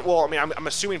shit? It's not, well, I mean, I'm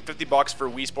assuming $50 for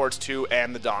Wii Sports 2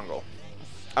 and the dongle.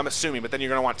 I'm assuming, but then you're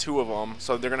going to want two of them,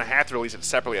 so they're going to have to release it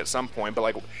separately at some point. But,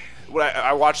 like, what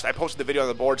I watched, I posted the video on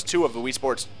the boards, too, of the Wii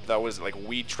Sports that was, like,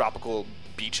 Wii Tropical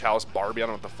Beach House Barbie. I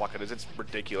don't know what the fuck it is. It's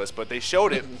ridiculous. But they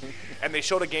showed it, and they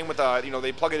showed a game with,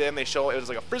 they plug it in, they show it was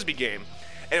like a Frisbee game.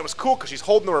 And it was cool because she's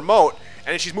holding the remote,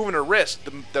 and she's moving her wrist.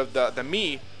 The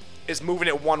Mii is moving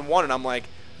it 1-1, and I'm like,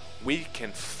 we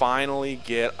can finally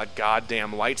get a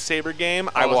goddamn lightsaber game.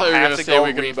 I will thought you were have gonna to say go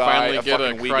we can rebuy finally a get a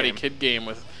fucking Wii Karate game. Kid game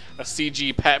with a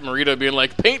CG Pat Morita being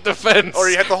like, paint the fence. Or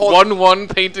you have to hold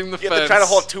 1-1 painting the fence. You have to try to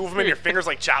hold two of them in your fingers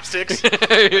like chopsticks. Like,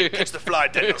 catch the fly,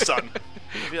 Daniel, son.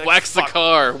 Like, wax the fuck.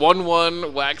 car.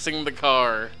 1-1 waxing the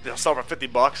car. They'll sell for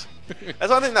 $50. That's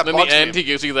the only thing that Then bugs the end, me. he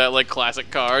gives you that like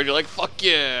classic card. You're like, fuck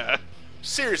yeah.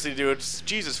 Seriously, dude,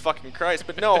 Jesus fucking Christ.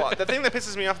 But no, the thing that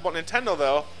pisses me off about Nintendo,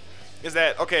 though, is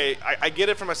that, okay, I get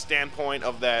it from a standpoint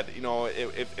of that, you know,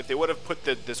 if they would have put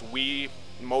this Wii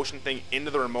motion thing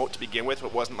into the remote to begin with, if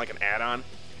it wasn't like an add-on,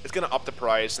 it's going to up the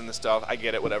price and the stuff. I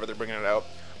get it, whatever, they're bringing it out.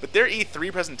 But their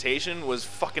E3 presentation was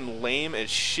fucking lame as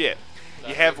shit.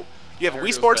 You have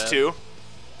Wii Sports 2,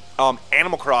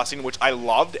 Animal Crossing, which I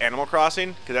loved Animal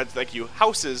Crossing, because that's like you,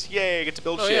 houses, yay, I get to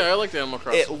build Oh shit. yeah, I like Animal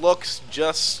Crossing. It looks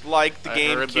just like the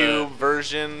I heard GameCube that.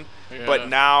 version, Yeah. but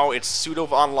now it's pseudo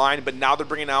online. But now they're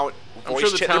bringing out I'm voice sure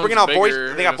the chat. town's They're bringing out voice.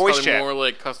 bigger, They got and voice it's probably chat. more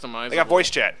like customizable. They got voice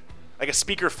chat, like a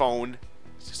speakerphone,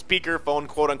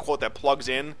 quote unquote, that plugs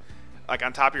in, like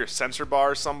on top of your sensor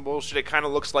bar or some bullshit. It kind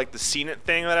of looks like the Scene It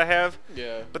thing that I have.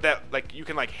 Yeah. But that, like, you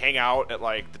can like hang out at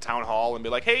like the town hall and be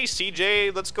like, "Hey,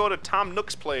 CJ, let's go to Tom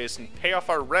Nook's place and pay off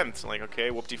our rent." I'm like,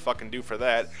 okay, whoop-de fucking do for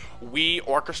that. Wii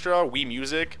Orchestra, Wii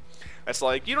Music. That's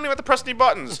like, you don't even have to press any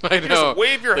buttons. I You know. just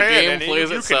wave your The hand game and plays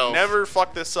you itself. can never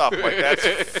fuck this up. Like, that's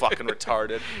fucking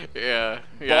retarded. Yeah,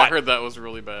 I But- heard that was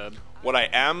really bad. What I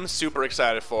am super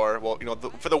excited for, well, you know,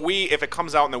 for the Wii, if it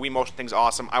comes out and the Wii motion thing's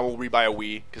awesome, I will rebuy a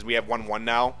Wii because we have one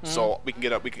now, so we can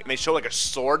get and they show like a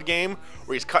sword game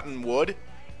where he's cutting wood,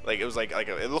 like it was like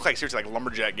it looked like seriously like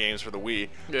lumberjack games for the Wii.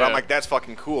 But Yeah. I'm like, that's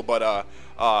fucking cool. But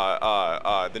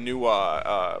the new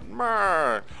Rock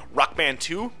Band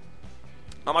 2.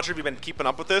 I'm not sure if you've been keeping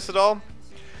up with this at all.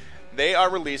 They are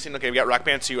releasing. Okay, we got Rock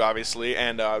Band 2, obviously,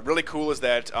 and really cool is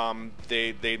that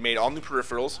they made all new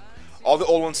peripherals. All the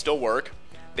old ones still work.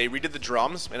 They redid the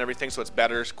drums and everything, so it's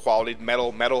better quality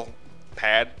metal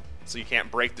pad, so you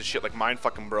can't break the shit like mine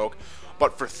fucking broke.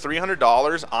 But for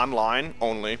 $300 online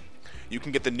only, you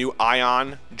can get the new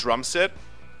Ion drum set,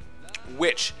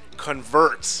 which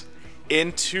converts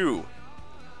into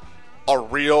a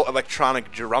real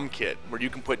electronic drum kit where you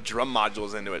can put drum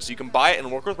modules into it. So you can buy it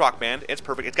and work with Rock Band. It's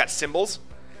perfect. It's got cymbals.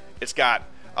 It's got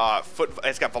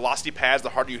it's got velocity pads. The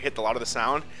harder you hit, the louder the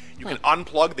sound. You can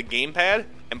unplug the gamepad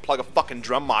and plug a fucking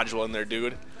drum module in there,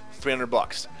 dude.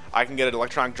 $300. I can get an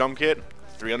electronic drum kit,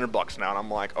 $300 now, and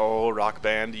I'm like, oh, Rock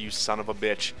Band, you son of a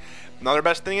bitch. Another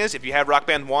best thing is, if you have Rock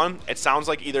Band 1, it sounds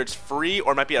like either it's free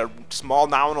or it might be a small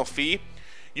nominal fee.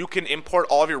 You can import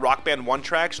all of your Rock Band 1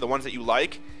 tracks, the ones that you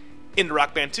like, into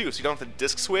Rock Band 2, so you don't have to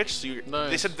disc switch. So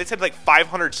Nice. they said like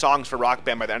 500 songs for Rock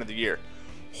Band by the end of the year.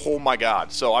 Oh my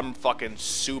god! So I'm fucking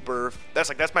super.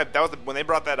 When they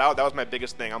brought that out, that was my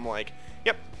biggest thing. I'm like,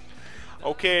 yep,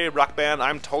 okay, Rock Band.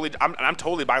 I'm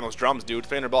totally buying those drums, dude.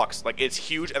 $300. Like, it's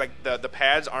huge. And like the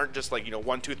pads aren't just like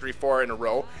 1, 2, 3, 4 in a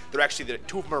row. They're actually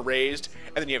two of them are raised,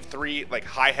 and then you have 3 like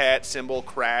hi hat, cymbal,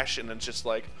 crash, and it's just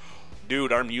like,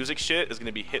 dude, our music shit is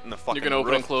gonna be hitting the fucking. You can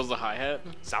open roof. and close the hi-hat.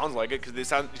 Sounds like it,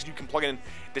 because you can plug in.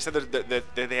 They said that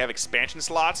they have expansion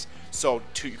slots, so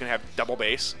you can have double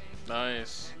bass.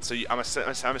 Nice. So I'm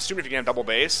assuming if you can have double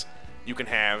bass, you can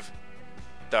have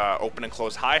the open and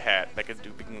close hi-hat that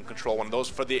we can control one of those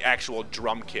for the actual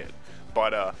drum kit.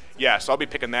 But yeah, so I'll be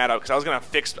picking that up because I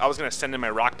was gonna send in my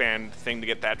Rock Band thing to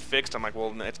get that fixed. I'm like,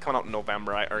 well, it's coming out in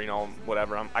November, or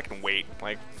whatever. I can wait.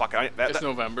 Like, fuck it. It's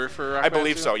November for Rock I Band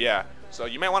believe 2? so. Yeah. So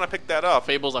you might want to pick that up.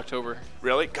 Fable's October.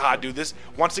 Really? God, dude, this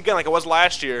once again, like it was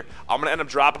last year, I'm gonna end up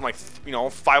dropping like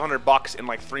 $500 in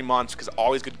like 3 months because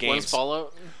all these good When's games.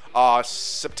 Fallout?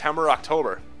 September,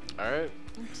 October. All right.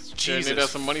 Jesus. Need to have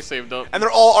some money saved up. And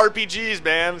they're all RPGs,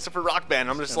 man, except for Rock Band.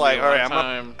 I'm just gonna be like, a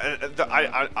all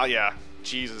right, long yeah.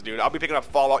 Jesus, dude. I'll be picking up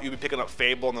Fallout. You'll be picking up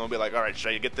Fable, and then we'll be like, all right,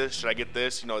 should I get this? Should I get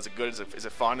this? Is it good? Is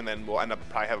it fun? And then we'll end up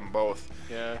probably having both.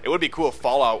 Yeah. It would be cool if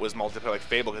Fallout was multiplayer like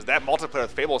Fable, because that multiplayer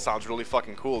with Fable sounds really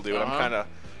fucking cool, dude. Uh-huh.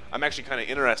 I'm actually kind of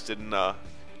interested in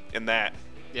that.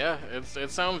 Yeah, it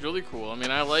sounds really cool. I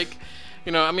mean, I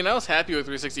was happy with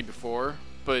 360 before,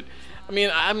 but I mean,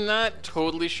 I'm not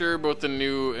totally sure about the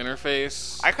new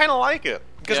interface. I kind of like it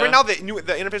because Yeah. right now the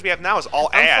interface we have now is all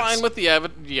I'm ads. fine with the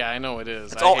Yeah, I know it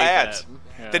is. It's I all hate ads. that.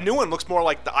 Yeah. The new one looks more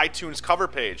like the iTunes cover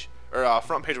page or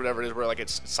front page, whatever it is, where like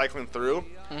it's cycling through.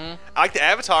 Mm-hmm. I like the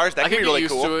avatars. That I can could be get really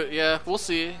used cool. to it. Yeah, we'll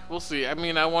see. I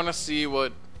mean, I want to see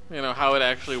what how it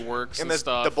actually works and And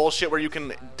stuff. the bullshit where you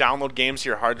can download games to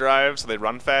your hard drive so they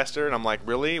run faster, and I'm like,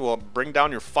 really? Well, bring down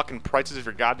your fucking prices of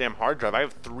your goddamn hard drive. I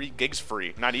have 3 gigs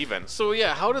free, not even. So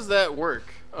yeah, how does that work?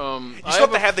 You still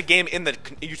have to have the game in the.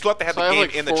 You still have to have the game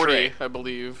in the 40, tray, I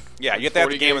believe. Yeah, you have to have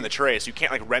the game in the tray, so you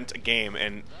can't like rent a game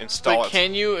and install it.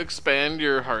 Can you expand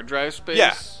your hard drive space?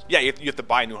 Yeah. You have to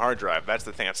buy a new hard drive. That's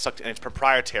the thing. It's sucked, and it's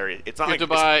proprietary. It's not you like have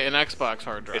to buy an Xbox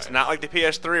hard drive. It's not like the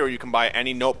PS3 where you can buy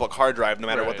any notebook hard drive, no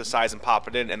matter what the size, and pop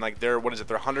it in. And like they're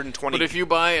 120. But if you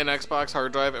buy an Xbox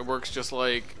hard drive, it works just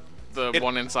like the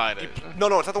one inside it. No,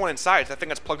 it's not the one inside. It's that thing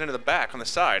that's plugged into the back on the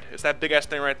side. It's that big ass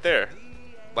thing right there.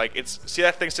 Like see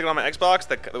that thing sticking on my Xbox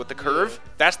with the curve?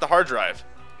 That's the hard drive.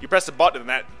 You press the button and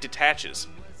that detaches.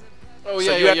 Oh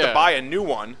so you have to buy a new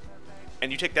one,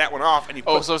 and you take that one off and you.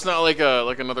 So it's not like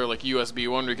another like USB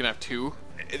one where you can have two.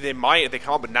 They might if they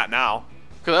come up, but not now.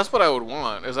 Because that's what I would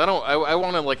want. Is I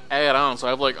want to like add on, so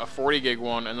I have like a 40 gig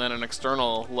one and then an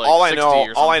external like. All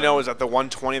I know is that the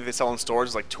 120 they sell in stores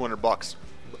is like $200.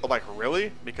 I'm like,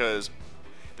 really? Because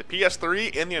the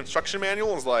PS3 in the instruction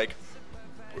manual is like,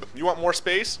 you want more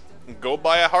space? Go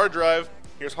buy a hard drive.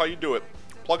 Here's how you do it: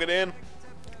 plug it in,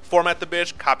 format the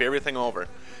bitch, copy everything over.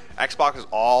 Xbox is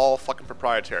all fucking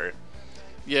proprietary.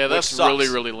 Yeah, that's really,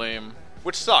 really lame.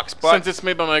 Which sucks, but since it's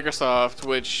made by Microsoft,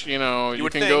 which you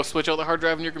can go switch out the hard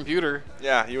drive in your computer.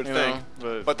 Yeah, you would think.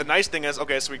 But the nice thing is,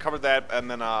 okay, so we covered that, and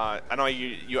then I know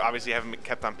you obviously haven't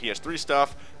kept on PS3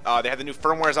 stuff. They had the new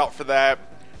firmwares out for that.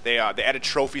 They added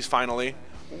trophies finally.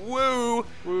 Woo!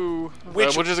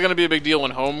 Which is going to be a big deal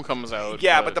when Home comes out.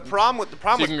 Yeah, but the problem with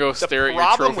you can go stare at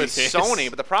your trophy case. Sony,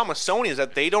 but the problem with Sony is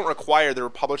that they don't require their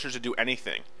publishers to do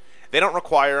anything. They don't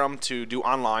require them to do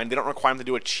online. They don't require them to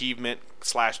do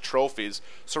achievement/trophies.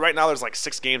 So right now there's like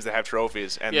 6 games that have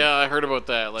trophies. And yeah, I heard about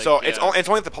that. It's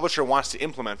only if the publisher wants to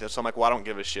implement this. So I'm like, well, I don't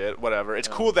give a shit. Whatever. It's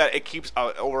cool that it keeps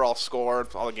overall score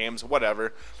for all the games.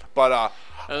 Whatever. But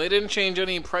they didn't change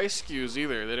any price SKUs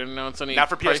either. They didn't announce any not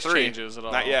for price PS3 changes at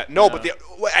all. Not yet. No, but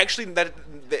actually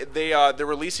they're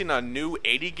releasing a new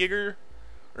 80 gigger.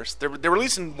 They're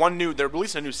releasing a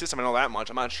new system. I know that much.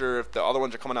 I'm not sure if the other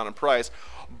ones are coming down in price,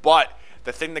 but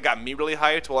the thing that got me really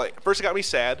hyped, first it got me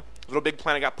sad. Little Big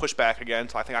Planet got pushed back again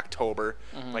until I think October.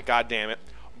 I'm like, god damn it!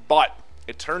 But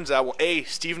it turns out,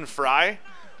 Stephen Fry,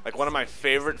 like one of my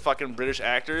favorite fucking British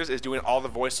actors, is doing all the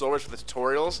voiceovers for the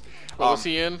tutorials. What was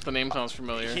he in? The name sounds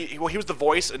familiar. He was the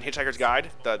voice in Hitchhiker's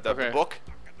Guide, the book.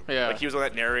 Yeah, like he was the one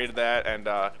that narrated that and.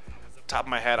 Top of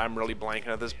my head, I'm really blanking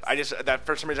at this.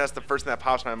 For some reason, that's the first thing that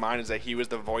pops in my mind is that he was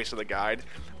the voice of the guide.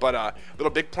 But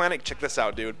Little Big Planet, check this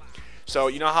out, dude. So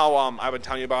you know how I've been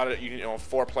telling you about it. You know,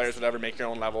 4 players, whatever, make your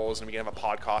own levels, and we can have a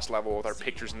podcast level with our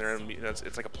pictures in there, and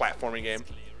it's like a platforming game.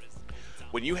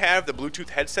 When you have the Bluetooth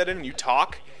headset in and you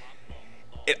talk,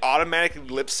 it automatically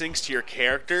lip syncs to your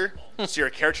character. So your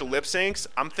character lip syncs.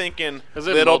 I'm thinking is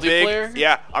it multiplayer?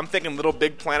 Yeah, I'm thinking Little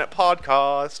Big Planet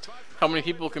podcast. How many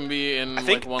people can be in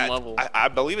one level? I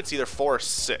believe it's either 4 or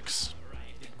 6,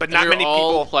 but and not many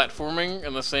all people platforming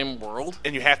in the same world.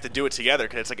 And you have to do it together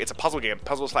because it's a puzzle game,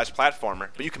 puzzle/platformer.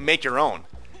 But you can make your own,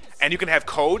 and you can have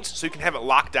codes, so you can have it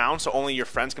locked down, so only your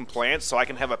friends can play it. So I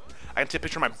can take a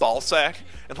picture of my ball sack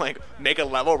and like make a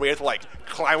level where we have to like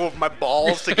climb over my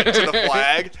balls to get to the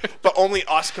flag, but only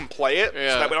us can play it.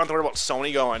 Yeah. So that we don't have to worry about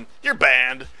Sony going, "You're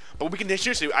banned." But we can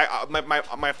seriously.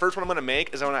 My first one I'm gonna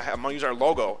make is I'm gonna use our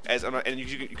logo and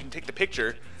you can take a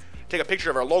picture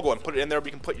of our logo and put it in there.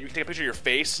 You can take a picture of your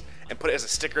face and put it as a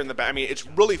sticker in the back. I mean, it's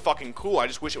really fucking cool. I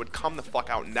just wish it would come the fuck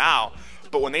out now.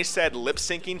 But when they said lip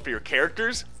syncing for your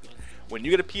characters, when you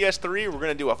get a PS3, we're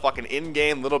gonna do a fucking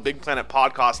in-game Little Big Planet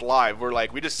podcast live. We're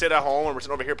like, we just sit at home and we're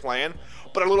sitting over here playing,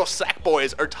 but our little sack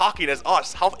boys are talking as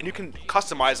us. And you can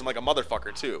customize them like a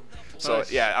motherfucker too. So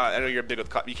nice. Yeah, I know you're big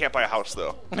with. You can't buy a house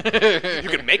though. You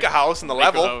can make a house in the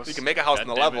level. You can make a house in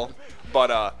the level.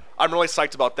 But I'm really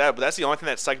psyched about that. But that's the only thing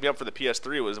that psyched me up for the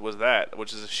PS3 was that,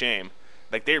 which is a shame.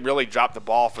 Like they really dropped the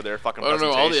ball for their fucking presentation.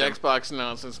 I don't know. All the Xbox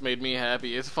announcements made me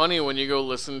happy. It's funny when you go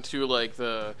listen to like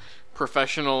the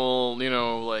professional,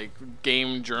 like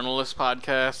game journalist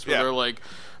podcasts where they're like,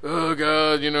 oh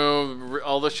god,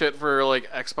 all the shit for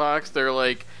like Xbox.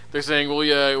 They're saying, well,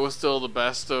 yeah, it was still the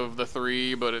best of the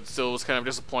 3, but it still was kind of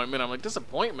disappointment. I'm like,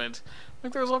 disappointment?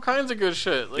 Like, there's all kinds of good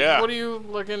shit. Like, what are you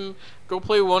looking? Go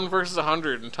play 1 versus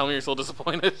 100 and tell me you're still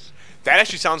disappointed. That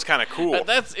actually sounds kind of cool.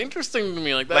 That's interesting to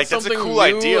me. Like, that's something a cool new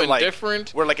idea, and different.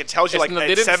 Where it tells you they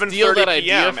didn't at 7:30 steal that p.m.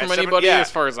 idea from anybody, as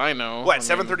far as I know. Well, at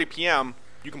 7:30 p.m.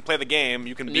 you can play the game.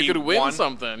 You can you could win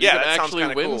something. Yeah, that sounds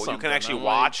kind of cool. Something. You can actually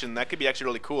watch, and that could be actually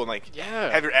really cool. And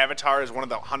have your avatar as one of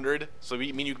the 100. So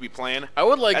you could be playing. I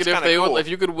would like it if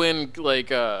you could win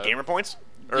gamer points.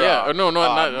 Not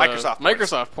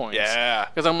Microsoft points. Yeah,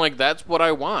 because I'm like, that's what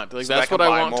I want. Like, that's what I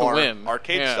want to win.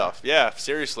 Arcade stuff. Yeah,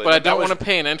 seriously. But I don't want to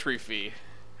pay an entry fee.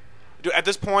 Dude, at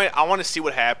this point, I want to see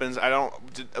what happens. I don't.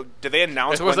 Did they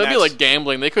announce? I suppose that'd be like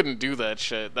gambling. They couldn't do that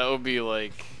shit. That would be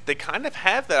like. They kind of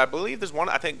have that. I believe there's one.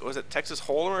 I think was it Texas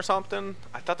Hold'em or something.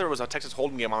 I thought there was a Texas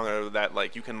Hold'em game on there that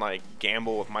like you can like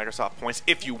gamble with Microsoft points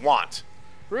if you want.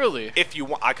 Really? If you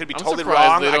want, I could be I'm totally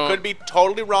surprised wrong. they I could be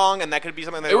totally wrong, and that could be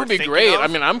something that It would be great. Of. I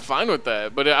mean, I'm fine with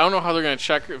that, but I don't know how they're gonna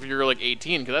check if you're like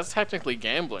 18 because that's technically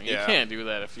gambling. Yeah. You can't do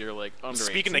that if you're like under.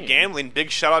 Speaking 18. of gambling,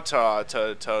 big shout out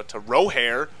to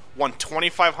Rohair. Won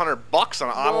 $2,500 on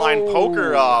online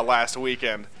poker last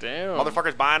weekend. Damn.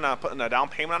 Motherfucker's putting a down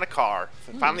payment on a car.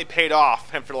 Finally paid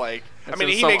off, and for like, It's I mean,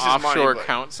 in he some makes his money. offshore but-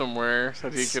 account somewhere so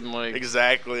he can like.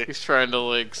 Exactly. He's trying to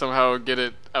like somehow get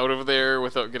it out of there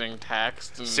without getting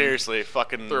taxed and Seriously,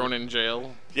 fucking thrown in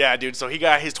jail. Yeah, dude. So he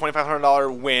got his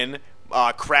 $2,500 win.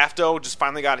 Crafto just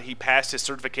finally he passed his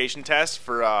certification test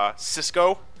for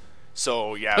Cisco.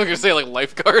 So yeah, I was gonna say like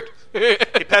lifeguard. he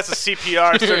passed the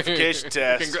CPR certification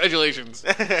test. Congratulations.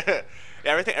 Yeah,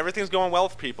 everything's going well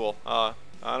for people. I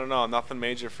don't know, nothing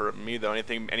major for me though.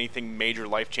 Anything major,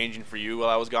 life changing for you while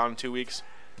I was gone in 2 weeks?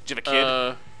 Did you have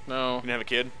a kid? No. You didn't have a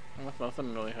kid?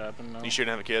 Nothing really happened. No. You sure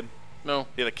didn't have a kid? No.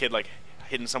 You had a kid like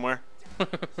hidden somewhere?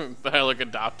 That I like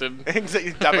adopted.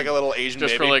 Exactly, like a little Asian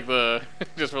just baby. for like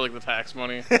the tax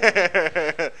money.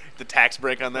 The tax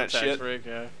break on that tax shit. break,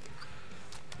 yeah.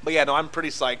 But yeah, no, I'm pretty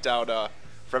psyched out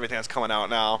for everything that's coming out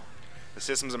now. The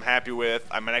systems I'm happy with.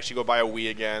 I might actually go buy a Wii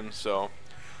again, so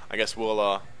I guess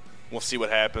we'll see what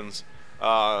happens.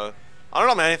 I don't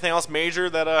know, man. Anything else major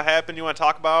that happened you want to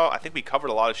talk about? I think we covered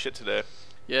a lot of shit today.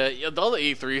 Yeah, all the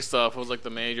E3 stuff was like the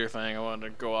major thing. I wanted to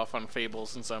go off on Fable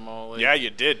since I'm all like Yeah, you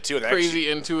did too. That crazy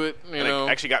into it. You know,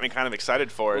 actually got me kind of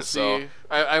excited for we'll it. So see.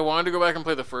 I wanted to go back and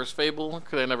play the first Fable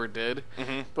because I never did.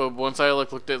 Mm-hmm. But once I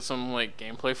looked at some like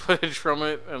gameplay footage from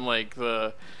it and like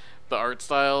the art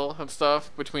style and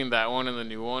stuff between that one and the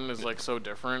new one is like so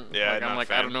different. Yeah, like, not I'm a like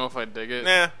fan. I don't know if I'd dig it.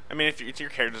 nah, I mean, if your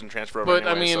character doesn't transfer over But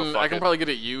anyway, I mean, so fuck I can it. probably get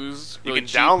it used. You really can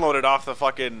cheap. download it off the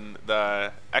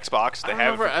Xbox. They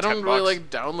have it for I don't $10. really like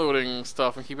downloading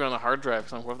stuff and keeping it on the hard drive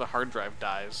because what if the hard drive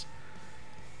dies?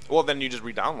 Well, then you just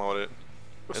re-download it.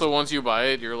 So once you buy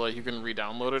it, you're like you can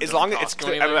re-download it. As It long as doesn't it's, cost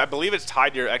you anything. I believe it's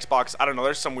tied to your Xbox. I don't know.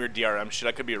 There's some weird DRM shit.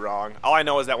 I could be wrong. All I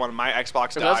know is that when my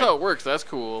Xbox If died, that's how it works. That's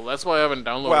cool. That's why I haven't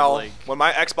downloaded well, like when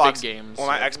my Xbox big games. when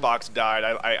my Xbox died,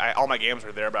 I all my games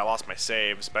were there, but I lost my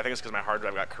saves. But I think it's because my hard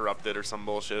drive got corrupted or some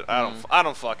bullshit. I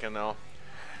don't fucking know.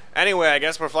 Anyway, I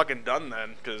guess we're fucking done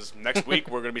then, because next week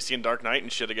we're gonna be seeing Dark Knight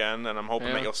and shit again, and I'm hoping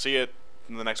Yeah. that you'll see it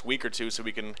in the next week or two, so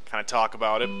we can kind of talk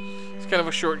about it. It's kind of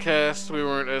a short cast. We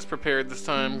weren't as prepared this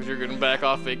time because you're getting back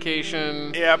off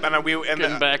vacation. Yeah, and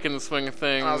Getting back in the swing of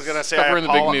things. I was gonna say covering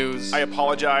the big news. I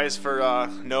apologize for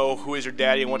no, who is your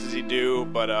daddy and what does he do?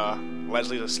 But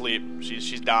Leslie's asleep.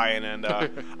 She's dying, and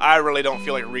I really don't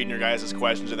feel like reading your guys'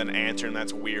 questions and then answering.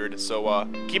 That's weird. So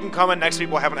keep them coming. Next week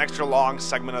we'll have an extra long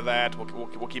segment of that.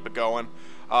 We'll keep it going.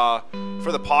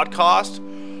 For the podcast,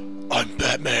 I'm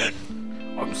Batman.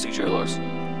 I'm CJ Larson.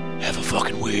 Have a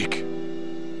fucking week.